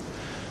sessions.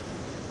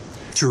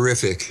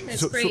 Terrific.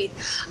 That's great.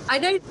 I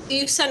know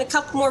you sent a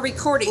couple more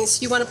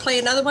recordings. You want to play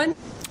another one?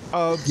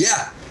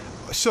 Yeah.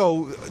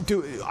 So,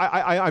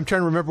 I'm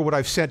trying to remember what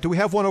I've sent. Do we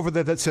have one over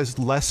there that says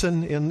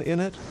Lessin in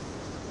it?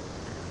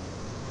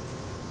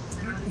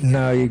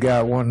 No, you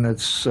got one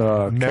that's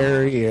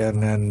Carrie,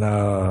 and then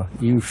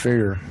you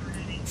fear.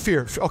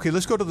 Fear. Okay,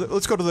 let's go to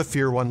the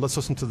fear one. Let's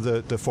listen to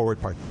the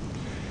forward part.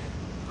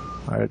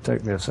 All right,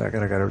 take me a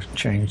second. I got to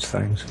change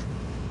things.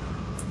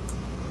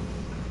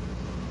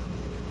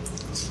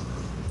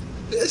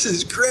 This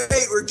is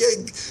great. We're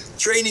getting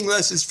training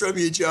lessons from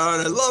you, John.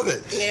 I love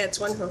it. Yeah, it's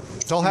wonderful.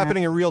 It's all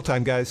happening in real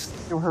time, guys.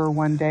 To her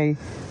one day,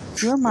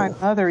 you're my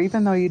mother,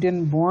 even though you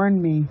didn't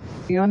born me.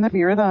 You're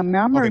the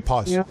memory. Okay,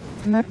 pause. You're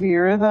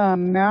the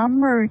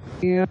memory.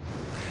 Yeah,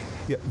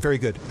 very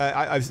good.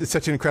 It's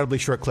such an incredibly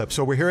short clip.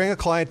 So we're hearing a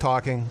client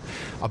talking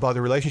about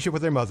the relationship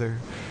with their mother,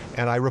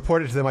 and I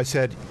reported to them. I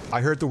said, I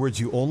heard the words,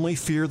 "You only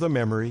fear the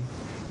memory,"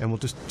 and we'll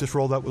just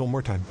roll that one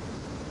more time.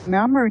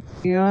 Memory,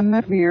 you and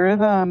the fear,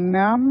 the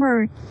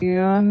memory, you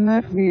and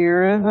the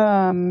fear,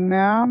 the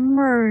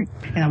memory.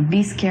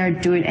 Be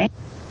scared, do it.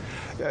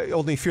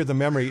 Only fear the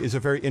memory is a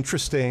very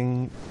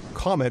interesting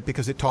comment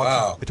because it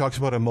talks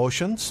about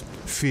emotions,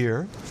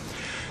 fear,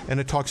 and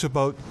it talks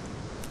about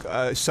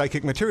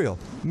psychic material,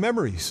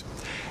 memories,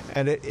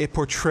 and it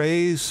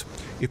portrays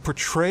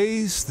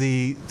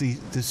the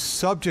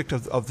subject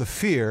of the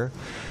fear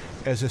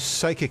as a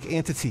psychic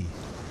entity,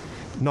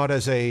 not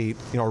as a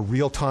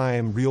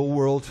real-time,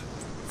 real-world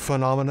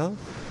phenomena,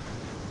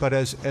 but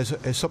as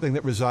something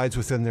that resides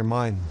within their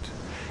mind,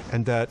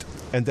 and that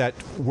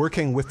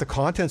working with the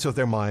contents of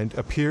their mind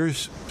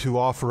appears to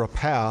offer a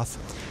path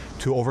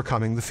to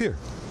overcoming the fear.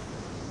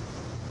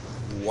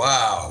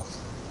 Wow.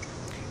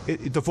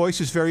 The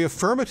voice is very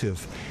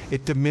affirmative.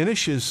 It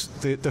diminishes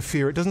the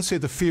fear. It doesn't say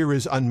the fear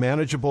is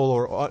unmanageable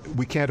or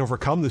we can't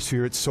overcome this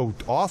fear, it's so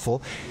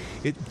awful.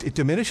 It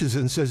diminishes it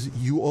and says,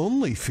 you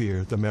only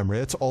fear the memory.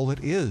 That's all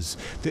it is.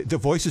 The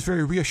voice is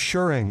very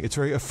reassuring. It's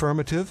very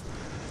affirmative.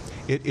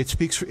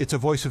 It's a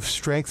voice of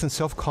strength and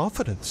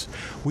self-confidence.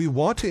 We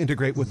want to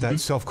integrate with that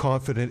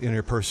self-confident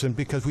inner person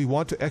because we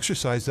want to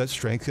exercise that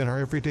strength in our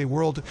everyday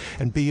world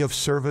and be of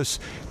service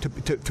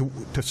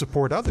to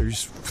support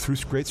others through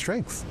great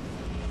strength.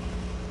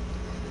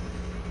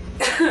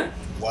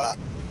 Wow.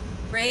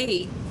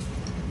 Great.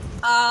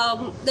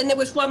 Then there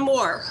was one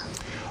more.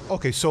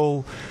 Okay,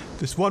 so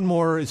this one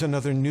more is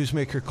another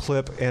Newsmaker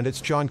clip, and it's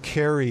John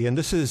Kerry, and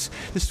this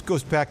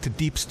goes back to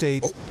deep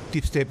state.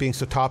 Deep state being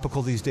so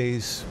topical these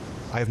days.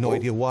 I have no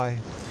idea why.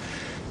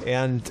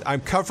 And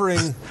I'm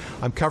covering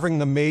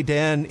the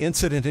Maidan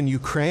incident in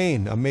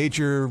Ukraine, a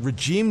major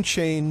regime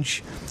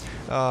change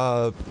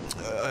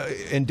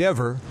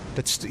endeavor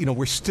that's,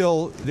 they're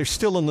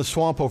still in the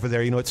swamp over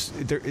there.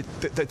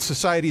 That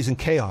society is in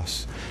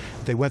chaos.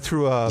 They went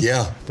through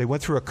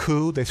a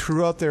coup. They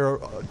threw out their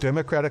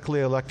democratically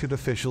elected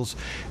officials,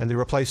 and they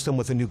replaced them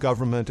with a new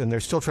government, and they're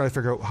still trying to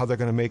figure out how they're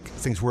going to make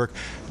things work.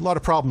 A lot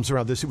of problems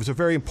around this. It was a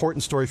very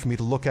important story for me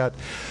to look at.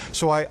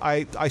 So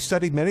I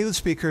studied many of the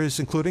speakers,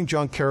 including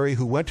John Kerry,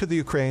 who went to the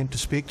Ukraine to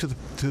speak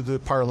to the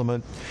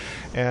parliament,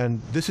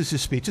 and this is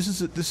his speech.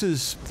 This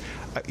is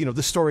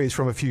this story is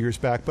from a few years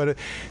back, but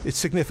it's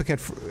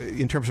significant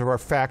in terms of our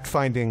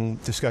fact-finding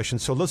discussion.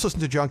 So let's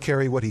listen to John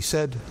Kerry, what he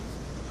said.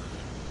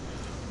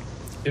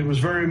 It was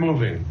very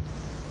moving,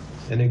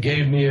 and it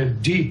gave me a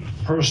deep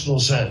personal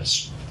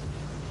sense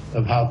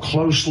of how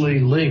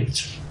closely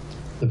linked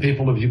the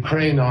people of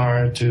Ukraine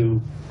are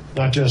to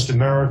not just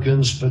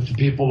Americans, but to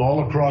people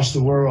all across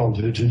the world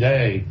who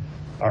today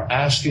are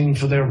asking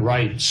for their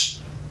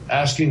rights,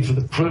 asking for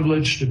the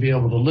privilege to be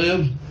able to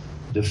live,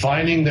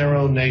 defining their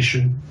own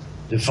nation,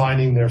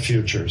 defining their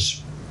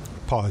futures.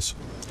 Pause.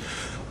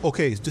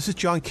 Okay, this is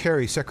John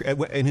Kerry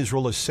in his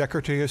role as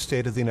Secretary of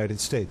State of the United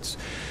States.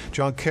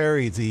 John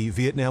Kerry, the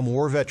Vietnam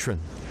War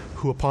veteran,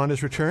 who upon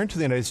his return to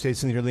the United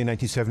States in the early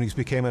 1970s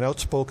became an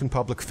outspoken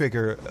public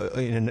figure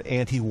in an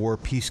anti-war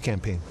peace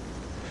campaign.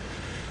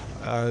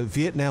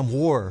 Vietnam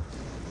War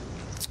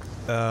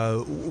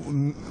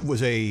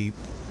was a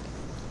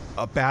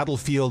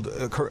battlefield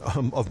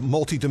of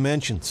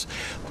multi-dimensions.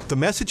 The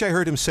message I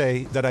heard him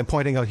say that I'm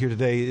pointing out here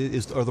today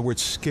are the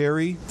words,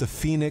 "Scary, the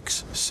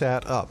Phoenix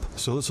sat up."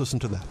 So let's listen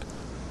to that.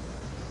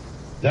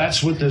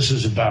 That's what this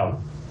is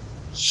about.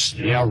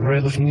 Scary,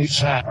 the Phoenix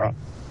sat up.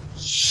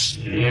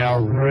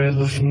 Scary,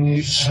 the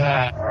Phoenix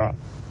sat up.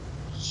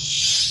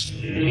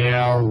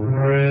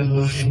 Scary,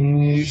 the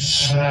Phoenix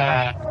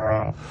sat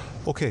up.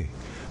 Okay.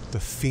 The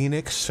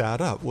Phoenix sat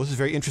up. Well, this is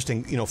very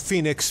interesting.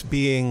 Phoenix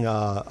being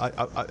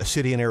a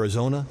city in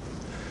Arizona.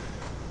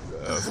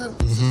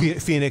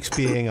 Phoenix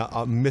being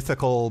a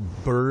mythical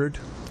bird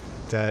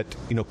that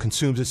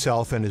consumes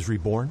itself and is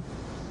reborn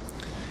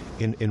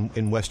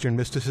in Western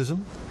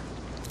mysticism.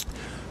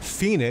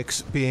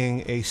 Phoenix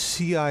being a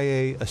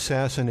CIA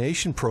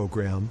assassination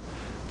program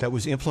that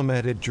was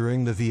implemented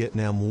during the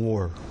Vietnam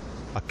War,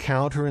 a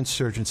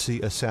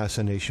counterinsurgency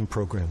assassination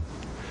program.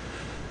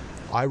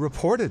 I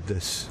reported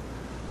this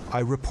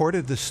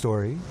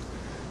story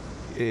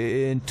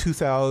in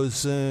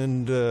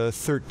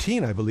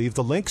 2013, I believe.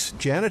 The links,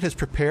 Janet has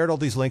prepared all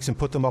these links and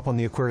put them up on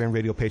the Aquarian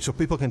Radio page so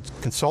people can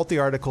consult the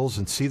articles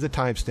and see the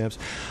timestamps.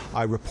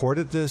 I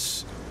reported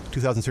this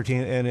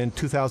 2013, and in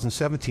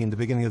 2017, the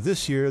beginning of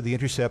this year, The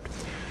Intercept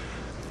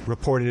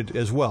reported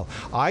as well.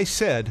 I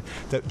said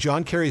that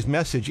John Kerry's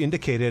message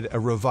indicated a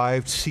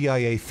revived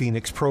CIA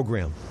Phoenix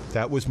program.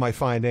 That was my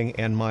finding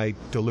and my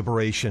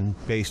deliberation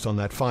based on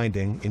that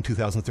finding in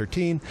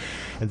 2013.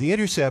 And The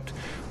Intercept,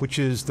 which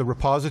is the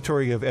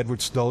repository of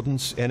Edward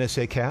Snowden's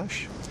NSA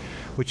cache,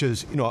 which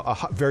is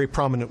a very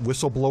prominent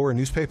whistleblower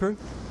newspaper,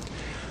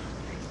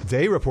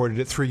 they reported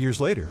it 3 years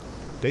later.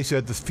 They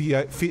said the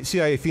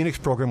CIA Phoenix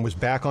program was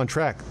back on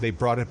track. They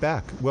brought it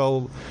back.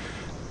 Well,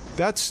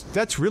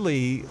 that's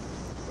really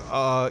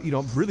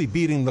really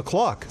beating the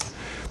clock.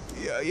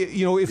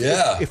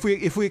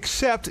 If we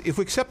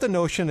accept the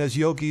notion as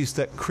yogis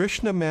that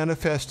Krishna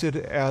manifested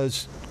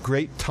as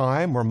great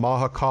time or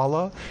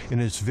Mahakala in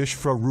his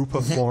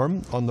Vishvarupa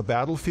form on the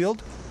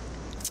battlefield,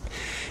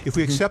 if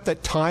we accept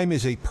that time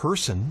is a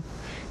person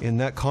in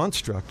that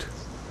construct,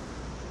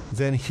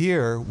 then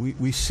here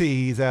we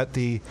see that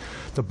the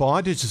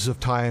bondages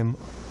of time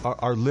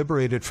are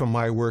liberated from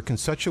my work in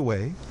such a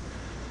way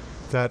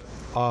that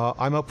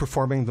I'm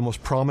outperforming the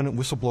most prominent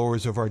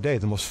whistleblowers of our day,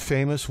 the most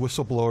famous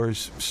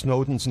whistleblowers.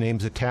 Snowden's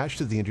name's attached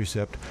to The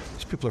Intercept.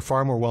 These people are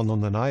far more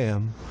well-known than I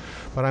am,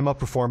 but I'm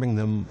outperforming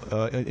them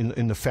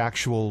in the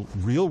factual,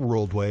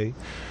 real-world way.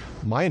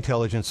 My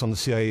intelligence on the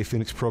CIA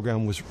Phoenix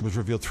program was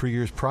revealed 3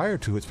 years prior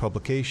to its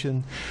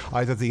publication.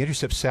 Either The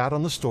Intercept sat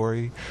on the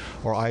story,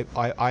 or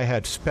I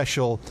had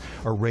special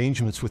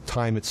arrangements with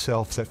time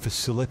itself that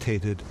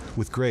facilitated,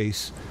 with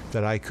grace,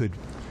 that I could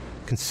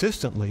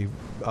consistently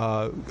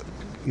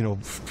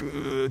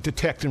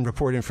detect and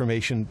report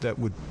information that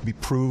would be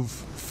proved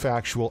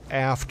factual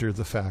after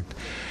the fact.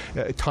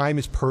 Time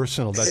is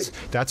personal.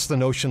 That's the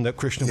notion that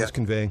Krishna was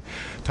conveying.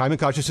 Time and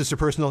consciousness are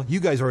personal. You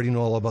guys already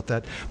know all about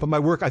that. But my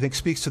work, I think,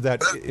 speaks to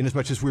that in as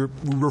much as we're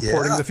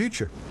reporting the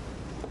future.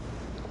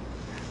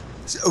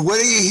 So what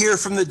do you hear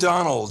from the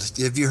Donald?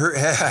 Have you heard?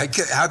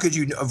 How could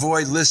you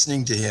avoid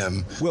listening to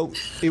him? Well,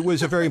 it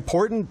was a very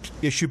important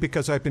issue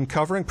because I've been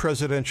covering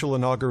presidential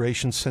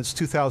inaugurations since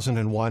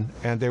 2001,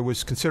 and there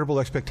was considerable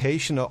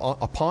expectation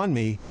upon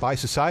me by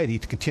society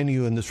to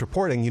continue in this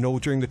reporting.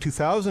 During the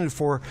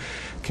 2004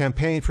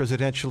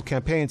 presidential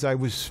campaigns, I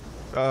was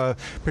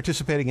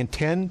participating in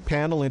 10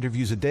 panel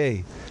interviews a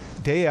day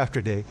day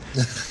after day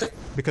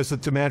because the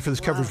demand for this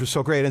coverage was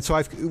so great. And so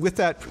with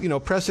that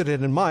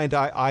precedent in mind,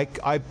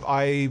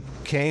 I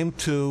came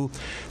to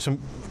some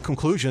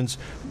conclusions,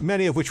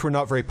 many of which were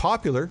not very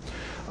popular,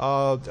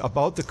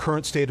 about the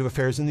current state of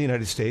affairs in the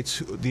United States.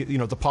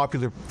 The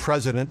popular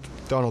president,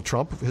 Donald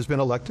Trump, has been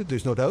elected,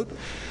 there's no doubt.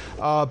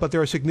 But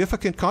there are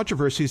significant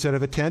controversies that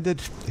have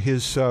attended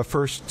his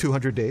first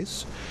 200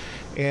 days.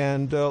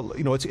 And,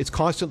 it's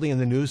constantly in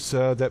the news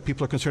that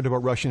people are concerned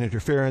about Russian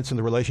interference and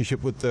the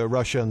relationship with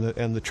Russia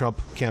and the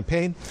Trump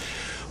campaign.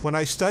 When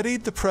I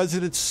studied the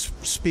president's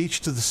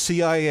speech to the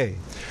CIA,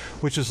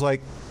 which is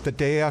like the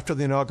day after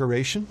the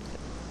inauguration,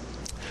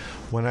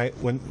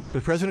 when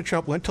President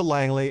Trump went to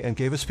Langley and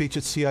gave a speech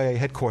at CIA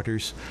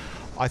headquarters,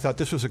 I thought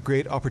this was a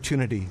great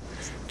opportunity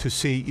to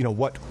see,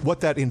 what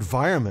that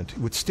environment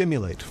would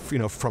stimulate,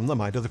 from the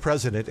mind of the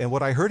president. And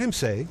what I heard him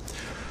say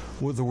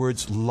were the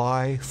words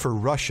 "lie for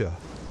Russia."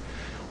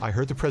 I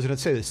heard the president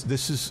say this.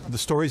 This is the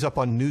story's up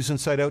on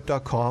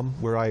newsinsideout.com,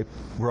 where I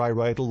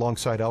write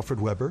alongside Alfred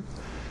Weber.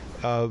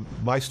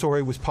 My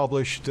story was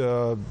published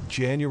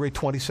January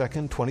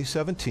 22nd,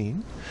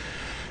 2017.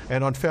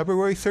 And on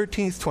February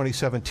 13th,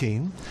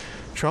 2017,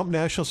 Trump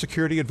National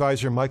Security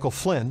Advisor Michael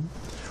Flynn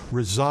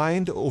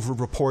resigned over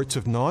reports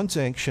of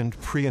non-sanctioned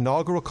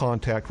pre-inaugural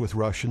contact with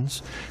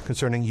Russians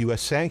concerning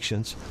U.S.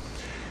 sanctions.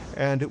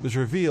 And it was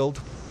revealed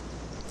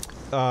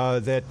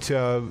that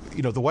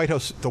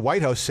the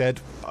White House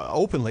said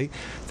openly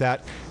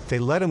that they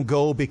let him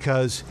go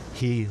because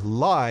he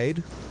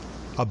lied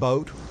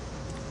about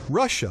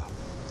Russia.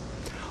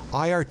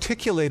 I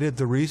articulated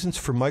the reasons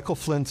for Michael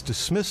Flynn's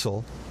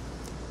dismissal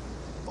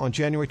on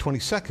January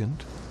 22nd,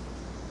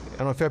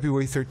 and on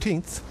February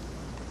 13th,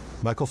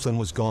 Michael Flynn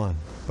was gone.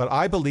 But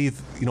I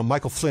believe,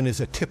 Michael Flynn is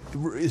a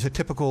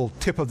typical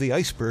tip of the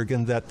iceberg,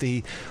 and that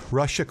the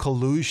Russia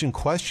collusion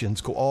questions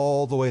go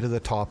all the way to the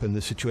top in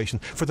this situation.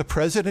 For the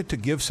president to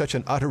give such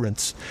an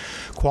utterance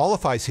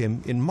qualifies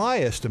him, in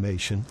my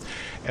estimation,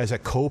 as a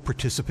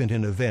co-participant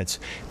in events.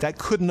 That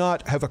could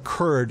not have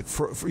occurred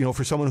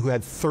for someone who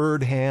had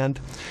third-hand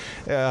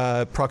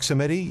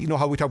proximity. You know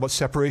how we talk about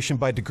separation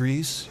by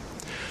degrees?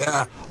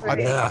 Yeah.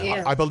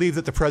 I believe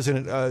that the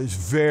president is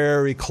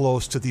very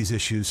close to these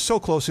issues, so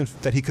close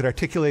that he could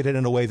articulate it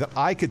in a way that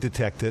I could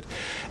detect it.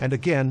 And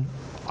again,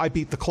 I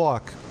beat the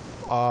clock.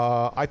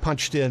 I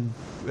punched in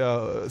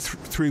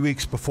 3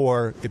 weeks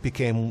before it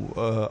became,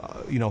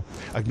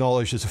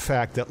 acknowledged as a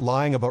fact that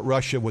lying about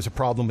Russia was a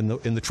problem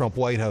in the Trump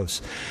White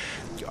House.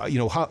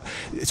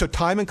 So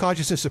time and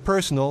consciousness are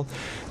personal.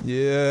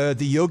 The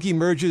yogi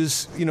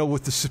merges,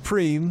 with the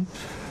supreme.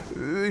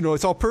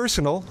 It's all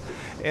personal.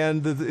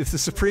 And if the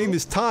supreme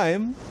is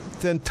time,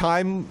 then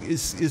time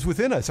is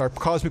within us. Our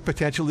cosmic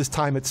potential is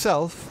time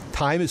itself.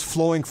 Time is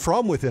flowing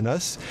from within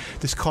us.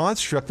 This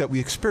construct that we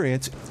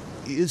experience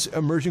is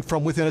emerging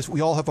from within us.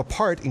 We all have a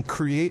part in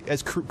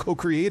as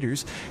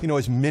co-creators,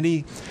 as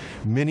many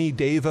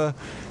deva,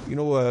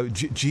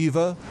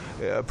 jiva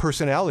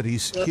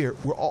personalities here.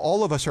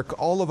 All of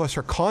us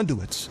are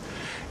conduits.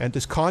 And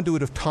this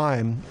conduit of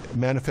time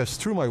manifests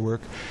through my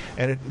work,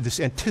 and this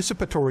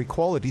anticipatory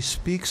quality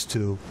speaks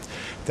to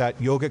that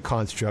yogic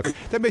construct.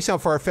 That may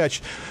sound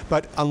far-fetched,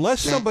 but unless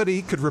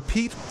somebody could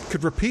repeat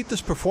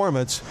this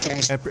performance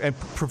and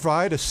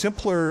provide a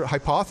simpler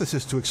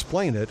hypothesis to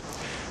explain it,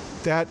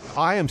 that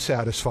I am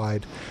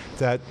satisfied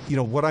that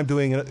what I'm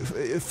doing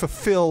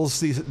fulfills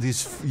these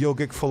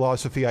yogic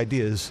philosophy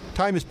ideas.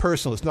 Time is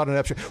personal. It's not an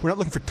abstract. We're not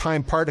looking for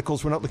time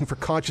particles. We're not looking for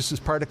consciousness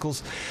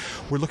particles.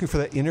 We're looking for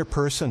that inner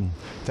person,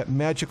 that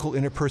magical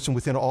inner person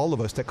within all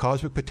of us. That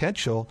cosmic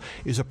potential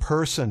is a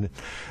person,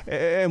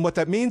 and what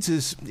that means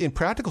is, in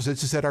practical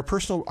sense, is that our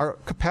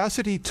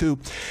capacity to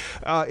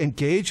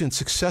engage in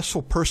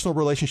successful personal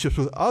relationships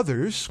with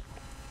others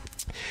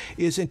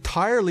is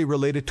entirely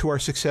related to our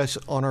success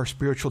on our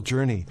spiritual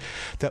journey.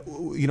 That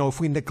if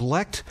we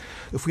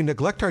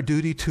neglect our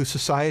duty to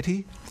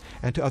society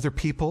and to other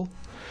people,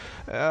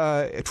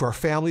 to our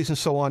families and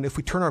so on, if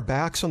we turn our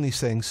backs on these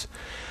things,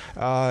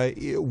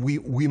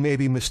 we may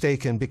be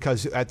mistaken,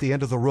 because at the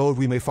end of the road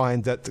we may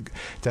find that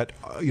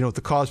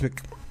the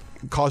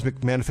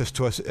cosmic manifests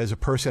to us as a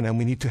person, and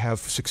we need to have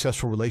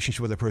successful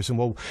relationship with a person.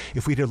 Well,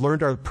 if we'd have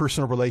learned our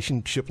personal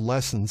relationship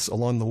lessons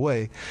along the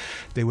way,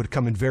 they would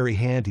come in very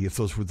handy if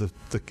those were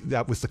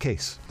that was the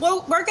case.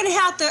 Well, we're going to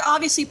have to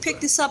obviously pick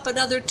this up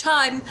another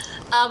time.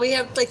 We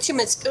have like 2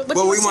 minutes. We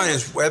want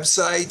his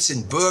websites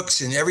and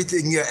books and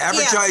everything.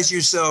 Advertise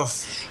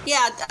yourself.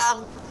 Yeah.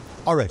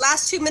 All right.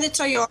 Last 2 minutes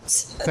are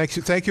yours.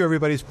 Thank you,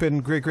 everybody. It's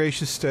been great,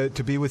 gracious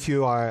to be with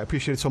you. I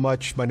appreciate it so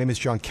much. My name is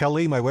John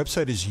Kelly. My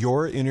website is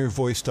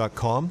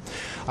yourinnervoice.com.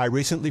 I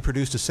recently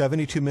produced a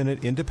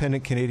 72-minute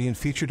independent Canadian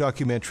feature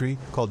documentary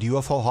called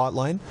UFO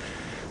Hotline: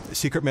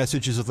 Secret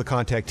Messages of the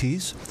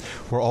Contactees,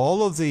 where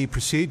all of the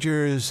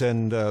procedures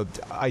and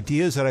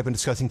ideas that I've been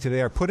discussing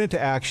today are put into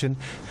action,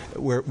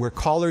 where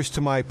callers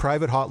to my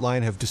private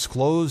hotline have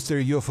disclosed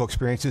their UFO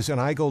experiences, and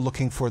I go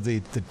looking for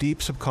the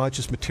deep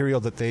subconscious material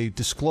that they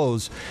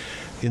disclose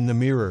in the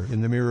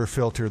mirror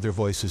filter their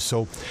voices.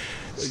 So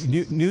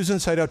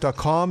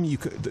newsinsideout.com,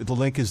 the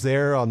link is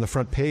there on the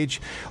front page,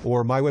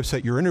 or my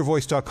website,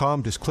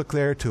 yourinnervoice.com. Just click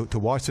there to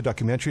watch the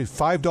documentary.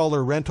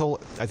 $5 rental.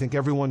 I think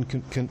everyone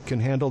can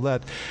handle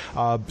that.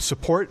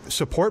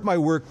 Support my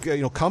work.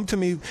 Come to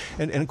me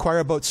and inquire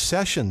about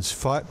sessions,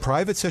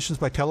 private sessions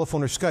by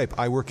telephone or Skype.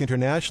 I work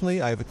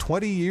internationally. I have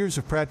 20 years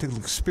of practical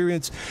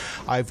experience.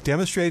 I've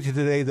demonstrated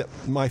today that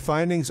my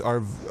findings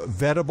are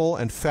vettable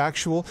and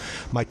factual.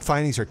 My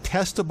findings are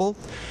testable,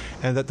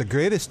 and that the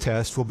greatest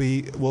test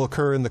will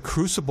occur in the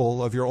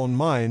crucible of your own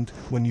mind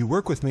when you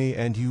work with me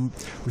and you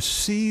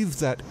receive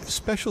that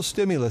special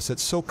stimulus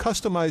that's so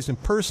customized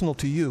and personal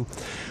to you,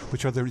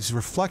 which are these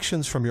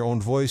reflections from your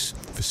own voice,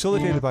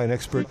 facilitated by an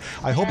expert.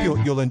 I hope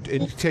you'll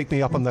take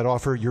me up on that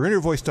offer.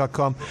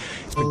 Yourinnervoice.com.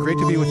 It's been great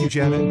to be with you,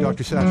 Janet and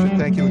Dr. Sasha.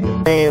 Thank you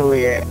again.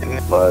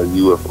 My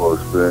UFO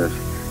experience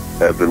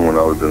happened when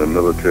I was in the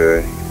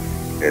military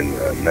in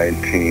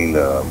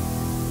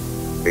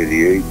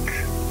 1988.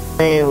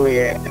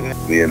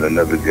 Me and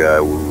another guy,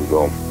 we was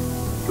on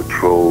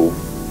patrol.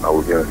 I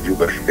was in the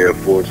U.S. Air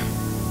Force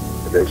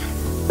at that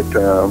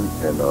time,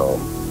 and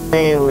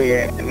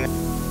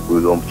we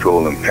was on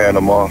patrol in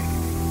Panama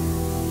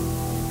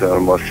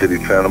City,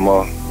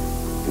 Panama,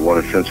 the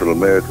one in Central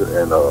America,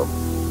 and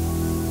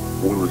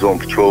we was on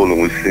patrol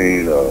and we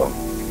seen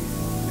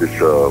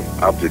this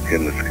object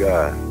in the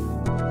sky.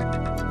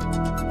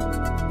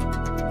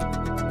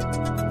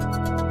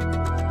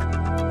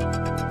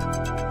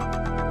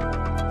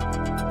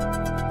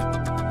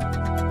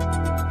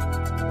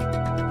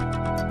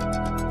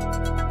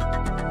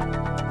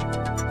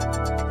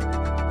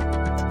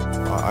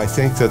 I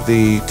think that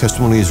the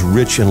testimony is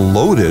rich and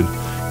loaded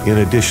in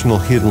additional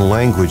hidden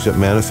language that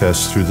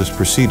manifests through this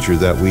procedure,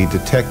 that we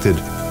detected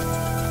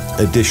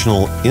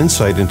additional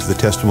insight into the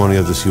testimony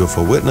of this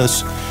UFO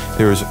witness.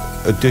 There is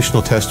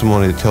additional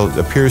testimony that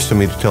appears to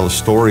me to tell a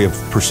story of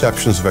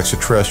perceptions of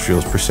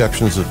extraterrestrials,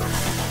 perceptions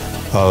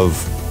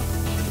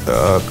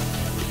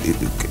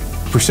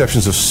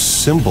of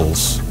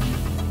symbols